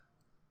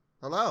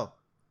Hello.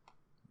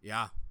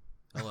 Yeah.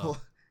 Hello.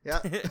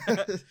 Yeah.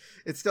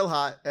 It's still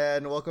hot,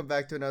 and welcome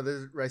back to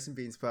another Rice and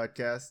Beans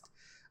podcast.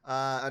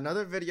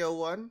 Another video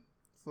one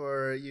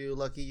for you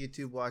lucky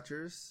YouTube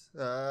watchers.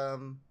 Yeah,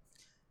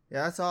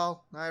 that's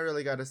all I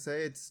really got to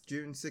say. It's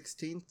June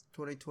 16th,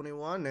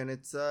 2021, and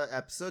it's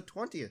episode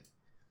 20th.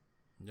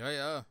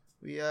 Yeah.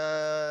 We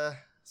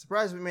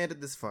surprised we made it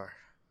this far.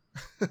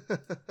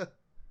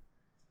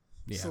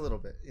 Just a little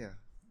bit, yeah.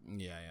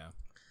 Yeah.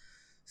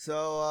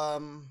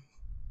 So,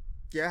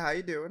 yeah, how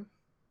you doing?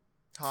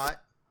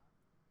 Hot?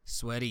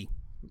 Sweaty.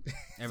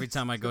 Every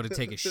time I go to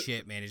take a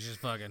shit, man, it's just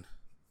fucking.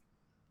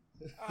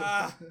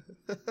 Oh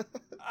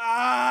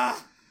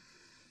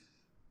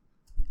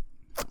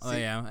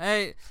yeah.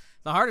 Hey,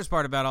 the hardest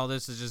part about all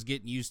this is just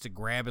getting used to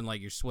grabbing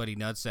like your sweaty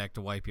nutsack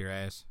to wipe your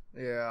ass.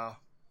 Yeah.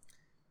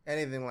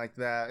 Anything like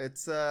that.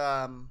 It's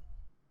not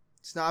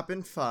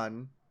been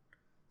fun.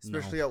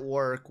 Especially at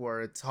work where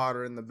it's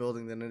hotter in the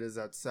building than it is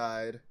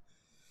outside.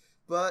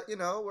 But, you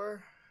know,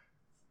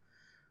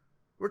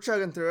 we're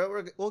chugging through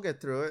it. We'll get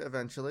through it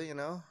eventually, you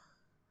know.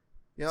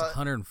 It's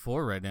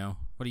 104 right now.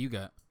 What do you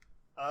got?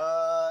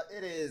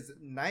 It is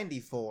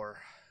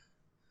 94.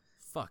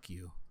 Fuck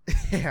you.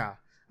 Yeah,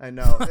 I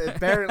know.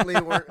 Apparently,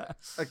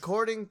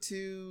 according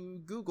to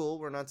Google,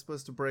 we're not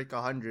supposed to break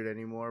 100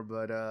 anymore,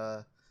 but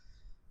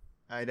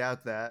I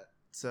doubt that.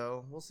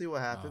 So we'll see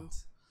what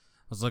happens.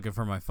 I was looking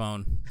for my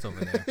phone. It's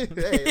over there.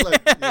 Hey,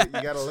 look,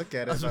 you gotta look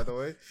at it, by the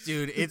way.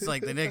 Dude, it's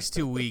like the next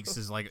 2 weeks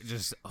is like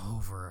just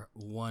over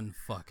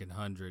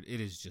 100. It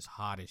is just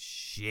hot as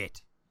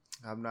shit.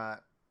 I'm gonna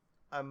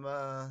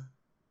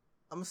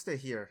stay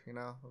here, you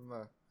know.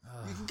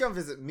 You can come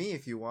visit me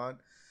if you want.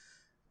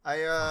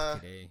 I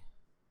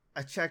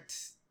checked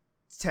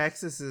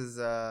Texas's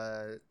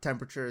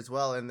temperature as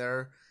well, and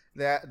they're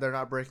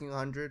not breaking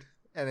 100,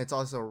 and it's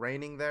also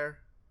raining there.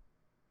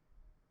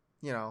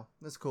 You know,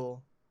 that's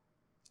cool.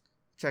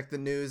 Check the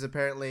news.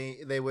 Apparently,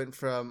 they went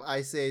from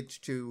ice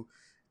age to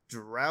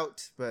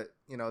drought, but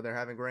you know they're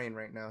having rain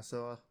right now.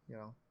 So you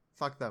know,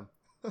 fuck them.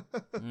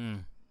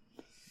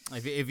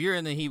 If you're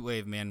in the heat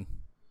wave, man,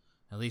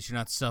 at least you're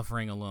not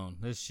suffering alone.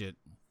 This shit,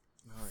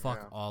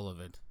 fuck all of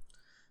it.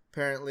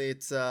 Apparently,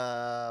 it's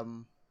a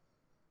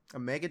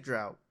mega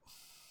drought.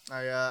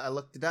 I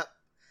looked it up.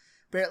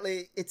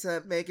 Apparently, it's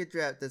a mega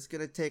drought that's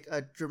gonna take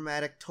a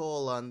dramatic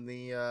toll on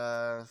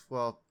the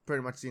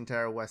pretty much the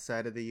entire west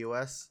side of the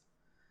U.S.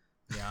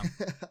 Yeah.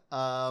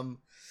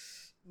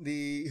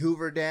 The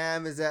Hoover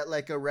Dam is at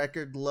like a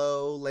record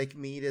low. Lake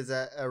Mead is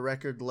at a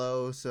record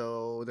low,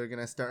 so they're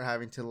gonna start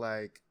having to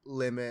like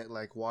limit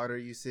like water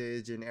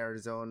usage in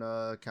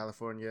Arizona,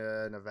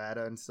 California,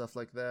 Nevada, and stuff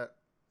like that.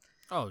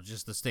 Oh,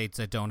 just the states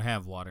that don't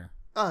have water.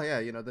 Oh yeah,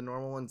 you know the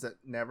normal ones that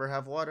never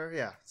have water.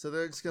 Yeah, so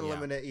they're just gonna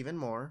limit it even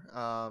more.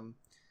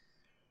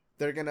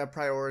 They're gonna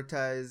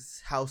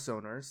prioritize house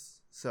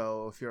owners.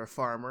 So if you're a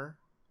farmer,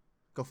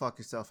 go fuck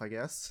yourself, I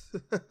guess.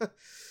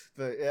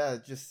 But yeah,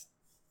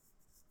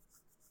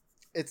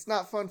 it's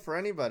not fun for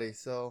anybody.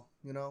 So,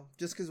 you know,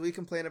 just because we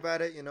complain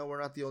about it, you know, we're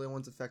not the only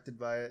ones affected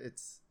by it.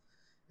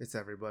 It's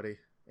everybody.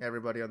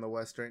 Everybody on the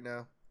West right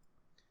now.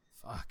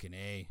 Fucking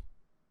A.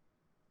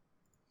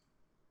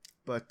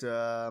 But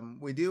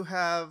we do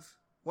have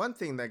one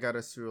thing that got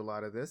us through a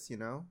lot of this, you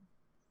know.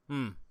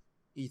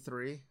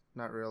 E3.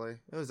 Not really.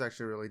 It was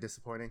actually really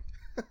disappointing.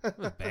 It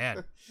was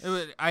bad.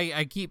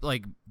 I keep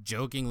like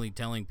jokingly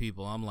telling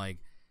people, I'm like,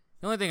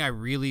 the only thing I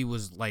really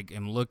was like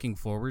am looking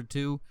forward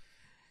to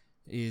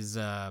is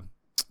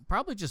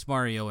probably just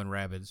Mario and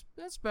Rabbids.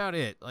 That's about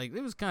it. Like,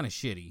 it was kind of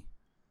shitty.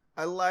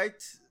 I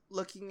liked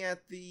looking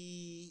at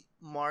the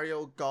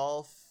Mario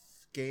Golf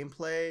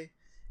gameplay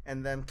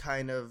and them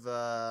kind of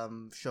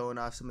showing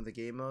off some of the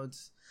game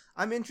modes.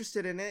 I'm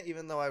interested in it,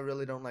 even though I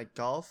really don't like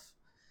golf.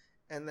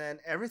 And then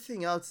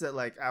everything else that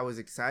like I was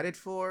excited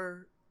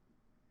for,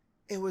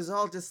 it was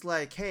all just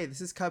like, hey, this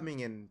is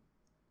coming in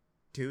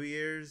 2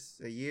 years,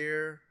 a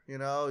year, you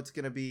know, it's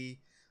going to be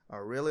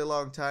a really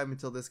long time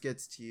until this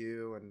gets to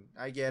you. And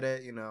I get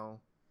it, you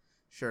know,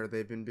 sure,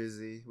 they've been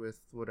busy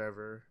with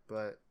whatever,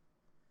 but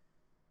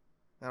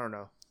I don't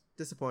know.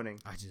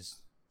 Disappointing.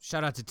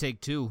 Shout out to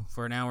Take-Two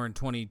for an hour and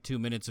 22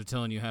 minutes of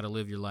telling you how to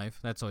live your life.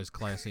 That's always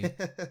classy.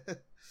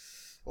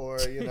 Or,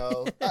 you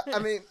know, I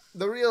mean,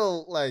 the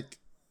real, like,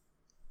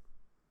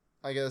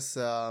 I guess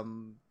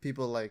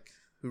people like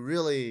who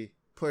really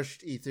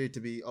pushed E3 to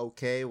be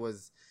okay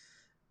was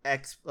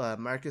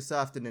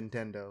Microsoft and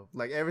Nintendo.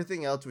 Like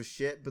everything else was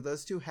shit, but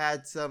those two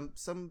had some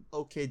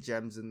okay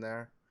gems in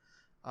there.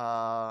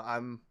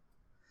 I'm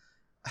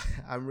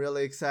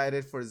really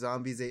excited for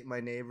Zombies Ate My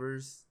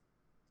Neighbors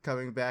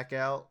coming back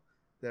out.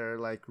 They're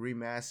like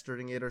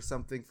remastering it or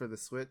something for the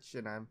Switch,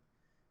 and I'm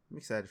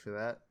excited for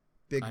that.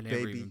 I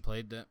never even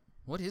played that.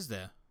 What is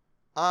that?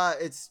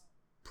 It's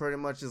pretty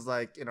much is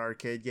like an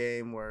arcade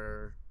game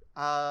where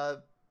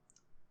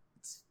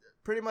it's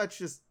pretty much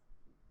just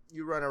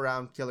you run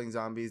around killing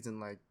zombies in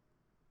like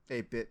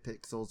 8-bit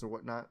pixels or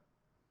whatnot.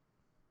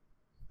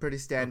 Pretty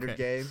standard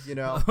game, you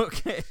know.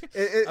 Okay.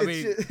 I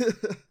mean,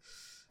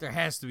 there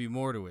has to be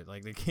more to it.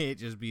 Like, they can't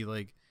just be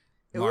like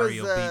It was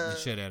Mario beating the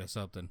shit out of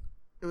something.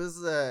 it was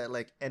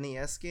like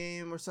NES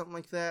game or something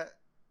like that,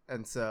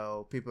 and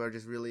so people are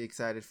just really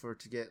excited for it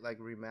to get like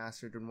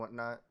remastered and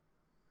whatnot.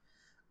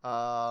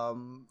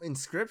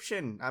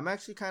 Inscription, I'm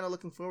actually kind of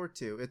looking forward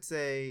to. It's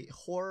a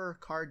horror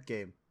card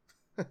game.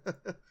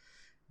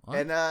 What?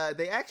 And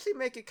they actually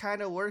make it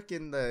kind of work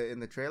in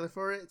the trailer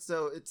for it.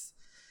 So it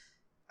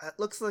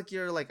looks like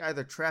you're like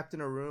either trapped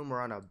in a room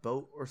or on a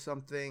boat or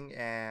something,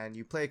 and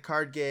you play a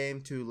card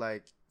game to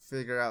like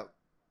figure out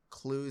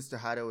clues to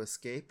how to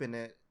escape, and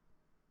it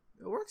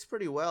works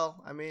pretty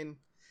well. I mean,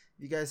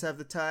 if you guys have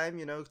the time,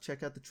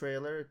 check out the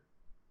trailer. It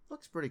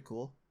looks pretty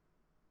cool.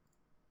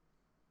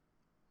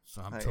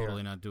 So I'm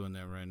totally not doing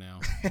that right now.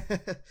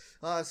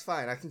 Well, that's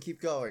fine. I can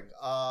keep going.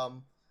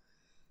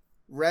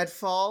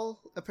 Redfall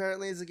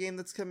apparently is a game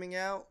that's coming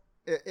out.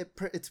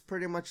 It's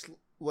pretty much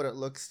what it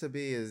looks to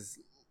be is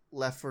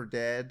Left 4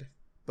 Dead,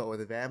 but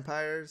with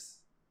vampires.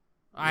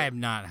 I am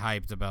not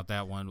hyped about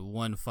that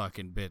one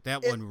fucking bit.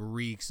 That one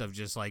reeks of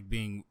just like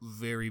being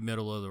very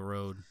middle of the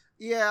road.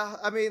 Yeah,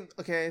 I mean,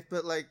 okay,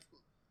 but like,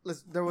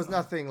 there was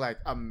nothing like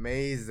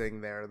amazing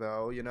there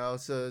though,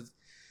 so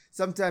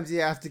sometimes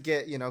you have to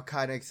get,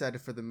 kind of excited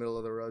for the middle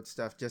of the road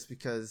stuff just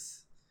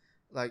because,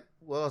 like,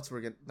 what else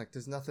we're getting? Like,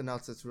 there's nothing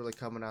else that's really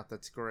coming out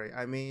that's great.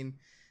 I mean,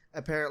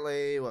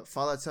 apparently,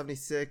 Fallout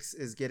 76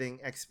 is getting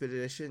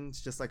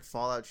expeditions just like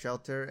Fallout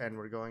Shelter, and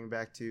we're going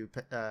back to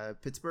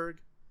Pittsburgh.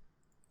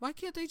 Why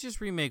can't they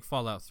just remake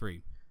Fallout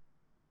 3?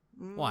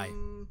 Why?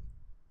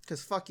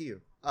 Because fuck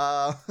you.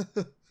 I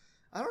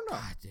don't know.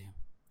 God damn.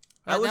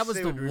 That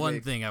was the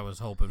one thing I was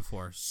hoping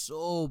for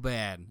so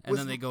bad, and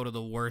then they go to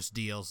the worst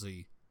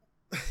DLC.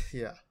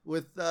 Yeah,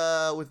 with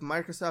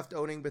Microsoft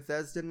owning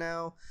Bethesda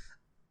now,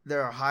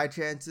 there are high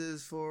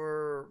chances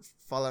for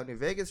Fallout New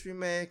Vegas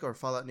remake or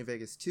Fallout New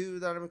Vegas 2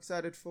 that I'm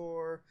excited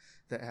for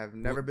that have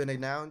never been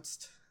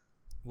announced.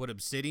 Would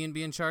Obsidian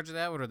be in charge of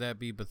that, or would that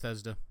be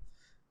Bethesda?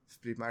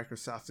 Be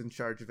Microsoft in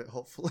charge of it,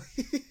 hopefully.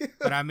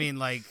 But I mean,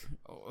 like,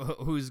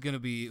 who's gonna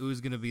be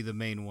the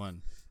main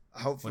one?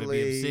 Hopefully, would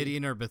it be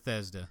Obsidian or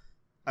Bethesda?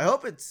 I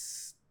hope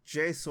it's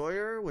Jay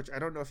Sawyer, which I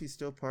don't know if he's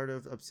still part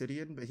of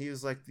Obsidian, but he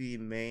was like the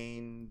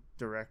main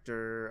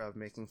director of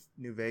making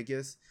New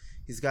Vegas.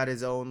 He's got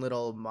his own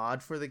little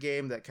mod for the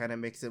game that kind of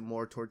makes it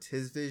more towards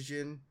his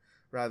vision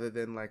rather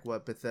than like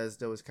what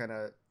Bethesda was kind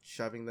of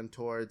shoving them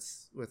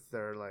towards with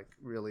their like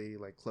really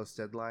like close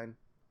deadline.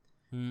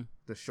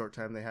 The short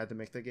time they had to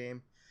make the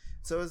game.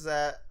 So is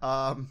that.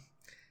 I'm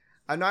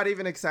not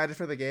even excited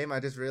for the game.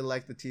 I just really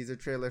like the teaser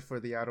trailer for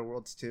The Outer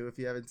Worlds 2 if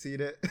you haven't seen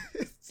it.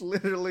 It's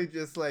literally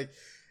just like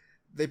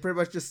they pretty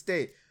much just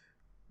state,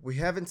 we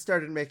haven't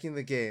started making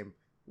the game.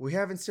 We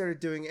haven't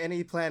started doing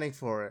any planning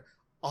for it.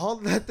 All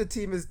that the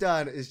team has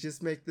done is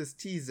just make this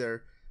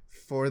teaser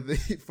for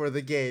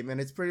the game,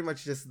 and it's pretty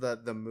much just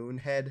the moon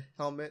head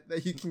helmet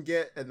that you can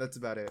get, and that's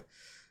about it.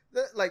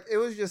 Like, it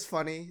was just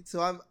funny.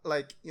 So I'm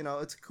like,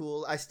 it's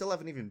cool. I still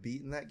haven't even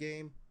beaten that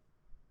game.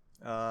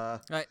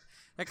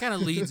 That kind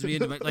of leads me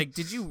into like,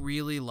 did you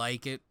really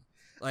like it?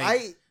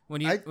 Like,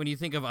 when you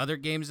think of other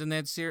games in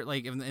that series,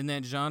 like in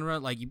that genre,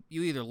 like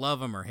you either love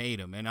them or hate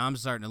them, and I'm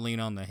starting to lean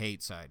on the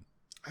hate side.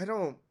 I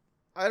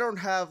don't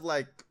have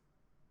like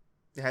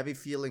heavy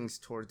feelings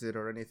towards it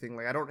or anything.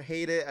 Like, I don't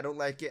hate it. I don't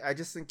like it. I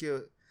just think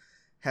it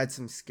had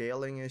some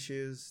scaling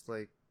issues.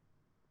 Like,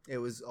 it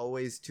was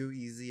always too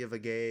easy of a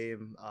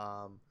game.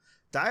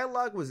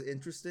 Dialogue was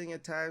interesting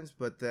at times,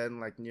 but then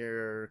like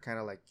near kind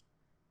of like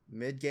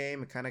mid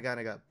game, it kind of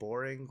got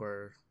boring.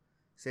 Where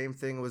same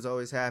thing was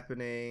always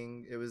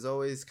happening. It was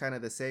always kind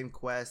of the same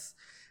quests.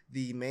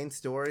 The main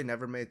story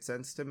never made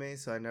sense to me,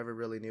 so I never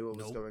really knew what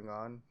was going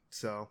on.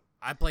 So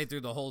I played through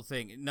the whole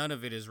thing. None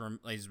of it is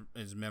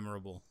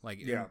memorable.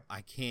 Like, yeah,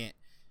 I can't.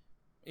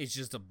 It's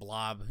just a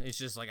blob. It's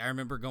just like I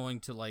remember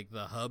going to like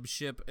the hub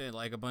ship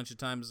like a bunch of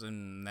times,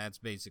 and that's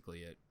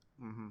basically it.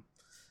 Mm-hmm.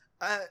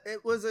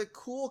 It was a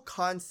cool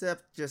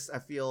concept. Just I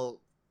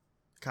feel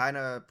kind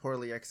of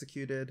poorly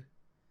executed.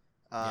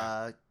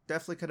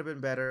 Definitely could have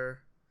been better.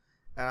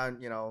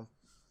 And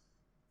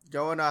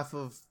going off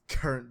of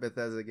current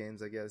Bethesda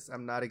games, I guess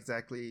I'm not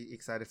exactly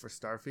excited for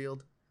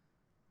Starfield.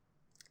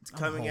 It's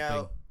coming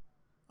out.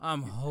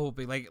 I'm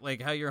hoping,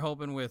 like how you're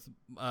hoping with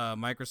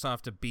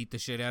Microsoft to beat the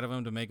shit out of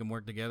them to make them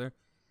work together.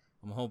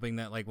 I'm hoping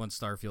that like once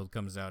Starfield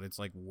comes out, it's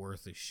like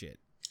worth the shit.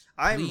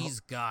 Please,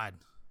 God.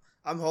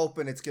 I'm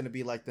hoping it's gonna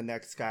be like the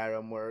next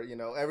Skyrim, where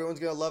everyone's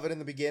gonna love it in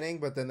the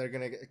beginning, but then they're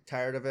gonna get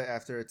tired of it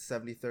after it's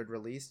 73rd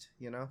released.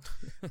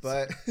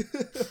 But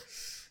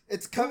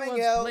it's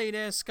coming out. Played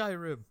as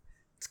Skyrim.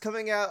 It's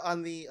coming out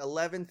on the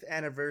 11th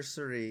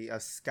anniversary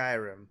of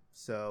Skyrim,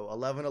 so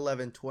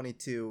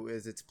 11/11/22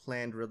 is its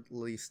planned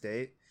release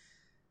date.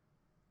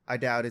 I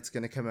doubt it's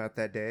gonna come out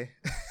that day.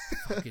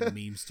 Fucking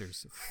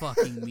memesters.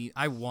 Fucking meme.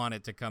 I want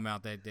it to come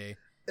out that day.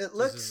 It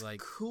looks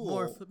like cool.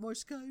 More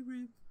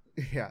Skyrim.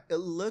 Yeah, it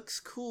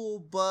looks cool,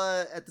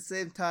 but at the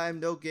same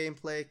time, no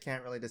gameplay.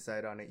 Can't really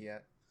decide on it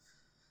yet.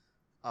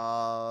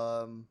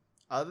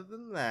 Other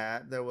than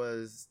that, there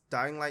was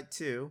Dying Light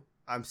 2.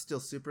 I'm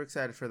still super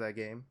excited for that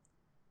game.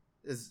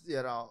 It's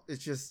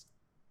just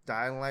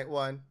Dying Light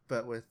 1,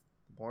 but with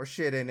more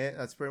shit in it.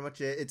 That's pretty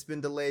much it. It's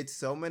been delayed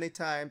so many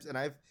times, and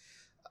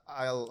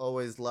I'll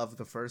always love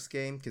the first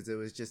game because it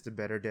was just a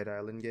better Dead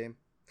Island game.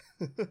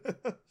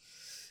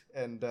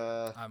 And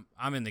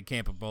I'm in the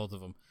camp of both of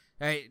them.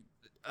 Hey,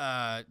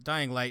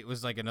 Dying Light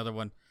was like another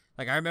one.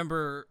 Like I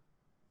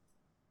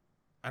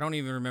don't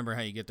even remember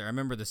how you get there. I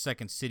remember the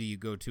second city you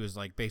go to is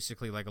like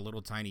basically like a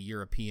little tiny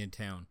European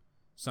town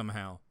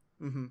somehow.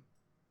 Mm-hmm.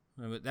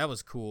 That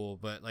was cool,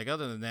 but like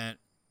other than that,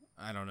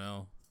 I don't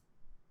know.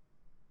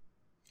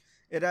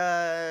 It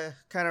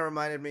kind of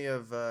reminded me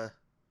of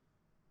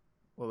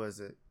what was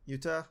it?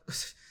 Utah.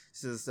 This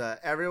is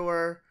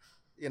everywhere,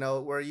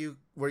 where you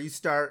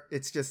start,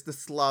 it's just the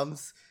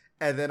slums,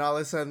 and then all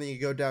of a sudden you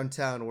go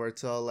downtown where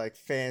it's all like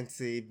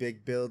fancy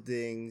big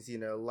buildings,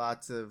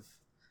 lots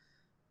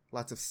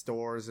of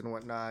stores and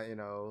whatnot,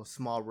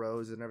 small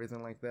roads and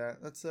everything like that.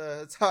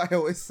 That's how I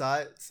always saw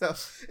it. So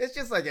it's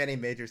just like any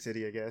major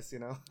city, I guess,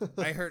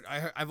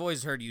 I've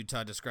always heard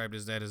Utah described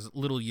as that as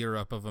little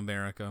Europe of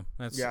America.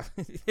 That's yeah.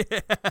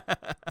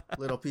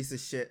 Little piece of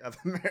shit of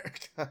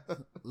America.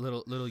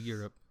 little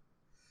Europe.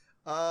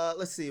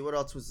 Let's see, what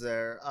else was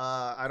there?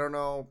 I don't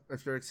know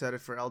if you're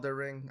excited for Elden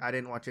Ring. I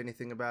didn't watch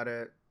anything about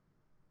it.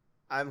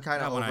 I'm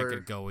kind of over. I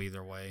could go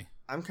either way.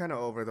 I'm kind of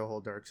over the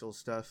whole Dark Souls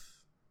stuff.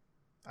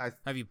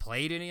 Have you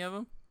played any of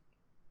them?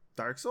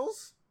 Dark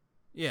Souls?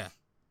 Yeah.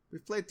 We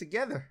played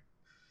together.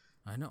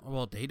 I know.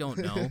 Well, they don't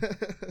know.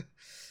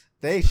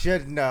 They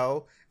should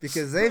know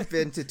because they've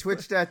been to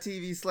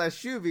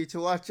twitch.tv/Shuby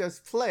to watch us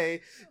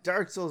play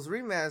Dark Souls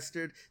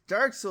Remastered,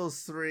 Dark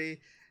Souls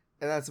 3,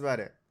 and that's about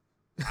it.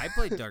 I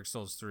played Dark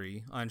Souls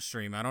 3 on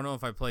stream. I don't know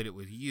if I played it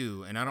with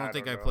you, and I don't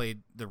think I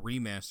played the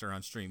remaster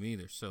on stream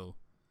either, so...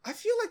 I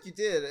feel like you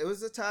did. It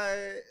was a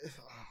tie...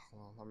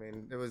 Well, I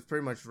mean, it was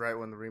pretty much right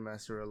when the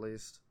remaster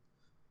released.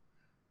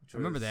 I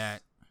remember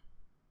that.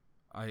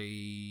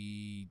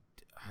 I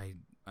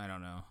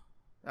don't know.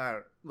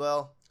 Alright,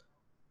 well...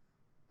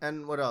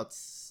 And what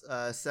else?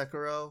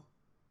 Sekiro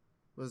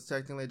was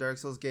technically a Dark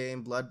Souls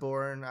game.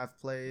 Bloodborne, I've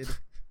played...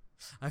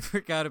 I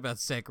forgot about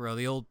Sekiro,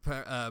 the old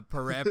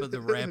Parappa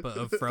the Rappa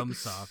of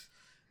FromSoft.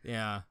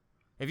 Yeah.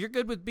 If you're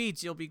good with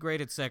beats, you'll be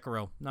great at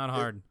Sekiro. Not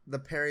hard. The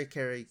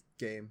parry-carry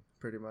game,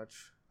 pretty much.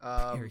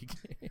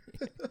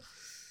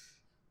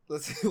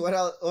 Let's see, what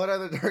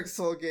other Dark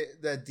Soul game?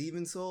 That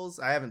Demon Souls?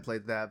 I haven't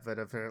played that, but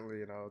apparently,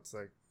 it's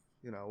like,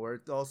 where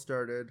it all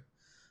started.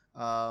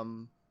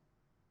 I'm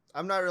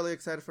not really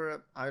excited for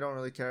it. I don't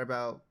really care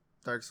about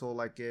Dark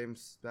Soul-like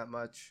games that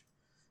much.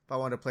 If I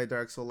want to play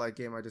Dark Soul-like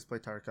game, I just play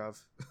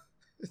Tarkov.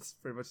 It's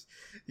pretty much,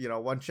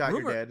 one shot,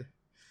 you're dead.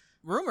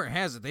 Rumor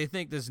has it they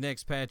think this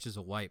next patch is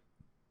a wipe.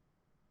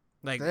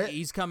 Like,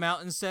 he's come out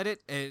and said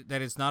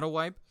that it's not a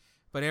wipe,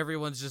 but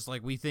everyone's just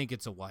like, we think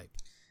it's a wipe.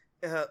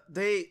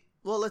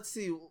 Let's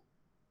see.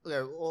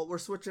 Okay, well, we're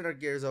switching our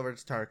gears over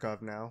to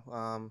Tarkov now.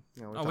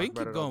 We can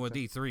keep going with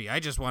E3. I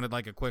just wanted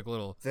like a quick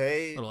little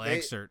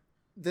excerpt.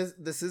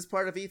 This is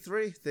part of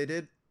E3. They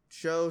did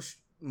show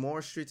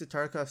more Streets of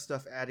Tarkov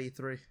stuff at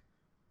E3.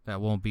 That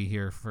won't be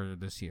here for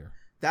this year.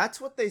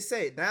 That's what they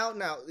say. Now,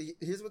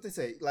 here's what they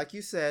say. Like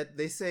you said,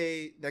 they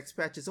say next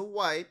patch is a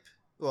wipe.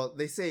 Well,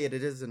 they say it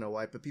isn't a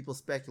wipe, but people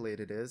speculate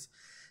it is.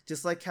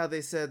 Just like how they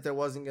said there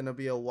wasn't going to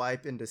be a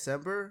wipe in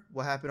December.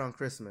 What happened on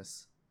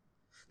Christmas?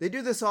 They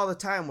do this all the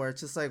time where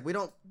it's just like,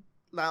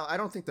 I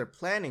don't think they're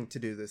planning to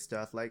do this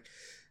stuff. Like,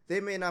 they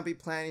may not be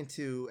planning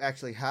to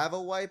actually have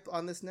a wipe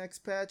on this next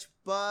patch,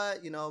 but,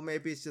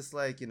 maybe it's just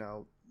like,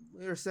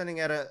 we're sending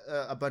out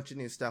a bunch of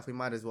new stuff. We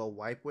might as well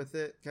wipe with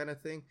it kind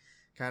of thing.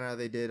 Kind of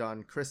they did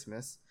on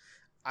Christmas.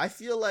 I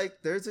feel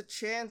like there's a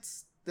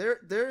chance, there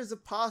is a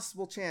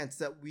possible chance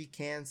that we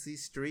can see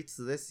Streets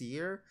this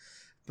year,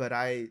 but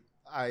I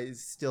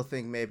still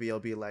think maybe it'll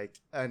be like,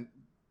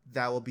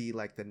 that will be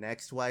like the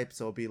next wipe,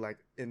 so it'll be like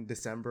in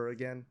December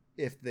again,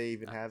 if they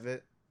even have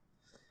it.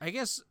 I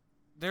guess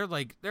they're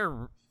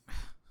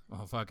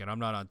oh fuck it, I'm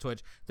not on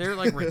Twitch. They're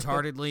like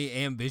retardedly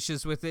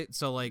ambitious with it,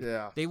 so like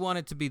they want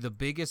it to be the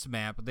biggest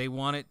map. They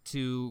want it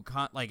to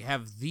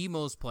have the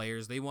most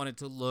players. They want it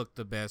to look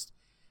the best,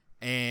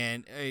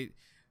 and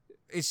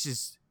it's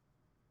just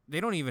they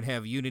don't even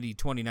have Unity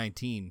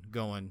 2019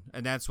 going,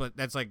 and that's like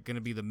going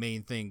to be the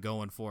main thing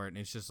going for it. And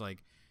it's just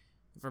like,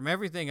 from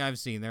everything I've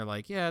seen, they're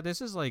like, yeah,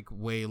 this is like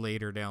way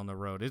later down the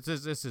road.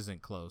 This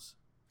isn't close.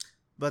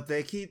 But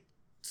they keep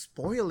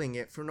spoiling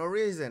it for no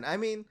reason. I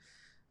mean,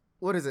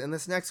 what is it in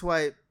this next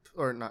wipe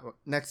or not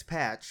next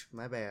patch?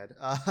 My bad.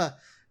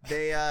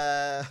 They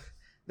have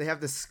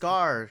the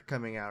Scar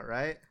coming out,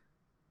 right?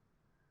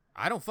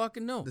 I don't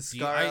fucking know. The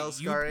Scar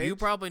Scar you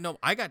probably know.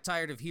 I got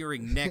tired of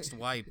hearing next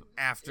wipe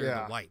after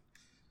the wipe.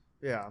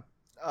 Yeah.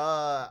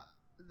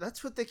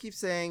 That's what they keep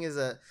saying is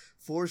that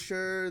for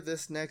sure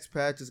this next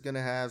patch is going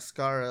to have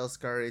Scar L,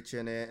 Scar H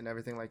in it and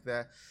everything like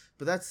that.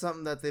 But that's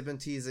something that they've been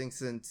teasing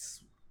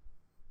since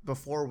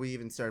before we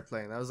even started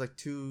playing. That was like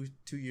two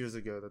years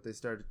ago that they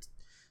started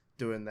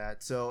doing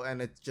that. So,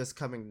 and it's just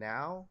coming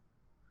now.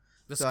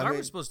 The Scar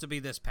was supposed to be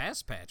this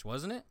past patch,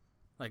 wasn't it?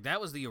 Like,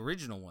 that was the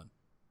original one.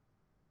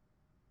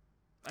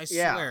 I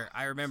swear,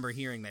 I remember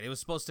hearing that. It was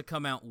supposed to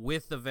come out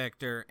with the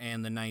Vector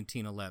and the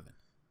 1911.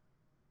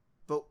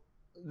 But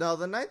no,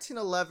 the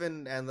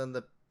 1911 and then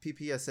the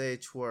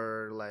PPSH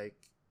were like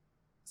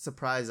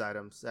surprise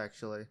items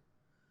actually,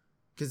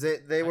 because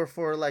they were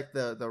for like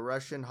the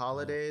Russian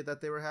holiday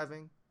that they were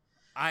having.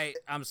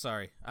 I'm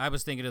sorry, I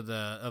was thinking of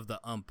the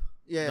ump.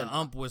 Yeah, the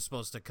ump was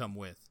supposed to come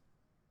with.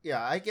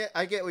 Yeah, I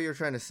get what you're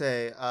trying to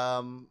say.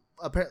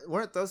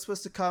 Weren't those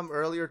supposed to come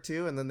earlier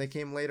too, and then they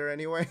came later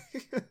anyway?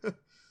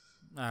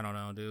 I don't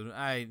know, dude.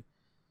 I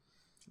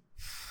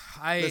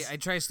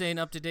try staying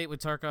up to date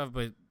with Tarkov,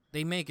 but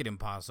they make it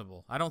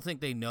impossible. I don't think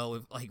they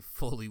know like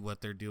fully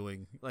what they're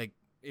doing. Like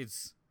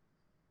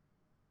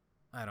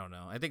I don't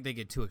know. I think they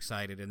get too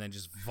excited and then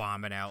just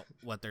vomit out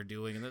what they're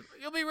doing, and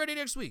you'll be ready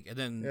next week. And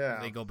then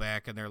they go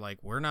back and they're like,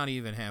 "We're not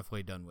even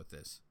halfway done with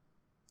this."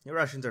 The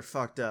Russians are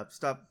fucked up.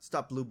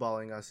 Stop blue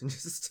balling us and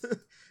just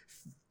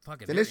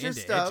fucking finish your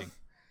stuff. Edging.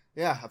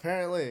 Yeah,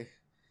 apparently.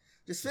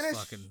 Just finish.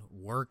 Fucking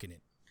working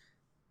it.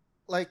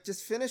 Like,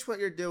 just finish what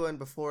you're doing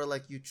before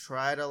like you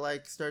try to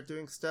like start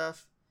doing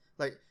stuff.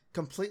 Like,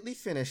 completely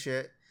finish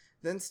it,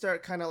 then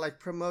start kind of like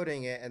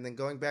promoting it, and then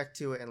going back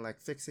to it and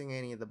like fixing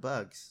any of the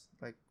bugs.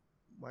 Like,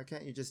 why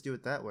can't you just do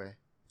it that way?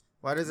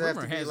 Why does it have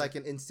to be like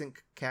an instant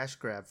cash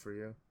grab for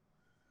you?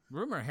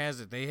 Rumor has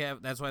it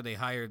that's why they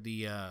hired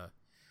the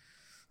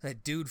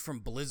that dude from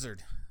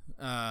Blizzard.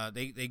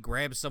 They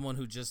grabbed someone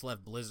who just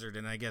left Blizzard,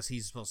 and I guess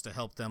he's supposed to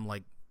help them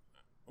like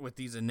with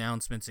these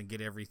announcements and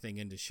get everything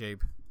into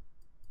shape.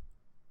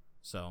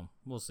 So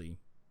we'll see.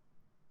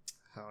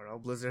 I don't know.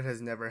 Blizzard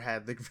has never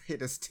had the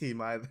greatest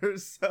team either,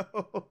 so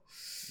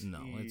no,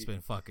 it's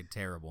been fucking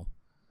terrible.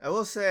 I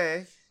will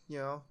say,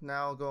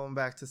 now going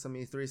back to some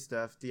E3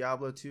 stuff,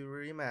 Diablo 2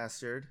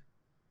 Remastered.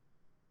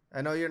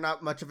 I know you're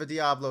not much of a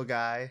Diablo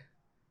guy,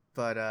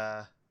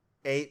 but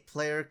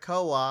 8-player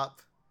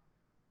co-op.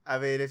 I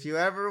mean, if you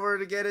ever were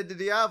to get into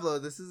Diablo,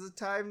 this is the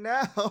time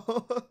now.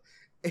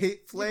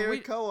 8-player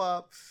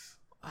co-op.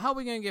 How are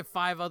we gonna get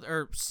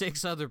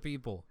 6 other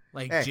people?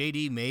 Like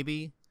JD,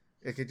 maybe.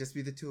 It could just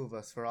be the 2 of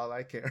us, for all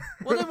I care.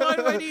 Well, then why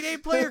do I need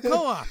 8-player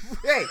co-op?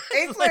 Hey,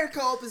 8-player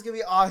co-op is gonna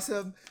be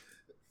awesome.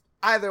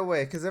 Either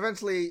way, because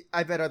eventually,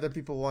 I bet other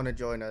people want to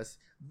join us.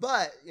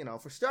 But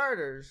for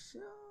starters,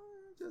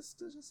 just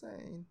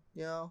saying,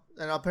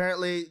 And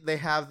apparently, they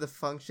have the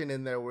function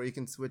in there where you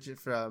can switch it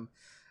from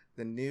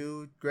the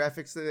new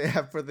graphics that they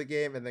have for the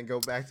game and then go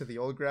back to the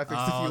old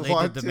graphics if you want to.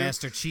 They did the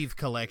Master Chief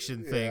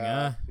Collection thing,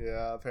 huh?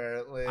 Yeah,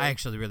 apparently. I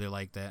actually really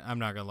like that. I'm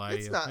not going to lie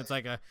to you. It's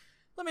like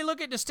let me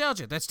look at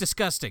nostalgia. That's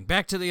disgusting.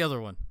 Back to the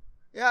other one.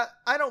 Yeah,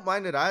 I don't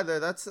mind it either.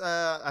 That's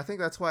I think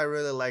that's why I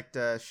really liked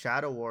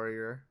Shadow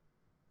Warrior,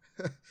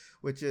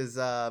 which is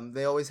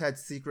they always had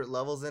secret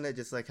levels in it,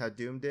 just like how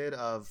Doom did,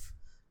 of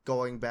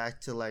going back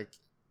to like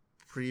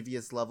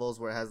previous levels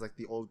where it has like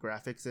the old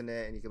graphics in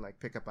it and you can like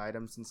pick up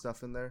items and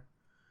stuff in there.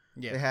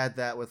 Yeah. They had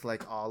that with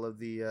like all of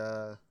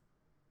the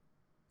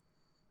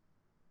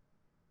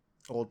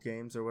old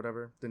games or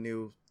whatever, the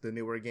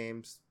newer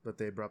games, but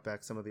they brought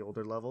back some of the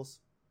older levels.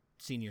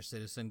 Senior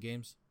Citizen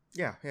games.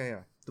 Yeah.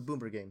 The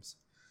Boomer games.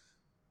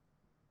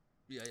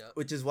 Yeah.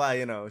 Which is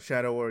why,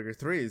 Shadow Warrior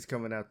 3 is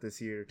coming out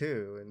this year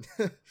too,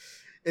 and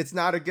it's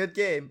not a good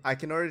game. I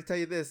can already tell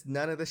you this: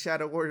 none of the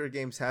Shadow Warrior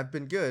games have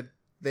been good.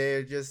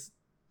 They're just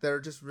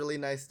really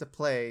nice to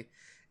play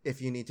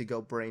if you need to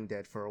go brain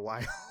dead for a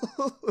while.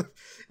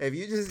 If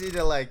you just need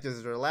to like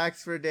just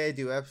relax for a day,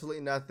 do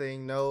absolutely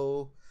nothing,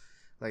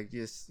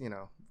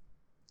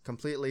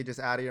 completely just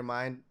out of your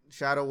mind,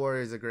 Shadow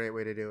Warrior is a great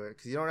way to do it,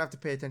 because you don't have to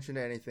pay attention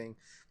to anything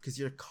because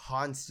you're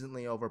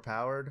constantly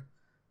overpowered.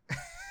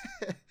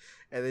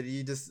 And then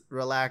you just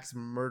relax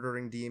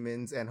murdering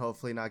demons and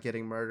hopefully not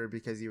getting murdered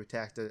because you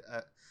attacked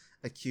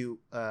a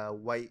cute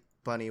white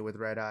bunny with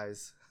red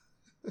eyes.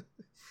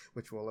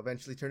 Which will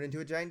eventually turn into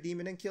a giant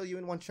demon and kill you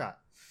in one shot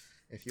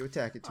if you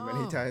attack it too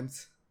many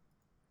times.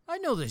 I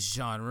know this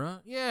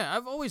genre. Yeah,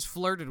 I've always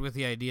flirted with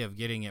the idea of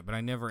getting it, but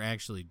I never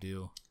actually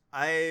do.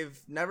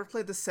 I've never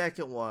played the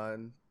second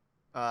one.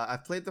 I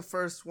played the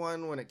first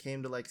one when it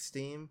came to like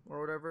Steam or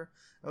whatever.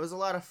 It was a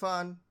lot of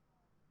fun,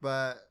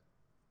 but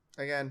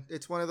again,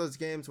 it's one of those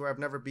games where I've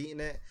never beaten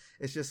it.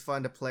 It's just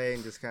fun to play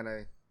and just kind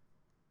of,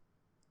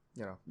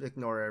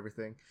 ignore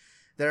everything.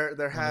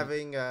 They're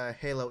having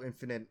Halo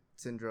Infinite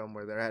syndrome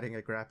where they're adding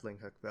a grappling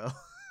hook though.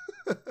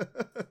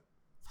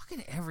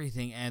 Fucking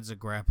everything adds a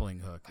grappling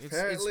hook. It's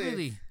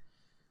really.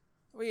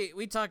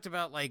 We talked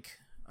about like,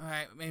 all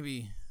right,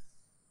 maybe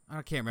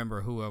I can't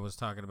remember who I was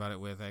talking about it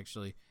with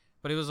actually,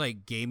 but it was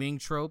like gaming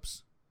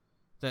tropes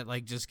that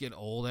like just get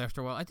old after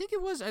a while. I think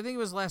it was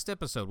last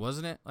episode,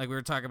 wasn't it? Like we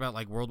were talking about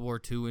like World War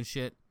II and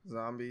shit.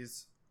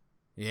 Zombies.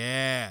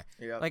 Yeah.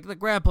 Yep. Like the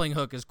grappling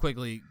hook is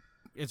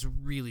it's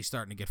really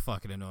starting to get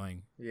fucking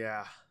annoying.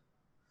 Yeah.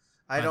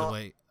 By the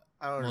way,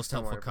 most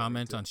helpful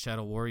comment on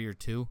Shadow Warrior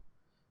 2.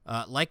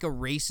 Like a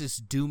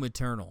racist Doom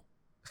Eternal.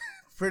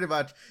 Pretty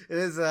much. It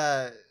is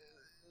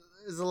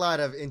there's a lot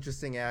of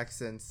interesting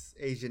accents,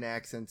 Asian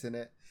accents in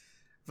it.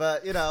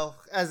 But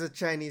as a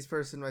Chinese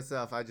person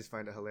myself, I just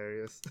find it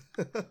hilarious.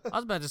 I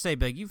was about to say,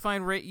 Big, you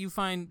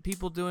find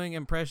people doing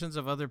impressions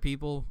of other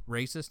people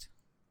racist?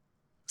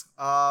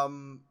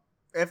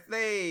 If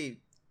they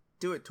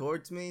do it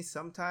towards me,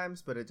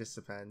 sometimes, but it just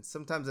depends.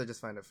 Sometimes I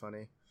just find it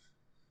funny.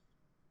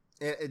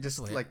 It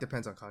just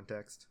depends on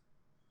context.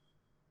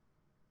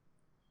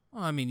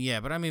 Well, I mean, yeah,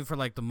 but I mean for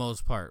like the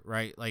most part,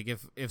 right? Like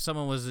if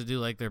someone was to do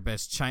like their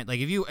best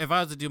if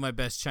I was to do my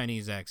best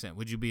Chinese accent,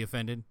 would you be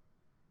offended?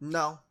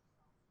 No,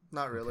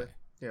 not really. Okay.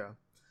 Yeah,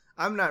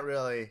 I'm not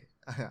really.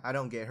 I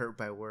don't get hurt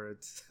by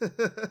words.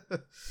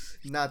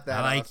 Not that.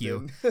 I like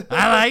often. you.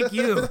 I like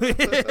you.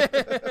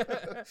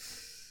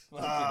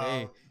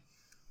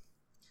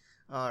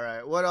 All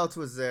right. What else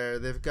was there?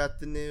 They've got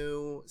the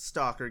new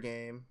Stalker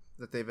game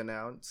that they've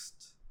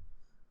announced.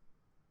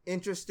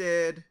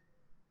 Interested.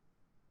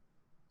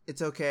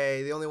 It's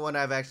okay. The only one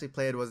I've actually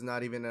played was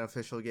not even an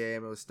official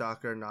game. It was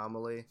Stalker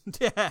Anomaly.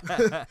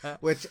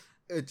 Which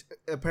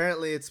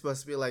apparently it's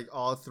supposed to be like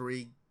all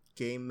 3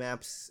 game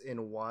maps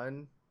in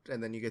one,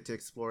 and then you get to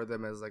explore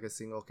them as like a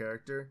single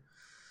character.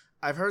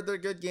 I've heard they're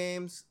good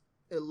games.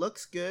 It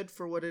looks good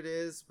for what it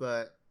is,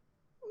 but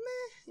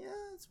yeah,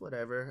 it's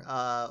whatever.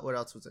 What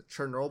else was it?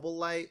 Chernobyl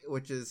Light,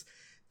 which is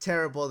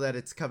terrible that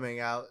it's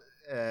coming out,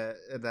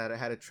 that it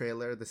had a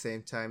trailer the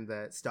same time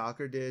that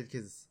Stalker did,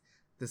 because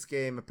this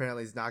game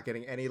apparently is not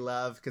getting any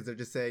love because they're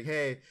just saying,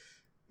 hey,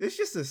 it's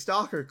just a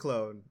Stalker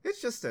clone.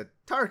 It's just a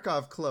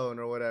Tarkov clone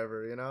or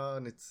whatever,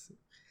 and it's,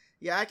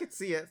 yeah, I could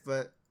see it,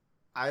 but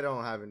I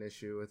don't have an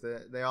issue with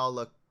it. They all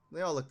look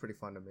pretty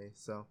fun to me,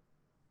 so.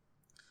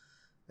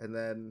 And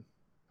then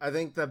I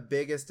think the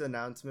biggest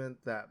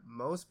announcement that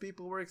most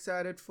people were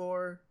excited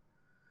for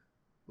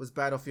was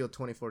Battlefield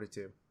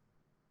 2042.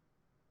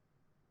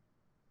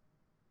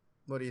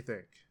 What do you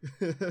think?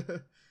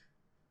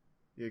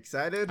 You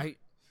excited?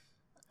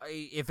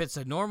 If it's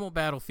a normal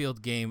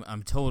Battlefield game,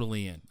 I'm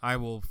totally in. I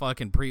will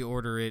fucking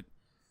pre-order it,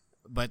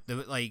 but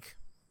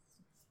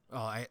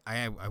I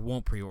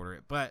won't pre-order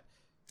it. But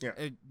yeah,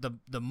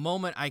 the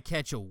moment I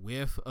catch a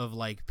whiff of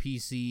like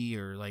PC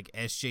or like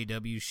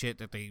SJW shit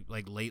that they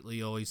like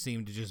lately always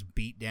seem to just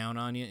beat down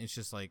on you, it's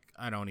just like,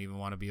 I don't even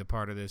want to be a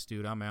part of this,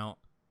 dude. I'm out.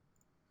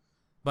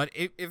 But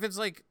if it's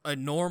like a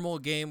normal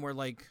game where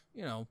like,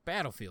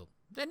 Battlefield,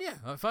 then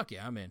yeah, fuck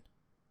yeah, I'm in.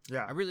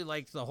 Yeah, I really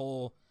liked the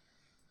whole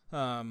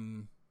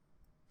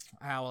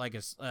how like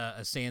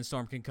a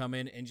sandstorm can come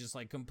in and just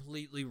like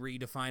completely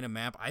redefine a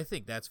map. I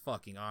think that's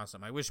fucking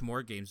awesome. I wish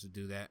more games would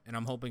do that, and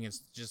I'm hoping it's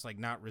just like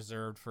not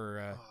reserved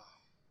for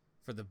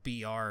the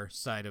BR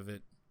side of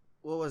it.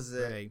 What was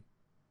it?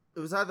 It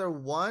was either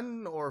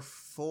 1 or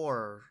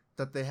 4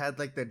 that they had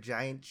like the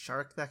giant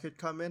shark that could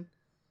come in.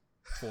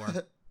 4.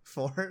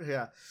 4,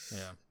 yeah.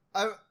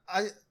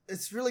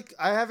 It's really,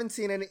 I haven't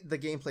seen the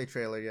gameplay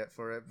trailer yet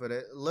for it, but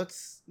it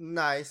looks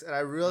nice, and I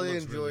really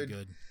enjoyed. Really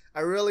good. I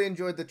really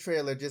enjoyed the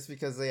trailer just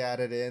because they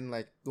added in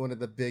like one of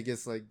the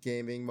biggest like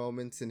gaming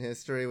moments in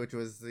history, which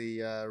was the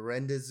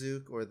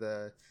Rendazook or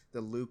the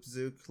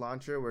Loopzook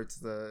launcher, where it's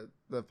the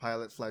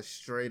pilot flies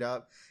straight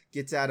up,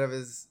 gets out of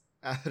his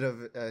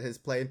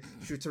plane,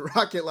 shoots a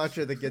rocket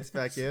launcher that gets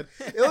back in.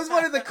 It was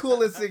one of the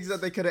coolest things that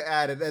they could have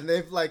added, and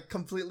they've like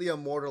completely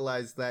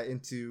immortalized that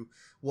into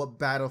what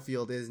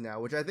Battlefield is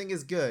now, which I think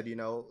is good.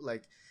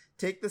 Like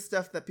take the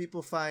stuff that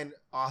people find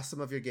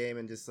awesome of your game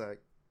and just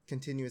like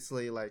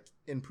continuously like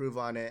improve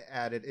on it,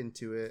 add it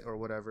into it or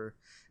whatever,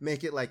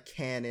 make it like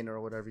canon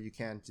or whatever you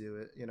can do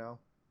it,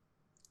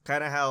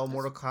 kind of how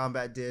Mortal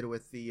Kombat did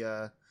with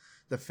the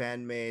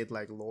fan made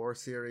like lore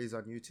series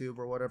on YouTube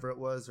or whatever it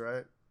was,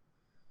 right?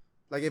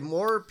 Like if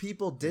more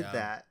people did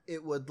that,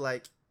 it would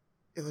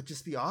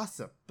just be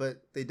awesome,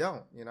 but they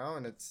don't,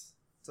 and it's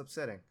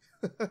upsetting.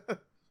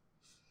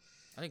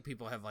 I think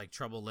people have like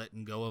trouble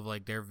letting go of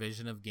like their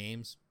vision of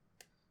games.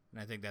 And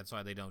I think that's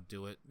why they don't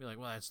do it. Be like,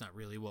 well, that's not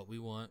really what we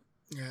want.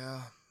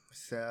 Yeah,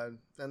 sad.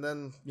 And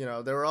then,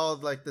 there were all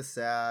like the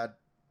sad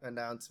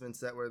announcements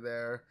that were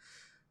there.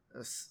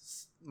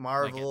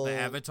 Marvel. Like the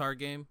Avatar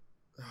game?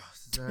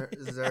 Oh,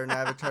 is there an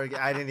Avatar game?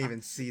 I didn't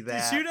even see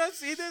that. Did you not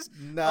see this?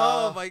 No.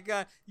 Oh my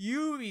god.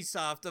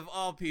 Ubisoft of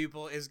all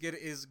people is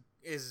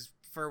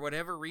for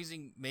whatever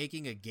reason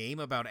making a game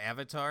about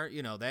Avatar.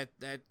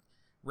 That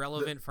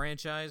relevant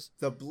franchise.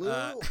 The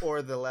blue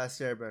or the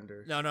Last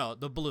Airbender? No,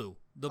 the blue.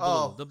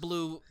 The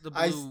blue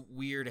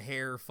weird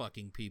hair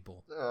fucking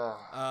people.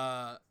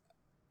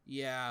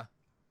 Yeah.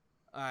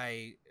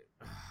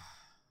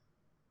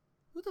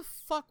 Who the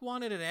fuck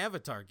wanted an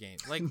Avatar game?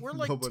 Like, we're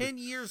like 10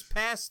 years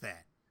past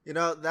that.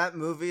 That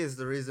movie is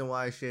the reason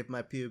why I shaved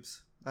my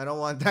pubes. I don't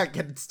want that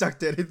getting stuck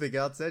to anything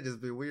else. That'd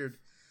just be weird.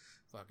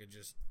 Fucking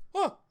just...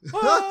 Oh, this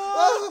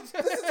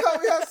is how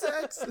we have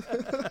sex.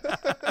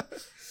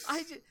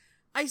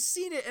 I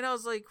seen it and I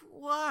was like,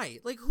 why?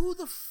 Like, who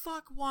the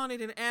fuck wanted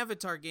an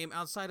Avatar game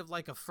outside of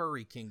like a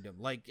furry kingdom?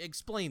 Like,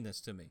 explain this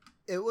to me.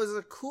 It was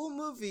a cool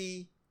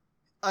movie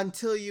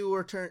until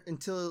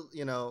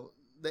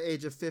the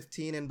age of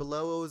 15 and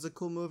below. It was a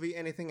cool movie.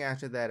 Anything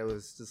after that, it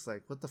was just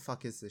like, what the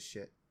fuck is this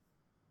shit?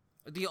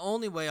 The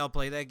only way I'll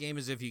play that game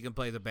is if you can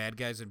play the bad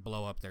guys and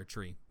blow up their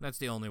tree. That's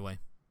the only way.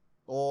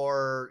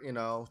 Or,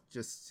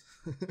 just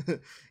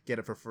get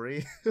it for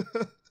free.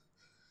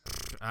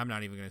 I'm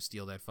not even going to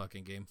steal that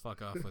fucking game.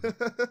 Fuck off with it.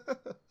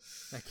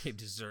 That game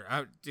deserves...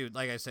 Dude,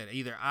 like I said,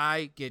 either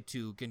I get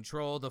to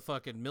control the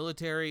fucking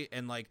military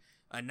and, like,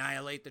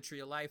 annihilate the Tree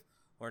of Life,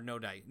 or no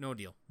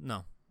deal.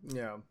 No.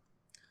 Yeah.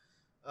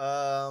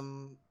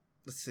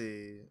 Let's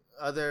see.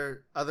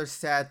 Other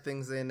sad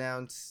things they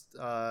announced.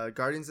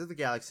 Guardians of the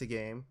Galaxy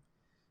game,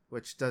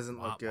 which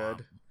doesn't look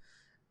good.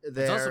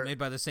 It's also made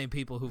by the same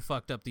people who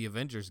fucked up the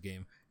Avengers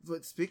game.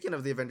 But speaking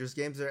of the Avengers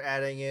games, they're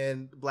adding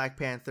in Black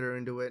Panther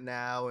into it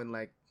now, and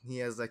like he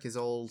has like his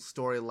old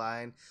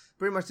storyline.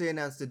 Pretty much they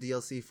announced a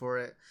DLC for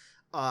it.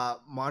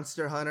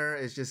 Monster Hunter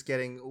is just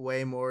getting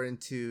way more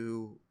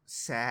into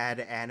sad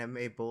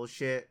anime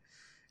bullshit.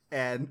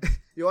 And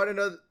you want to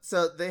know,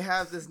 so they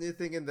have this new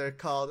thing in there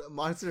called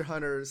Monster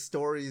Hunter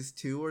Stories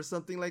 2 or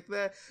something like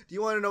that. Do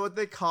you want to know what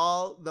they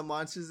call the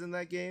monsters in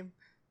that game?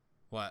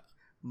 What?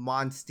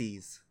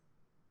 Monsties.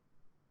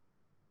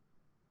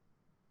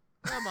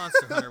 Well,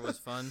 Monster Hunter was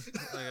fun.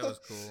 Like, that was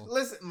cool.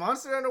 Listen,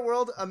 Monster Hunter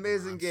World,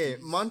 amazing game.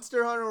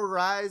 Monster Hunter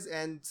Rise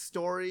and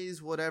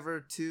Stories,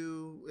 whatever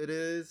 2 it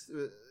is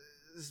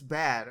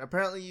bad.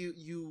 Apparently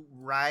you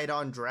ride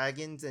on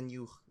dragons and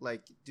you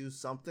like do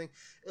something.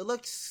 It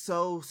looks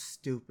so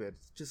stupid.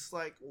 Just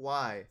like,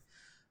 why?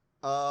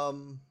 Oh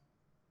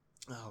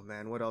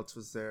man, what else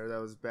was there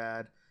that was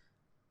bad?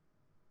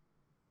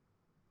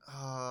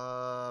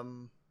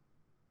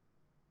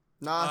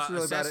 It's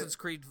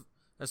really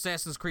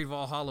Assassin's Creed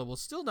Valhalla will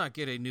still not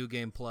get a new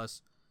game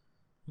plus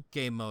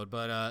game mode,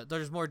 but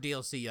there's more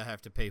DLC you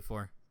have to pay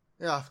for.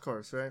 Yeah, of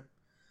course, right?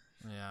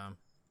 Yeah.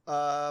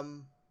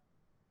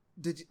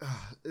 Did you?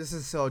 This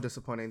is so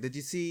disappointing. Did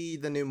you see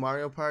the new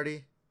Mario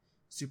Party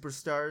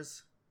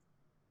Superstars?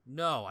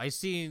 No, I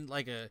seen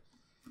like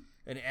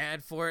an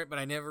ad for it, but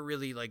I never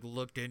really like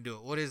looked into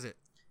it. What is it?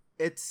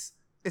 It's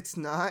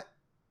not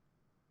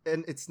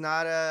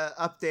a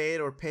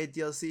update or paid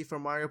DLC for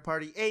Mario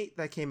Party 8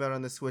 that came out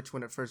on the Switch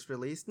when it first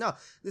released. No,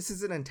 this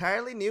is an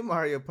entirely new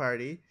Mario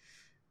Party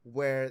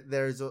where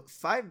there's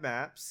 5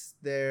 maps.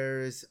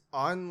 There's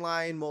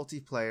online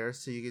multiplayer,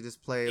 so you can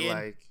just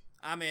play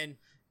I'm in.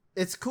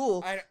 It's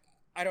cool.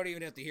 I don't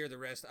even have to hear the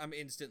rest. I'm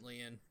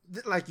instantly in.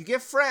 Like you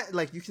get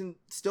you can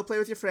still play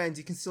with your friends.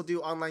 You can still do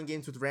online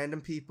games with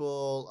random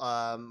people.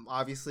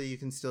 Obviously you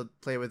can still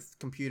play with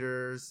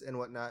computers and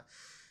whatnot.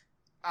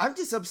 I'm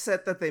just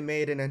upset that they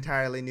made an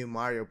entirely new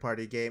Mario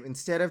Party game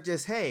instead of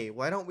just, hey,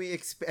 why don't we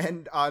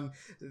expand on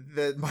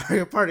the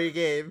Mario Party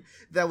game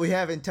that we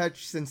haven't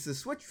touched since the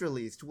Switch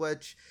released,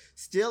 which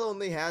still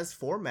only has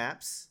 4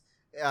 maps.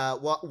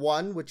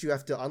 One which you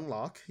have to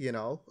unlock,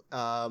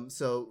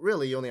 so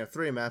really you only have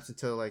 3 maps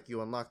until like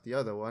you unlock the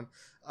other one,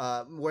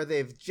 where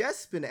they've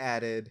just been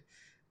added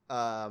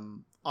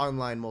online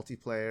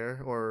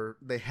multiplayer, or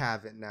they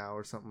have it now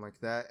or something like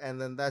that,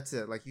 and then that's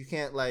it. Like you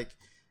can't like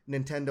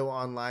Nintendo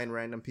Online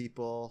random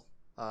people,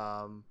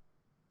 and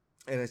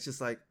it's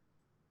just like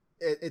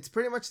it's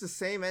pretty much the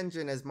same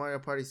engine as Mario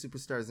Party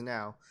Superstars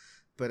now,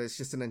 but it's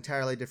just an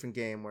entirely different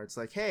game where it's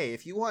like, hey,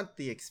 if you want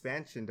the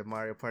expansion to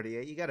Mario Party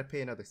 8, you got to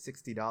pay another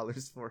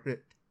 $60 for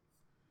it.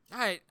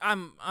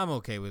 I'm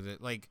okay with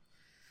it. Like,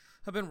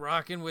 I've been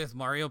rocking with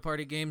Mario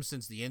Party games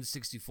since the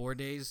N64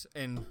 days,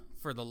 and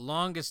for the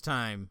longest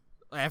time,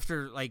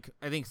 after, like,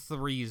 I think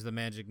 3 is the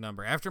magic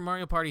number. After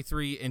Mario Party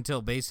 3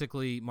 until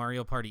basically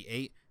Mario Party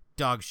 8,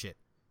 dog shit.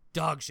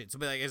 So,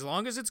 like, as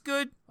long as it's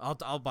good,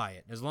 I'll buy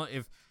it. As long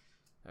if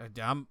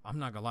I'm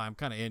not gonna lie, I'm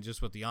kind of in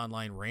just with the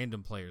online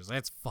random players.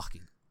 That's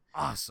fucking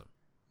awesome.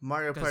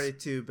 Mario Party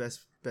 2,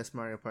 best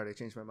Mario Party.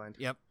 Changed my mind.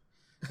 Yep.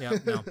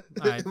 No,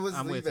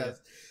 I'm with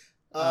best. It.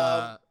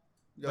 But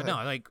no,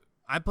 like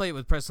I play it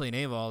with Presley and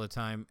Ava all the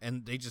time,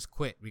 and they just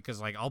quit because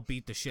like I'll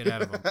beat the shit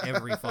out of them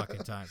every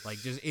fucking time. Like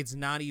it's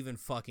not even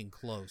fucking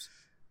close.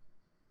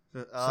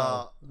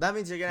 So that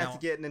means you're gonna have to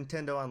get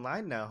Nintendo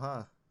Online now,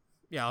 huh?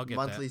 Yeah, I'll get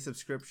monthly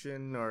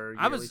subscription or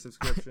yearly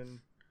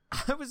subscription.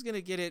 I was going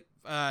to get it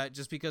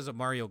just because of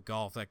Mario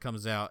Golf that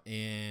comes out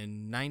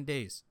in 9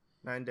 days.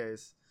 9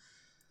 days.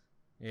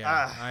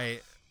 Yeah,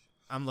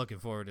 I'm looking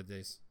forward to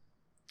this.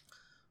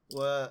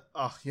 Well,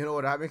 you know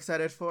what I'm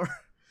excited for?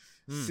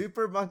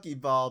 Super Monkey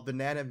Ball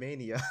Banana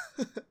Mania.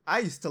 I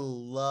used to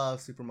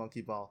love Super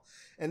Monkey Ball.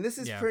 And this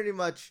is pretty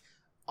much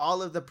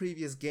all of the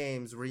previous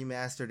games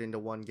remastered into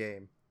one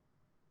game.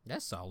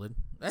 That's solid.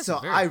 That's so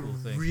a very cool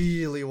thing.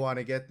 Really want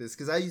to get this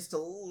because I used to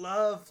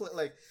love what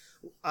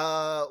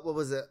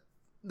was it?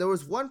 There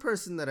was one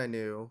person that I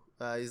knew.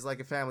 He's like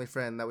a family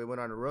friend that we went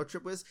on a road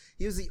trip with.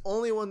 He was the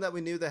only one that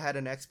we knew that had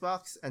an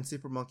Xbox and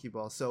Super Monkey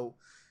Ball. So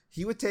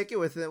he would take it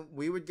with him.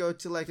 We would go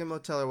to like a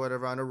motel or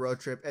whatever on a road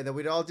trip, and then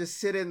we'd all just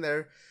sit in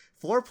there,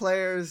 4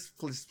 players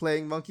just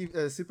playing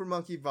Super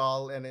Monkey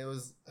Ball, and it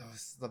was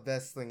the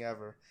best thing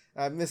ever.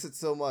 I miss it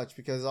so much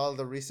because all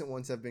the recent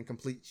ones have been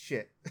complete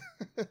shit.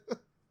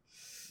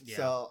 Yeah.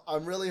 So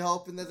I'm really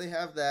hoping that they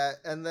have that,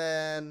 and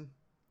then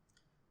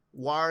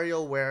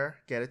WarioWare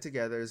Get It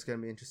Together is going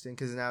to be interesting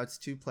because now it's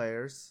 2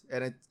 players,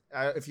 and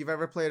if you've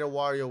ever played a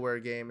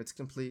WarioWare game, it's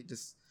complete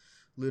just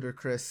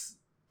ludicrous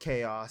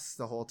chaos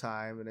the whole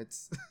time, and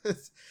it's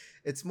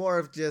more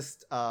of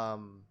just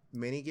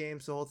mini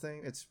games the whole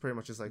thing. It's pretty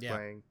much just like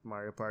playing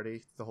Mario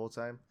Party the whole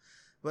time.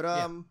 But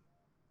I don't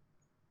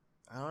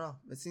know.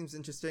 It seems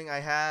interesting.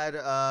 I had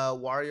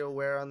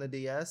WarioWare on the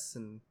DS,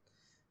 and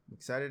I'm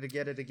excited to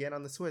get it again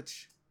on the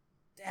Switch.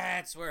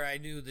 That's where I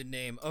knew the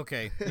name.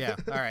 Okay, yeah,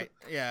 all right,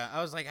 yeah.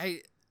 I was like,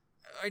 I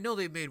know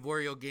they made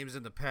Wario games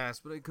in the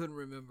past, but I couldn't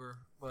remember.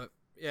 But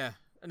yeah,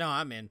 no,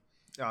 I'm in.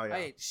 Oh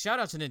yeah. Shout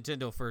out to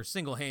Nintendo for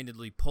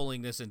single-handedly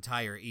pulling this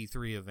entire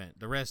E3 event.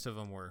 The rest of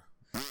them were.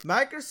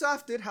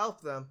 Microsoft did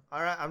help them.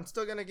 All right, I'm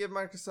still gonna give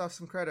Microsoft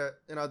some credit.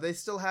 You know, they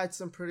still had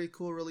some pretty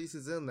cool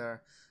releases in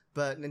there,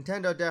 but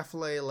Nintendo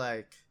definitely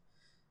what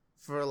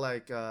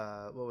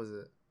was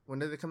it? When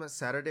did they come out?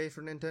 Saturday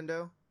for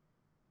Nintendo.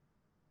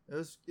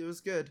 It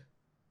was good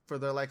for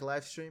their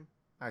live stream.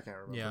 I can't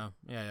remember.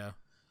 Yeah.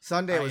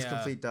 Sunday was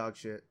complete dog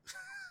shit.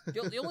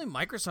 The only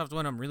Microsoft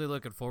one I'm really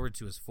looking forward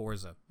to is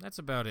Forza. That's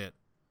about it.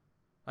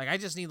 I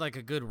just need a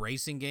good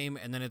racing game,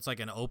 and then it's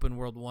an open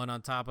world one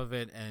on top of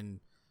it,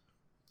 and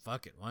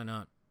fuck it, why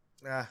not?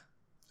 I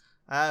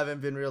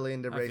haven't been really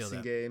into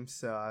racing games,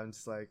 so I'm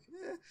just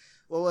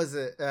what was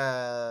it?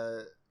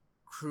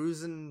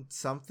 Cruising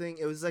something?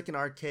 It was an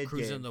arcade game.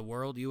 Cruising the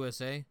World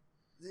USA?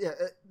 Yeah,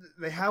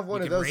 they have one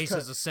you of those. Race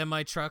as a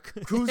semi truck.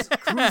 Cruise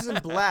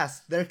and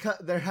Blast.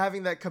 They're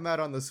having that come out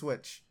on the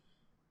Switch.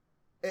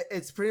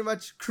 It's pretty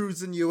much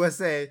Cruising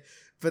USA,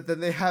 but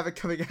then they have it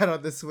coming out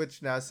on the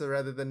Switch now. So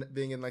rather than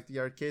being in the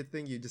arcade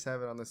thing, you just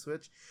have it on the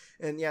Switch.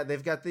 And yeah,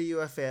 they've got the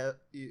UFO.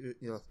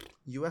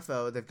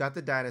 They've got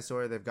the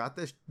dinosaur. They've got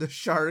the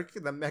shark,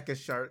 the mecha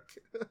shark.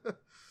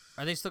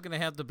 Are they still gonna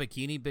have the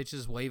bikini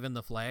bitches waving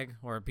the flag,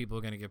 or are people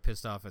gonna get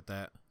pissed off at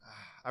that?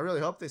 I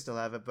really hope they still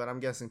have it, but I'm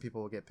guessing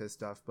people will get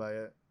pissed off by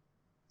it.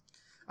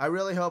 I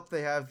really hope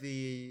they have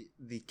the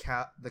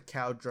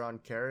cow drawn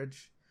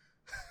carriage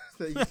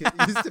that you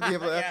used to be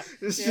able to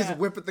just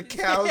whip at the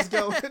cows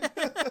going.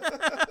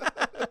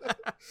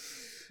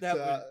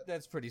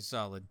 That's pretty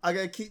solid. I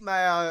gotta keep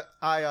my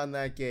eye on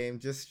that game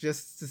just to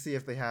see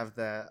if they have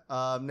that.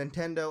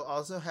 Nintendo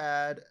also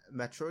had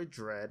Metroid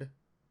Dread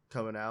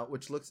coming out,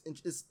 which looks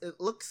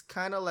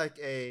kind of like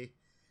in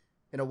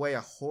a way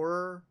a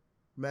horror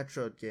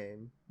Metroid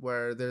game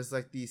where there's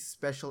these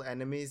special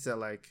enemies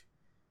that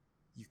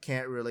you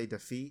can't really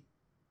defeat.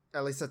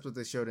 At least that's what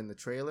they showed in the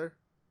trailer,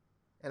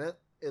 and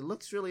it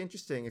looks really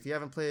interesting. If you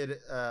haven't played,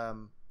 there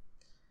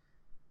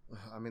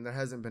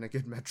hasn't been a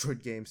good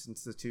Metroid game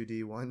since the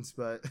 2D ones,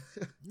 but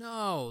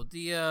no,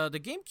 the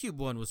GameCube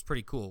one was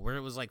pretty cool, where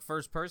it was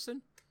first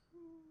person.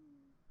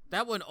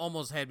 That one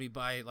almost had me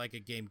buy a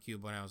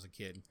GameCube when I was a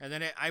kid, and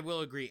then I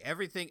will agree,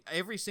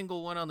 every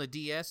single one on the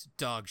DS,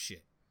 dog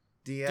shit.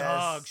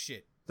 Dog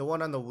shit. The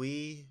one on the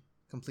Wii,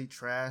 complete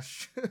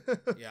trash.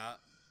 Yeah,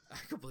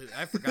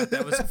 I forgot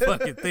that was a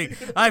fucking thing.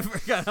 I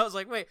forgot. I was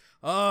like, wait.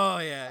 Oh,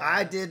 yeah.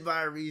 I did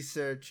my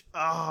research.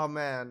 Oh,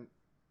 man.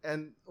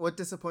 And what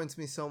disappoints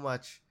me so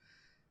much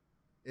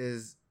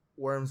is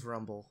Worms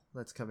Rumble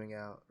that's coming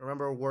out.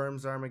 Remember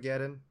Worms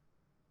Armageddon?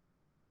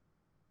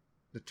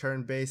 The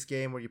turn-based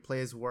game where you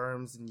play as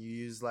worms and you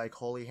use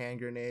holy hand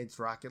grenades,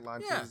 rocket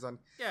launchers.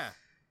 Yeah.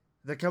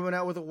 They're coming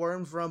out with a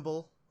Worms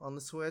Rumble on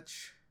the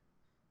Switch.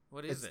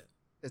 What is it?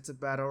 It's a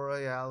battle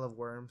royale of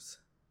worms.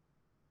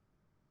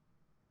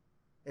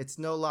 It's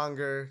no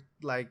longer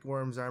like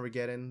Worms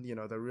Armageddon,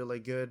 the really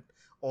good,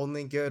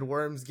 only good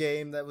Worms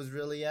game that was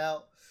really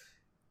out.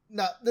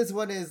 No, this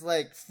one is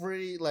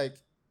free,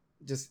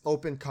 just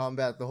open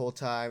combat the whole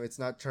time. It's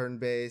not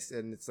turn-based,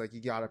 and it's you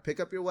gotta pick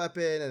up your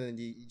weapon, and then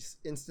you just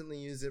instantly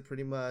use it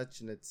pretty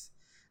much, and it's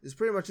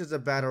pretty much just a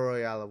battle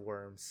royale of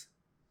worms.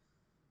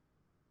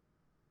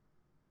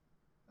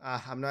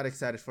 I'm not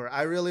excited for it.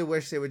 I really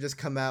wish they would just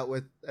come out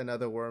with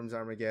another Worms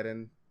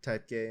Armageddon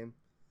type game,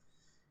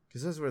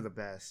 because those were the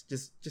best.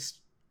 Just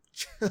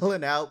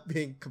chilling out,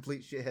 being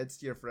complete shitheads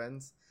to your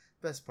friends.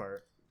 Best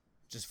part.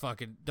 Just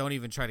fucking don't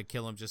even try to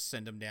kill them. Just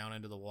send them down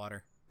into the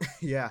water.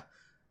 Yeah.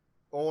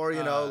 Or,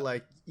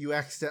 you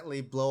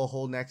accidentally blow a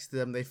hole next to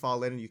them, they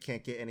fall in, and you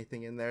can't get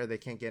anything in there. They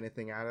can't get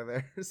anything out of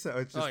there. So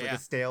it's just a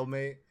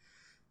stalemate.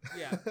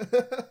 Yeah.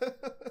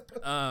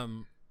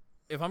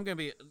 If I'm going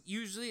to be...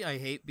 Usually, I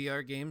hate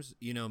BR games.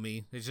 You know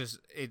me. It's just...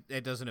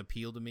 It doesn't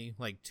appeal to me.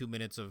 2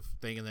 minutes of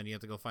thing, and then you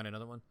have to go find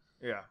another one.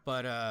 Yeah.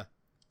 But,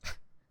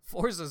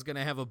 Forza's going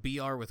to have a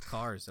BR with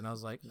cars. And I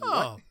was like,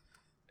 oh... What?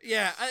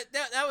 Yeah,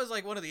 that was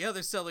one of the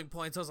other selling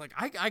points. I was like,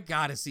 I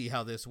gotta see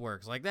how this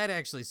works. That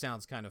actually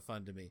sounds kind of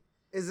fun to me.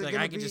 Is it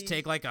I can just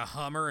take a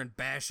Hummer and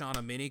bash on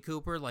a Mini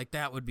Cooper?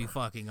 That would be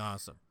fucking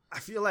awesome. I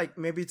feel like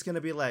maybe it's gonna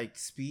be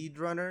Speed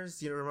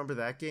Runners. You remember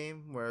that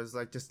game where it was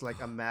just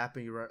a map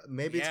and you run?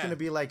 Maybe it's gonna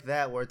be like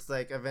that, where it's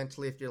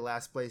eventually if you're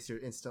last place, you're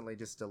instantly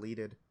just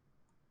deleted.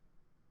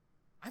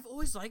 I've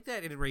always liked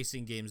that in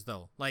racing games,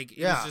 though. It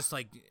was just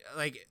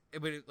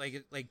it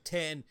would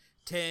 10,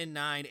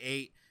 9,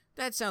 8.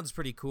 That sounds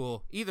pretty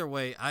cool. Either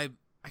way,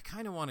 I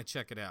kind of want to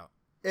check it out.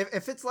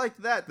 If it's like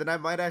that, then I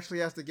might actually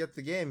have to get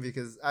the game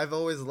because I've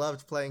always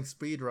loved playing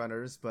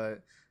speedrunners,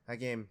 but that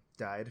game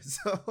died.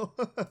 So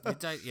It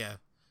died, yeah.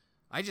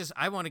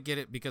 I want to get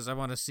it because I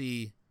want to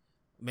see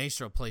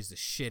Maestro plays the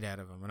shit out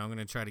of him, and I'm going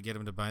to try to get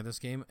him to buy this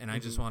game, and I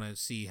just want to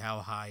see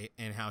how high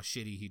and how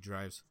shitty he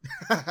drives.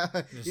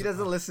 He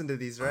doesn't listen to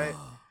these, right?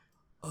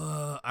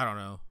 I don't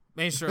know.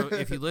 Maestro,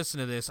 if you listen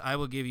to this, I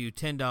will give you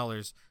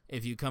 $10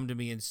 if you come to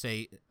me and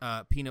say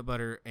peanut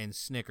butter and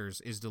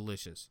Snickers is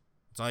delicious.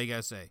 That's all you got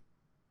to say.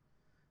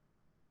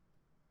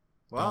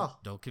 Wow.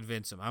 Don't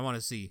convince him. I want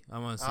to see.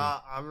 I'm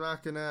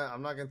not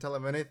gonna tell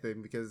him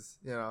anything because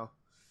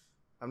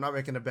I'm not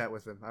making a bet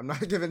with him. I'm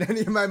not giving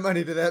any of my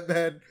money to that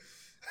man.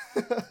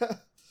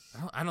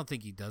 I don't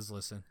think he does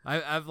listen.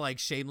 I've like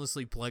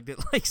shamelessly plugged it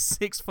like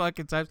 6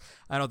 fucking times.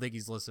 I don't think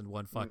he's listened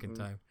one fucking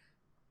time.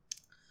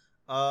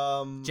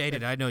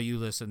 Jaded, I know you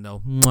listen though.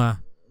 Mwah.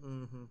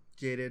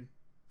 Jaded.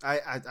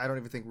 I don't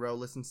even think Ro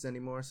listens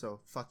anymore, so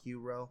fuck you,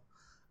 Ro.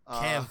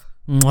 Kev.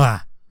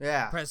 Mwah.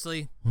 Yeah.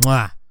 Presley.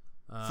 Mwah.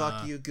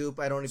 Fuck you, Goop.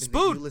 I don't even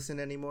Spoon. think you listen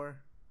anymore.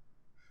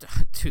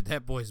 Dude,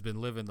 that boy's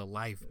been living the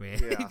life, man.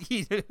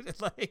 Yeah.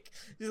 Like,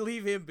 just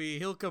leave him be.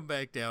 He'll come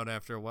back down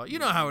after a while. You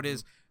know how it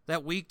is.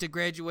 That week to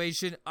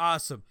graduation,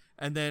 awesome.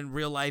 And then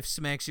real life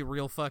smacks you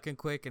real fucking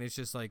quick, and it's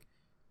just like,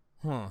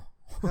 huh.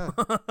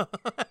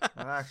 I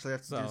actually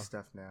have to do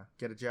stuff now.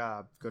 Get a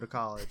job. Go to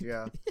college.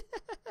 Yeah.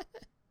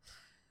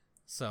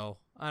 So,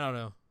 I don't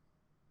know.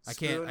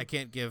 Spoon? I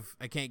can't give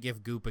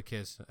Goop a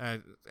kiss.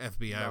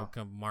 FBI will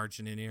come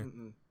marching in here.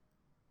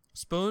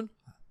 Spoon?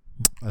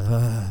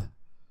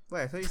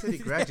 Wait, I thought you said he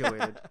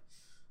graduated.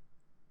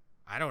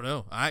 I don't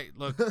know.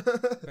 Look,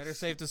 better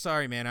safe than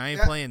sorry, man. I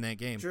ain't playing that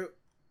game.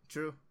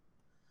 True.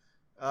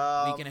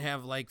 We can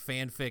have like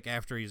fanfic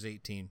after he's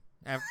 18.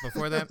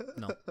 Before that,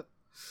 no.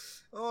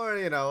 Or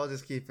we'll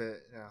just keep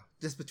it,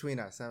 just between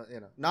us.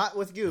 Not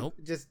with Goop. Nope.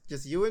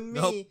 Just you and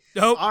me.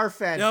 Nope. Our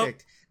fanfic. Nope.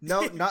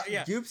 No, not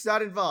Goop's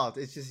not involved.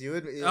 It's just you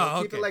and me.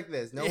 Keep it like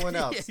this. No one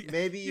else.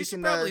 Maybe you should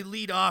can probably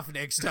lead off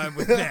next time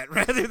with that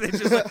rather than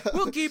just like,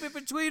 we'll keep it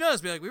between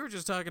us. Be like, we were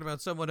just talking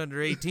about someone under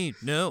 18.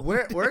 No,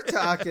 we're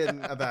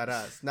talking about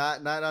us,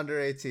 not under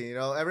 18.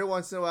 Every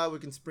once in a while we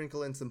can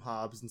sprinkle in some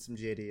Hobbs and some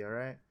JD. All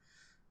right.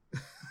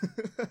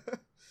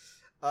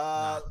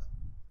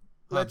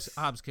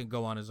 Hobbs can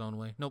go on his own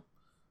way. Nope.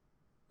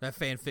 That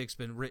fanfic's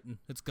been written.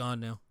 It's gone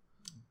now.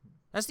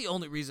 That's the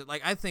only reason.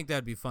 Like, I think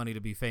that'd be funny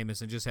to be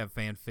famous and just have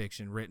fan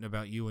fiction written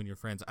about you and your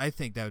friends. I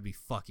think that would be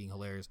fucking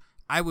hilarious.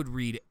 I would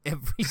read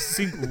every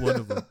single one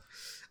of them.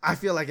 I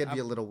feel like it'd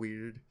be a little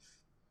weird.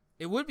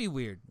 It would be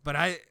weird, but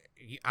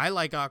I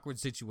like awkward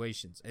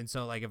situations, and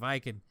so like if I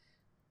could,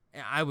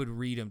 I would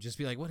read them. Just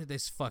be like, what did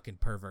this fucking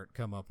pervert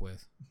come up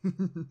with?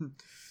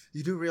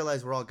 You do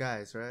realize we're all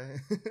guys, right?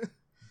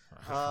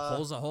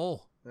 Hole's a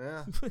hole.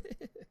 Yeah.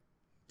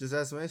 Just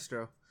ask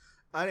Maestro.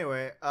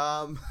 Anyway,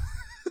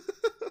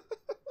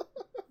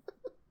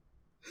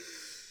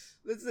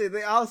 let's see.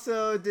 They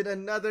also did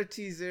another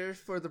teaser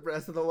for the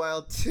Breath of the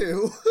Wild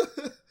 2.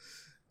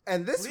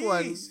 And this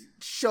one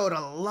showed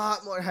a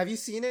lot more. Have you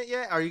seen it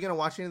yet? Are you going to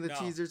watch any of the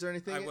teasers or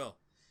anything? I will.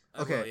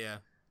 Okay. Yeah.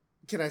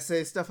 Can I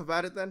say stuff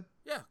about it then?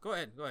 Yeah, go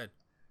ahead.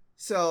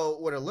 So,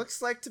 what it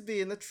looks like to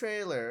be in the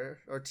trailer,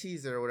 or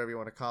teaser, or whatever you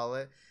want to call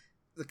it,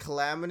 the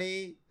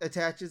Calamity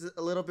attaches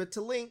a little bit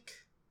to Link.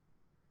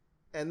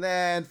 And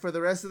then for the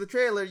rest of the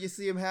trailer, you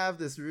see him have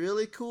this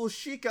really cool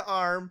Sheikah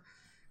arm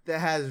that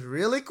has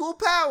really cool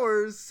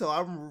powers. So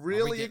I'm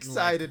really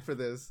excited for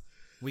this.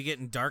 We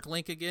getting Dark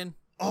Link again?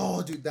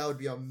 Oh, dude, that would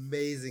be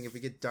amazing if we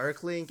get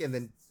Dark Link and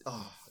then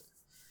It'd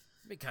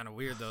be kind of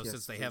weird though,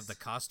 since they have the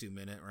costume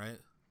in it, right?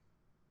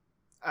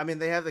 I mean,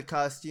 they have the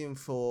costume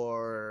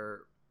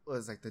for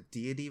the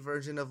deity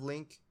version of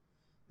Link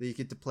that you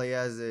get to play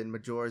as in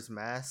Majora's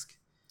Mask.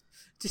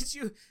 Did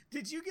you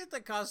get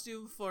the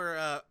costume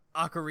for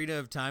Ocarina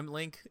of Time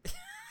Link?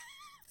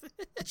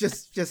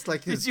 just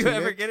like his Did you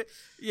tunic? ever get it?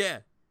 Yeah.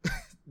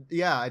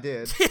 Yeah, I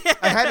did.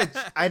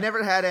 I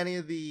never had any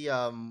of the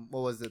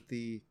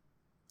the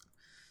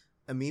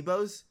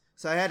amiibos,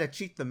 so I had to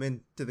cheat them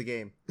into the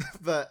game.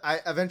 But I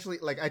eventually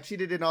I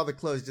cheated in all the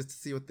clothes just to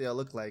see what they all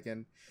look like,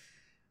 and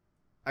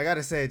I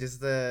gotta say,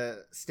 just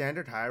the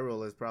standard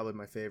Hyrule is probably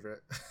my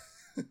favorite.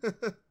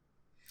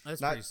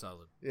 That's pretty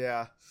solid.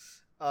 Yeah.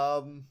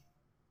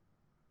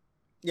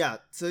 Yeah,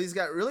 so he's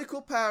got really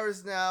cool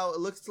powers now. It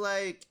looks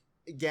like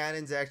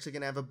Ganon's actually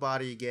gonna have a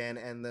body again,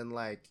 and then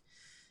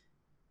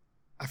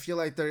I feel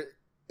like they're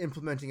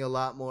implementing a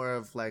lot more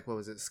of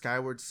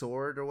Skyward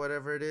Sword or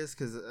whatever it is,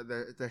 because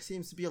there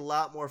seems to be a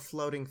lot more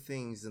floating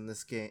things in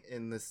this game,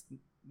 in this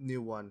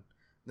new one,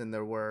 than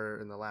there were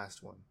in the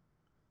last one,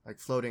 like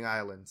floating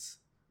islands,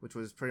 which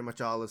was pretty much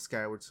all of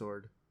Skyward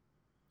Sword.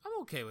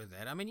 I'm okay with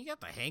that. I mean, you got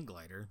the hang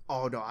glider.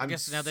 Oh no, I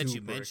guess now that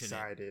you mention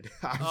excited. it.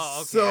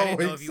 I'm so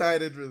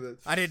excited for this.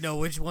 I didn't know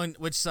which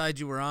side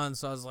you were on,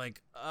 so I was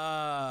like,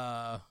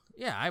 yeah.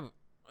 I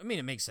mean,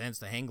 it makes sense.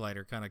 The hang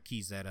glider kind of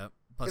keys that up.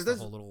 Plus the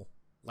whole little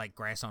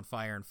grass on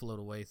fire and float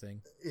away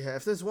thing. Yeah,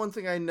 if there's one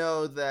thing I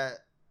know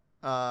that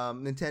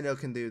Nintendo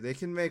can do. They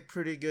can make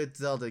pretty good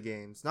Zelda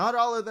games. Not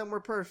all of them were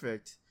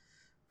perfect,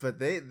 but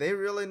they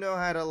really know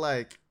how to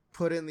like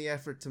put in the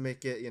effort to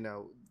make it,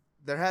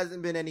 there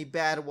hasn't been any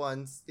bad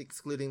ones,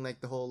 excluding like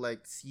the whole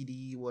like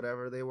CD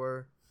whatever they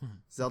were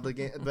Zelda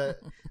game,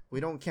 but we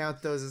don't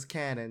count those as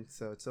canon,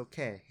 so it's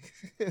okay.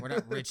 We're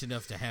not rich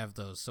enough to have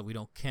those, so we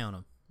don't count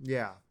them.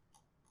 Yeah.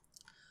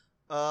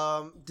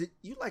 Did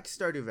you like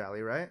Stardew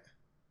Valley, right?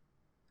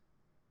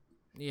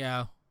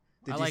 Yeah.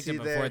 I liked it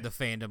before the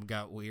fandom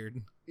got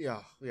weird.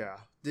 Yeah.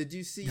 Did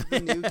you see the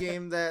new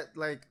game that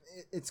like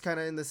it's kind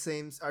of in the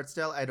same art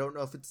style? I don't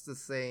know if it's the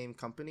same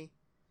company.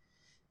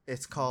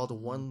 It's called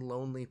One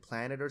Lonely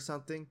Planet or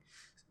something.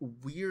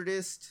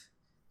 Weirdest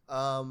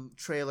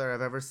trailer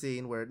I've ever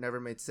seen where it never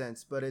made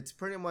sense, but it's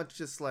pretty much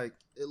just like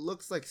it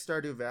looks like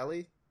Stardew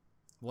Valley.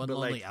 One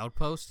Lonely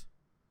Outpost?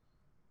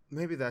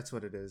 Maybe that's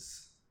what it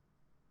is.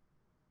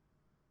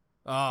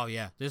 Oh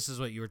yeah, this is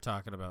what you were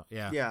talking about.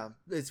 Yeah. Yeah,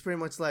 it's pretty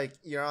much like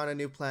you're on a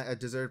new planet, a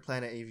deserted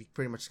planet, and you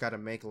pretty much got to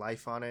make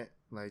life on it,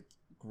 like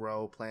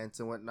grow plants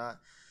and whatnot.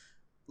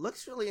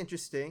 Looks really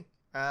interesting.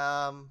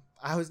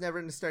 I was never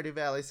into Stardew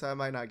Valley, so I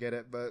might not get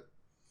it, but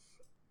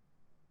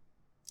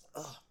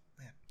oh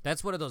man,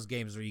 that's one of those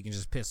games where you can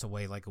just piss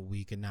away like a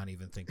week and not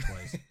even think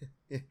twice.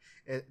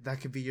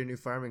 That could be your new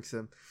farming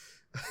sim.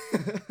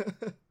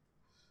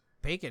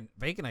 Bacon,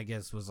 I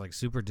guess, was like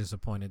super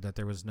disappointed that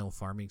there was no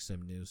farming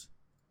sim news.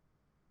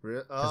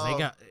 Really?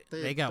 Because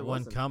they got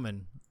one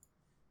coming.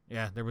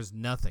 Yeah, there was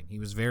nothing. He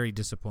was very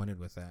disappointed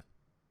with that.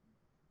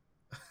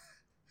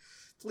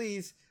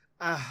 Please,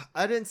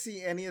 I didn't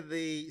see any of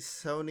the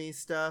Sony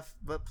stuff,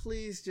 but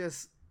please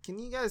just, can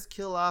you guys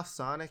kill off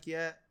Sonic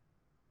yet?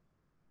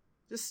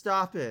 Just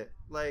stop it.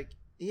 Like,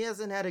 he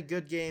hasn't had a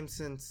good game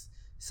since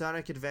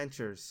Sonic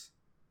Adventures.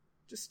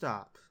 Just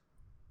stop.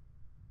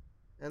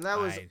 And that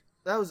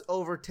was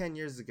over 10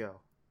 years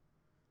ago.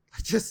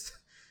 Just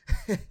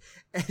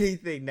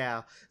anything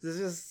now. There's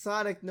just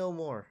Sonic No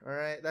More. All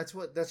right,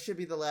 that should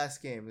be the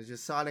last game. It's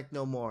just Sonic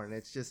No More, and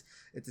it's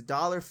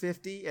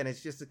 $1.50, and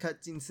it's just a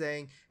cutscene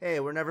saying, "Hey,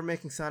 we're never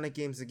making Sonic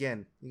games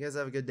again. You guys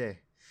have a good day."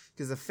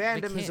 Because the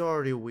fandom is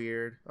already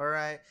weird. All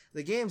right,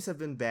 the games have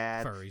been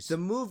bad. Furries. The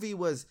movie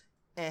was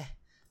I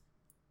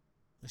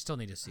still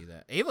need to see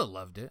that. Ava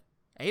loved it.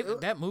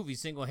 That movie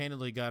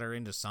single-handedly got her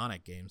into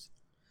Sonic games.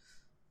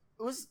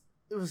 It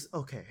was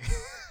okay.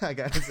 I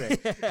gotta say.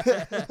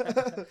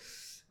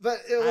 But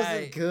it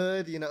wasn't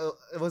good,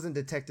 it wasn't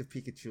Detective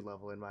Pikachu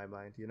level in my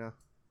mind,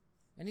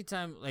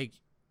 Anytime like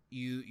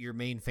your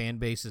main fan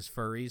base is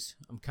furries,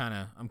 I'm kind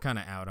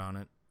of out on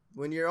it.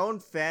 When your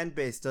own fan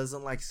base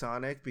doesn't like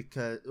Sonic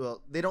because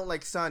they don't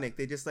like Sonic,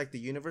 they just like the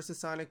universe of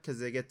Sonic cuz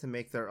they get to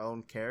make their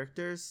own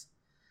characters,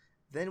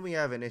 then we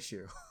have an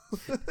issue.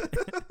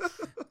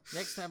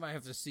 Next time I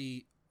have to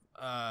see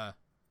I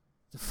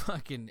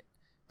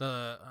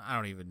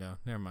don't even know.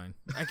 Never mind.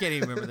 I can't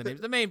even remember the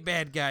name. The main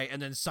bad guy,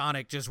 and then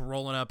Sonic just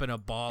rolling up in a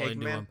ball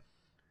into him.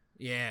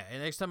 Yeah,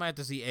 and next time I have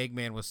to see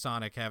Eggman with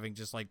Sonic having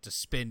just like to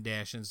spin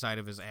dash inside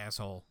of his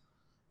asshole.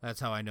 That's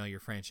how I know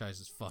your franchise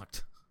is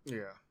fucked.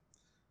 Yeah.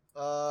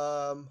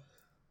 So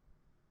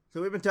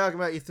we've been talking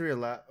about E3 a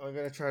lot. I'm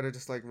gonna try to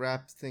just like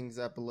wrap things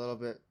up a little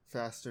bit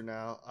faster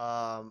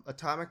now.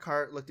 Atomic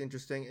Heart looked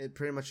interesting. It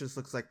pretty much just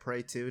looks like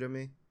Prey 2 to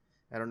me.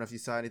 I don't know if you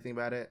saw anything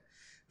about it.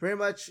 Pretty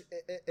much,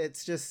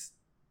 it's just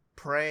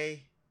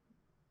Prey,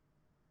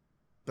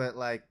 but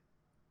like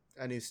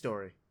a new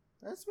story.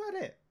 That's about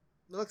it.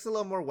 It looks a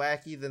little more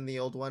wacky than the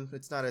old one.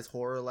 It's not as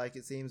horror-like,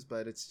 it seems,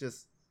 but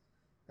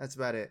that's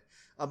about it.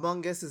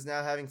 Among Us is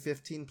now having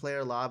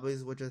 15-player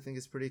lobbies, which I think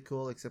is pretty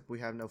cool, except we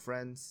have no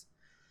friends.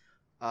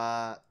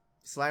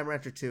 Slime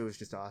Rancher 2 is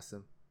just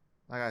awesome.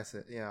 Like I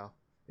said,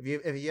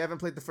 if you haven't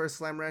played the first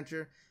Slime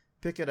Rancher,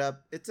 pick it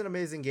up. It's an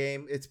amazing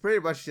game. It's pretty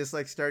much just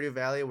like Stardew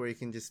Valley, where you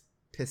can just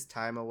piss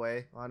time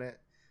away on it.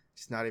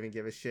 Just not even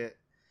give a shit.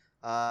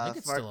 I think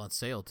it's still on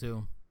sale,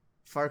 too.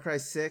 Far Cry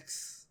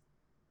 6.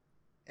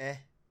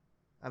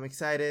 I'm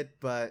excited,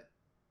 but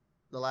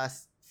the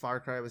last Far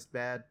Cry was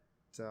bad.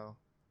 So,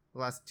 the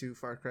last 2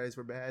 Far Cries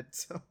were bad.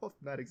 So, I'm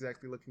not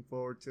exactly looking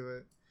forward to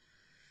it.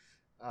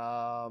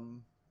 Yeah,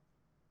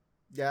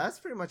 that's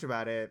pretty much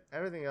about it.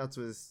 Everything else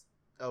was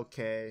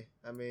okay.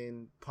 I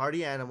mean,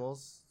 Party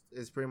Animals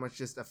is pretty much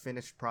just a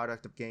finished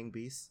product of Gang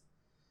Beasts.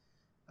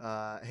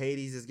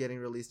 Hades is getting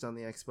released on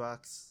the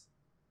Xbox.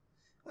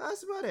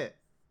 That's about it.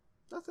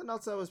 Nothing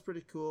else that was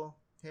pretty cool.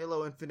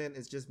 Halo Infinite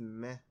is just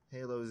meh.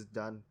 Halo is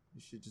done.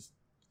 You should just,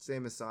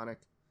 same as Sonic,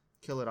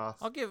 kill it off.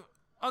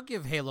 I'll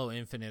give Halo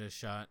Infinite a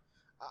shot.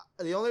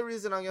 The only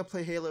reason I'm gonna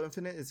play Halo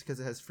Infinite is because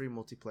it has free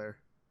multiplayer.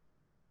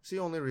 It's the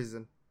only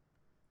reason.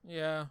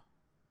 Yeah.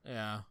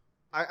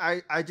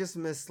 I just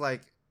miss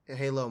like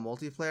Halo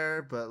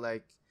multiplayer, but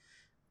like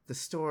the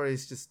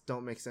stories just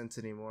don't make sense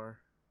anymore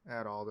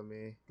at all to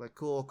me. Like,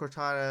 cool,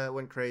 Cortana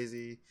went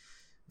crazy.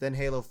 Then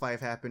Halo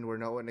 5 happened where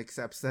no one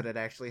accepts that it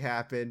actually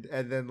happened.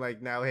 And then,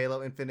 like, now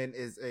Halo Infinite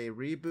is a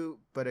reboot,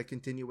 but a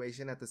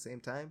continuation at the same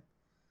time.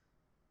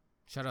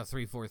 Shout out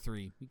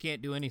 343. You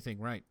can't do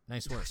anything right.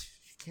 Nice work.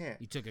 You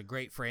can't. You took a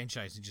great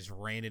franchise and just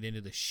ran it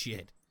into the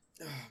shit.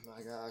 Oh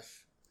my gosh.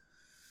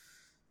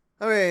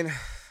 I mean,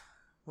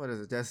 what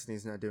is it?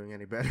 Destiny's not doing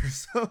any better,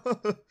 so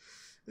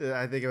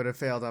I think it would have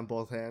failed on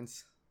both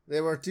hands. They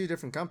were two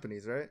different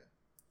companies, right?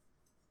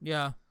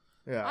 Yeah.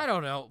 Yeah. I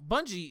don't know.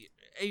 Bungie,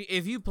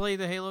 if you play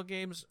the Halo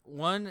games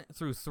 1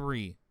 through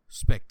 3,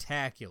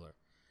 spectacular.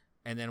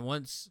 And then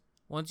once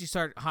you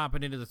start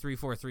hopping into the 3,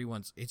 4, 3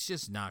 ones, it's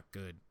just not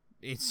good.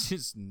 It's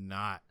just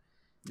not.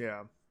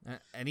 Yeah.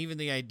 And even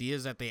the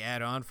ideas that they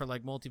add on for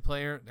like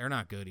multiplayer, they're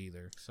not good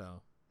either.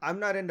 So I'm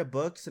not into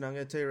books, and I'm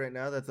going to tell you right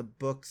now that the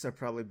books are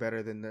probably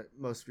better than the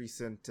most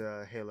recent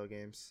Halo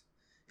games.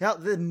 Hell,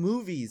 the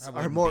movies that are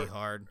wouldn't more be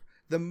hard.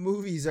 The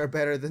movies are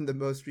better than the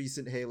most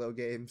recent Halo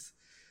games.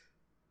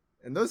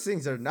 And those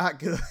things are not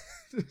good.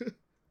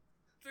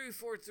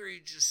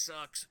 343 just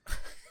sucks.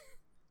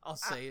 I'll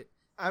say it.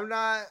 I'm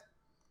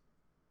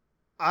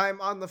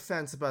on the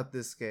fence about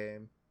this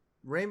game.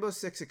 Rainbow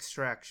Six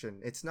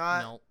Extraction. It's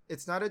not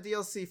a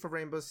DLC for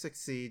Rainbow Six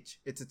Siege.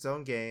 It's its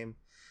own game.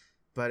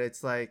 But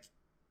it's like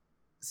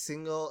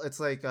it's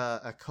like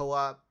a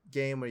co-op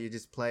game where you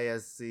just play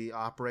as the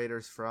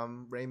operators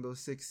from Rainbow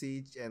Six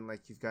Siege, and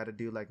like you've got to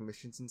do like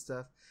missions and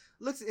stuff.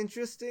 Looks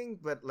interesting,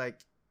 but like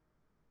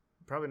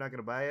probably not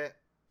gonna buy it,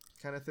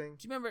 kind of thing.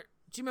 Do you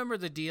remember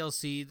the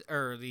DLC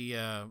or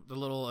the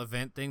little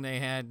event thing they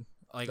had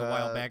like a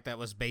while back that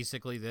was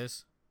basically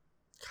this?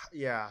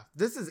 Yeah,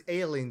 this is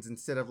aliens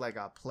instead of like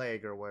a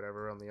plague or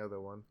whatever on the other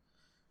one.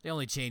 They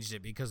only changed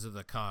it because of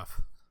the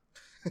cough.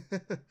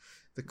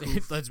 The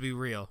coof. Let's be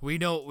real. We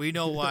know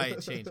why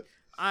it changed.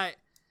 I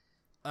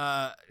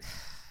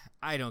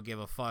don't give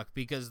a fuck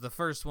because the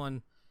first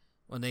one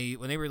when they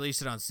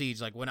released it on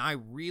Siege, like when I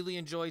really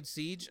enjoyed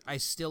Siege, I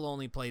still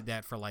only played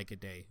that for like a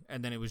day,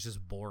 and then it was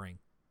just boring.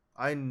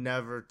 I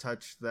never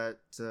touched that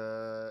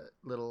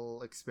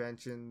little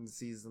expansion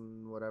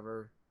season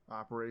whatever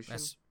operation.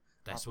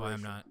 That's why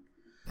I'm not.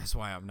 That's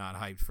why I'm not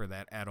hyped for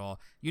that at all.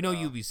 You know,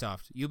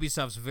 Ubisoft.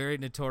 Ubisoft's very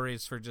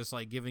notorious for just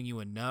like giving you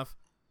enough,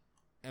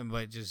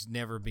 but just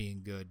never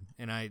being good.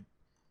 And I'm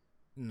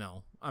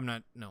not.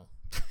 No.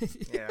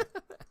 Yeah.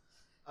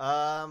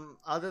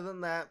 Other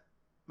than that,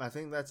 I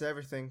think that's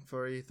everything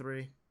for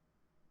E3.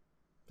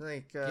 I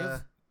think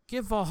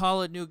give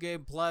Valhalla New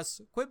Game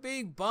Plus. Quit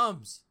being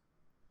bums.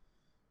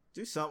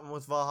 Do something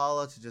with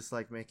Valhalla to just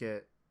like make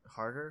it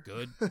harder.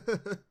 Good.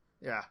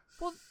 Yeah.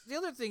 Well, the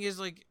other thing is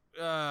like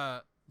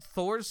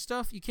Thor's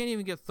stuff. You can't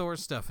even get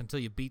Thor's stuff until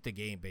you beat the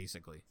game,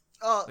 basically.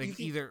 Oh, like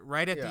either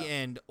right at the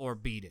end or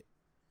beat it.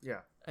 Yeah.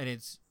 And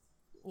it's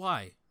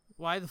why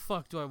the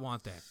fuck do I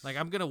want that? Like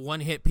I'm gonna one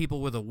hit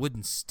people with a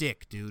wooden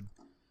stick, dude.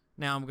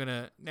 Now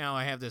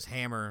I have this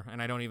hammer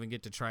and I don't even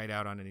get to try it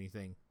out on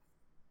anything.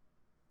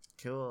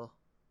 Cool.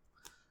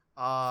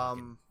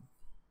 Elex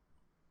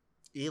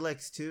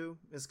 2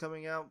 is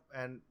coming out,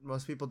 and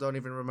most people don't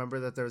even remember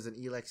that there was an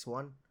Elex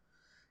 1.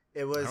 I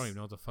don't even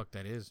know what the fuck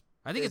that is.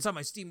 I think it's on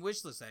my Steam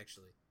wishlist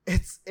actually.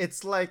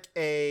 It's like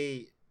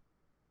a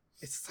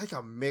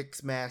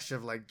mix mash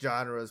of like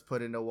genres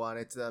put into one.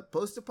 It's a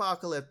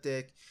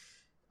post-apocalyptic,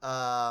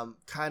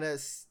 kind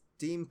of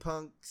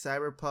steampunk,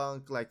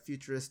 cyberpunk, like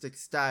futuristic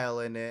style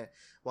in it,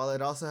 while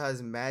it also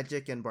has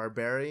magic and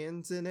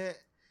barbarians in it,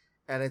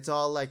 and it's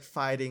all like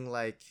fighting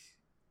like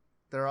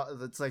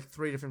it's like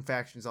 3 different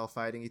factions all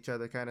fighting each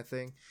other kind of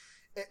thing.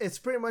 It's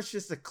pretty much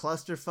just a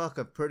clusterfuck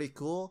of pretty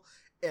cool.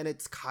 And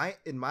it's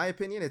in my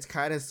opinion, it's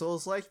kind of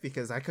Souls-like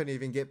because I couldn't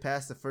even get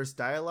past the first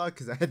dialogue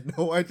because I had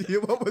no idea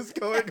what was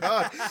going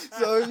on.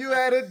 So if you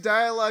added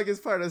dialogue as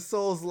part of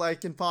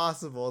Souls-like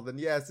Impossible, then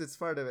yes, it's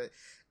part of it.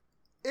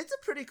 It's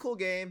a pretty cool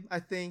game, I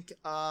think.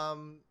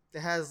 It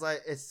has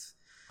like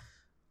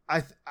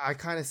I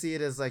kind of see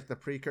it as like the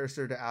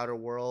precursor to Outer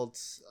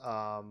Worlds.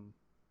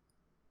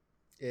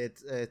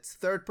 It's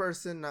third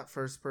person, not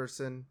first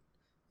person,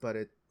 but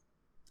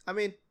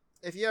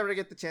if you ever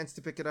get the chance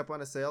to pick it up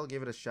on a sale,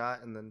 give it a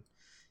shot, and then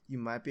you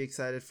might be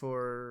excited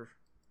for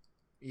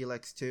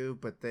Elex 2,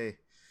 but they've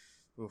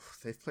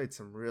played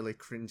some really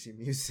cringy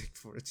music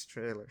for its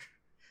trailer.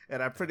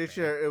 And I'm pretty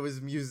sure it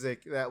was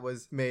music that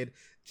was made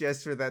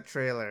just for that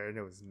trailer, and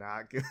it was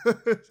not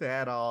good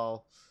at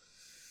all.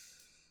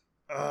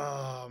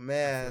 Oh,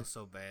 man. I feel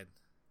so bad.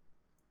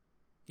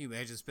 Can you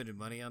imagine spending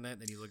money on that,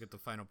 and then you look at the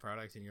final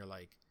product, and you're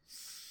like...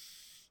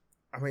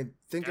 I mean,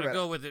 think about it. Gotta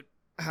go with it.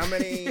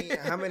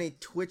 How many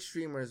Twitch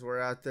streamers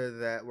were out there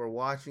that were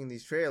watching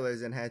these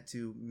trailers and had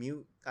to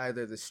mute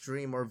either the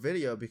stream or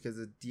video because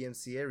of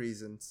DMCA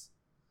reasons?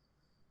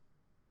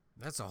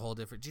 That's a whole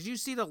different... Did you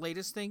see the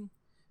latest thing?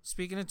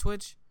 Speaking of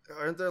Twitch?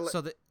 Aren't there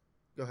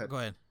Go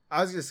ahead.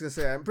 I was just going to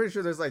say, I'm pretty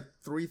sure there's like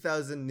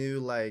 3,000 new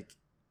like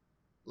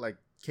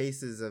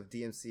cases of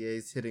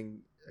DMCAs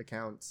hitting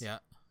accounts. Yeah.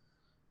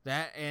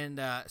 That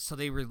and so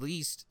they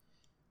released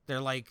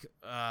their like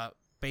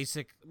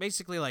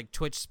basically like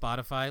Twitch,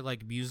 Spotify,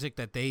 like music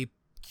that they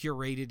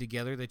curated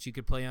together that you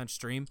could play on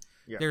stream.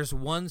 Yeah. There's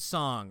one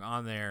song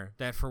on there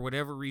that for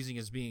whatever reason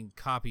is being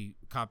copy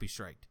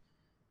striked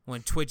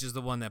when Twitch is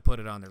the one that put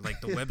it on there.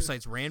 Like the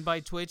website's ran by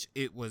Twitch,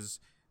 it was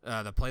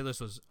The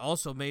playlist was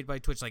also made by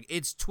Twitch. Like,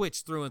 it's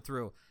Twitch through and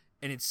through,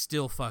 and it's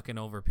still fucking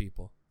over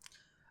people.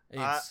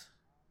 It's,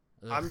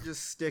 I'm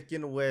just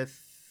sticking with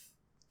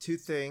two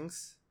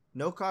things: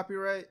 no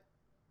copyright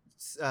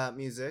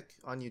music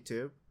on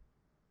YouTube,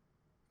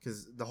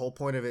 because the whole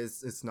point of it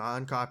is it's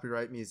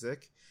non-copyright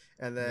music.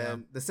 And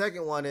then the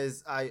second one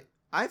is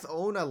I've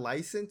owned a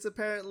license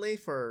apparently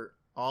for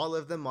all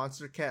of the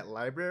Monster Cat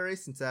library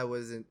since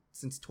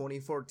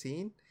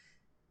 2014,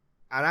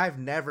 and I've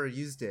never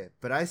used it,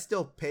 but I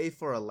still pay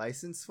for a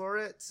license for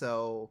it,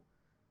 so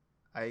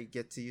I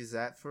get to use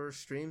that for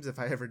streams if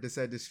I ever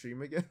decide to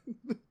stream again.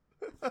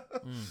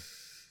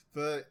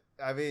 But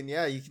I mean,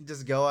 yeah, you can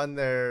just go on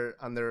their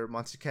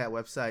Monster Cat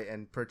website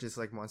and purchase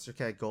like Monster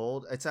Cat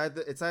Gold. It's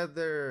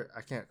either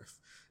I can't.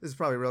 This is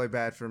probably really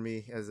bad for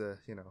me as a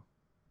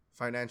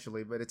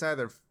financially, but it's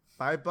either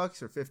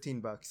 $5 or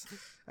 $15.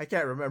 I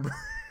can't remember.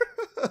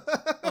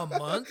 A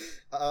month?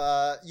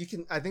 You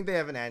can. I think they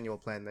have an annual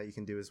plan that you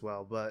can do as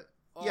well. But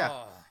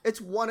yeah,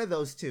 it's one of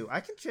those two. I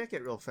can check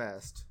it real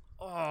fast.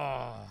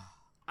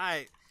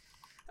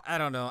 I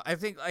don't know. I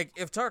think like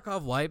if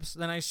Tarkov wipes,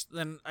 then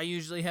I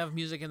usually have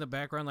music in the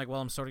background like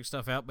while I'm sorting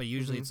stuff out. But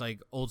usually it's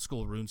like old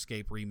school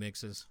RuneScape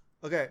remixes.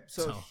 Okay,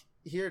 so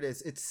here it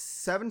is. It's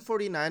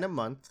 $7.49 a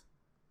month,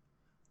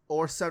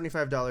 or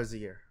 $75 a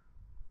year.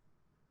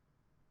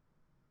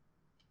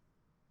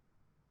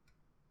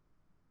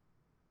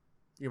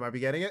 You might be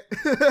getting it.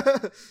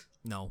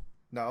 No.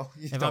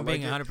 If I'm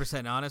being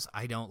 100% honest,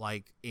 I don't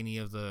like any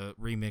of the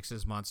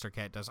remixes Monster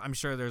Cat does. I'm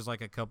sure there's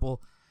like a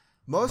couple.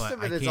 Most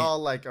of it is all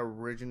like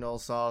original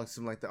songs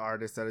from like the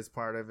artist that is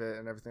part of it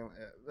and everything.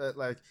 But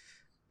like,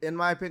 in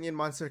my opinion,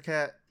 Monster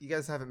Cat, you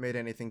guys haven't made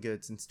anything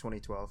good since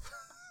 2012.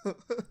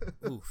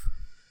 Oof.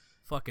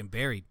 Fucking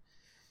buried.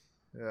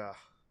 Yeah.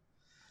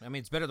 I mean,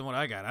 it's better than what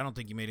I got. I don't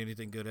think you made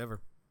anything good ever.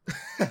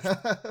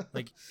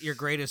 Like, your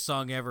greatest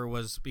song ever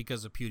was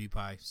because of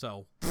PewDiePie,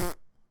 so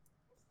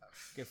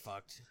get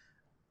fucked.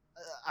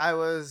 I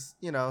was,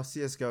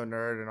 CSGO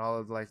nerd, and all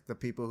of like the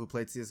people who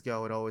played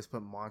CSGO would always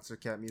put Monster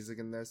Cat music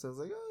in there, so I was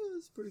like, oh,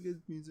 it's pretty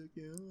good music,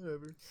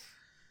 whatever.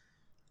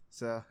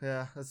 So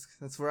yeah,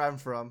 that's where I'm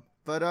from.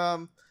 But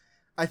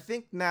I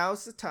think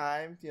now's the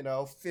time,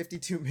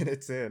 52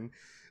 minutes in,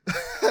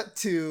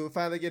 to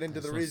finally get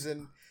into the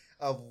reason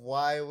of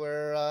why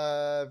we're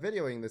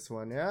videoing this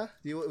one. Yeah,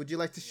 would you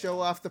like to show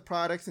off the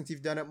product since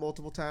you've done it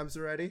multiple times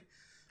already?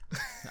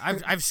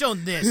 I've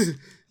shown this.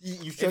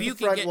 You showed the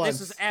front once.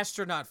 This is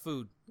astronaut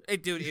food. Hey,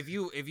 dude, if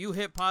you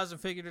hit pause and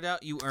figured it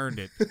out, you earned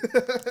it.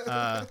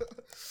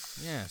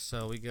 Yeah.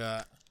 So we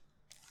got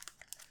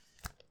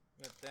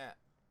that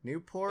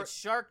Newport. It's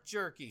shark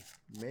jerky.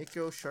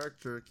 Mako shark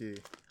jerky.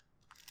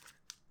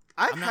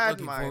 I'm not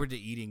looking forward to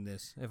eating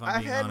this. If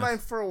I'm being honest, mine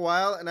for a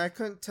while, and I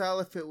couldn't tell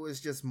if it was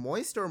just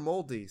moist or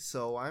moldy.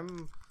 So I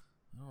don't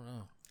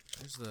know.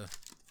 There's the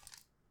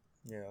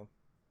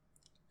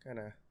kind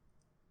of.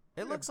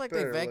 It looks like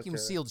they vacuum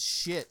sealed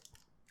shit.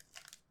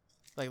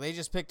 Like they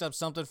just picked up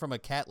something from a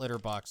cat litter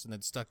box and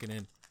then stuck it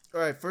in. All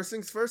right, first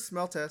things first,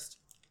 smell test.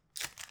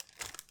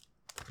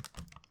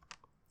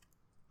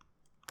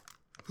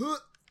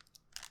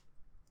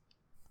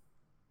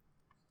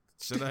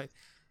 Should I?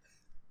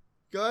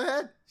 Go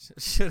ahead.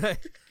 Should I?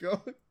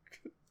 Go.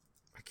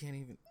 I can't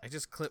even. I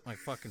just clipped my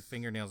fucking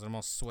fingernails and I'm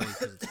all sweaty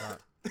because it's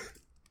hot.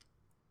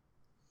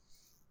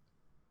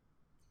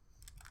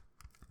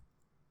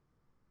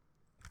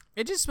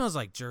 It just smells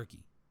like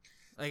jerky.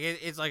 Like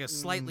it's like a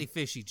slightly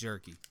fishy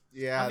jerky.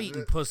 Yeah, I've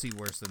eaten pussy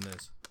worse than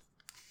this.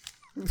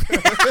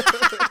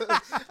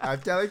 I'm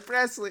telling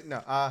Presley.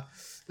 No,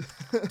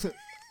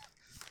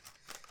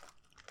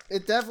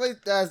 it definitely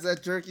does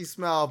that jerky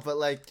smell, but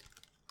like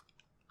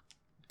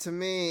to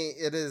me,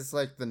 it is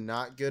like the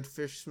not good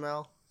fish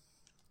smell,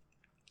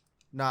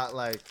 not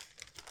like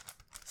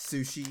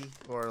sushi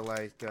or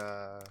like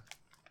a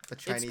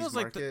Chinese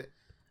market.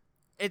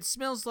 It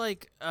smells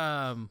like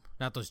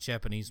not those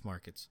Japanese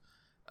markets.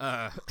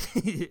 Like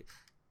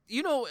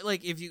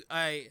if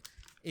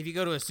you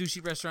go to a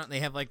sushi restaurant and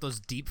they have like those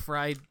deep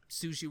fried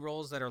sushi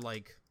rolls that are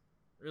like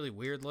really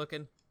weird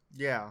looking.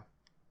 Yeah.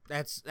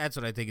 That's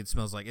what I think it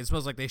smells like. It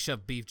smells like they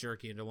shoved beef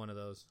jerky into one of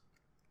those.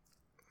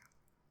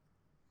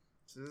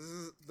 So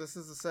this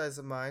is the size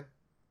of mine.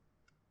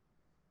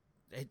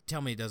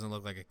 Tell me it doesn't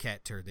look like a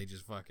cat turd they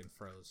just fucking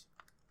froze.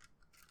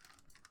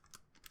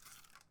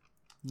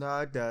 No,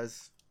 it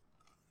does.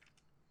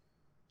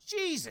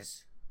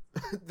 Jesus.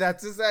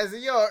 That's the size of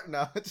your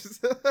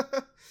just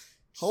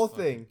whole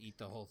thing. Eat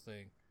the whole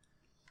thing.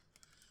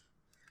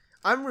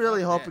 I'm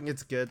really hoping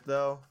it's good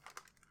though,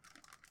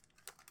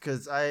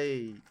 because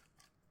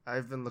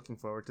I've been looking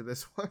forward to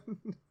this one.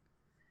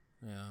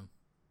 Yeah.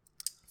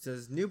 It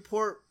says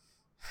Newport,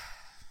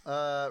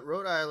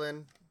 Rhode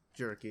Island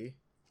jerky,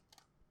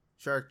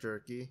 shark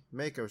jerky,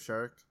 Mako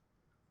shark.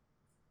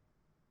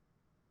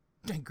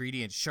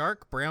 Ingredients: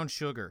 shark, brown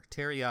sugar,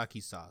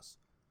 teriyaki sauce.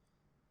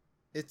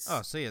 It's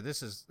so yeah,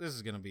 this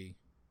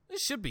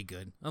should be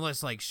good,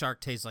 unless like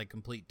shark tastes like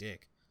complete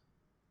dick.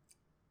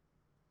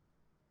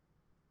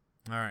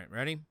 All right,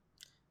 ready?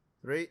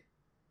 3,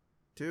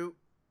 2,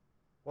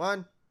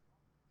 1.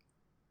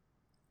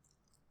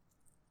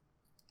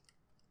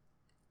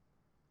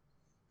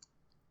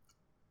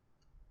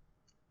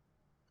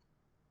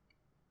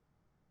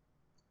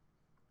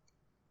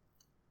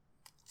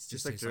 It's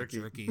just like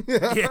jerky.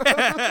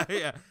 Yeah,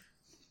 yeah.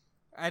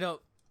 I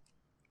don't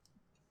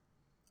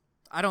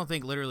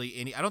think literally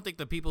any. I don't think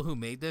the people who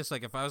made this,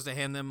 like, if I was to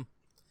hand them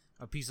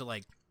a piece of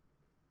like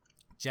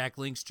Jack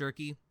Link's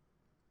jerky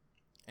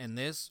and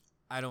this,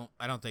 I don't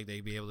think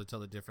they'd be able to tell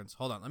the difference.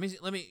 Hold on, let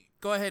me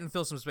go ahead and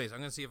fill some space. I'm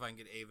gonna see if I can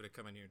get Ava to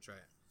come in here and try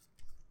it.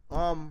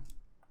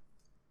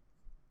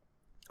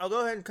 I'll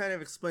go ahead and kind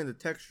of explain the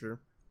texture.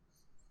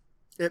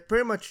 It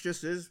pretty much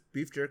just is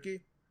beef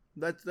jerky.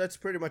 That's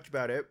pretty much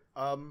about it.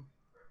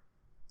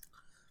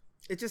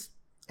 It just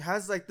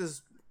has like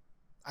this.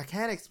 I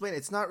can't explain it.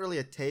 It's not really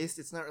a taste.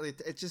 It's not really.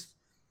 It just.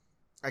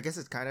 I guess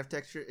it's kind of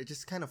texture. It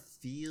just kind of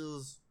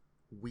feels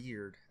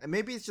weird, and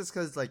maybe it's just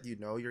because like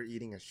you're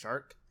eating a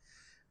shark,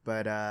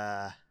 but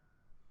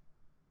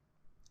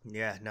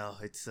yeah, no,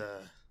 it's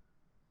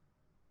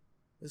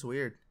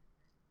weird.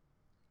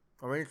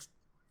 I mean,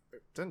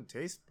 it doesn't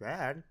taste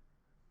bad.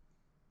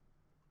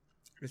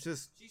 It's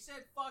just. She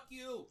said, "Fuck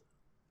you."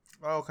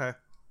 Oh, okay.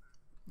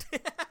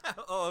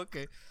 Oh,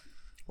 okay.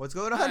 What's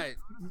going on? Right.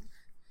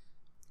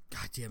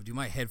 God damn, dude,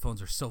 my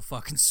headphones are so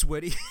fucking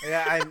sweaty.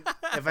 Yeah,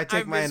 if I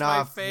take mine my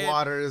off, fan.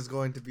 water is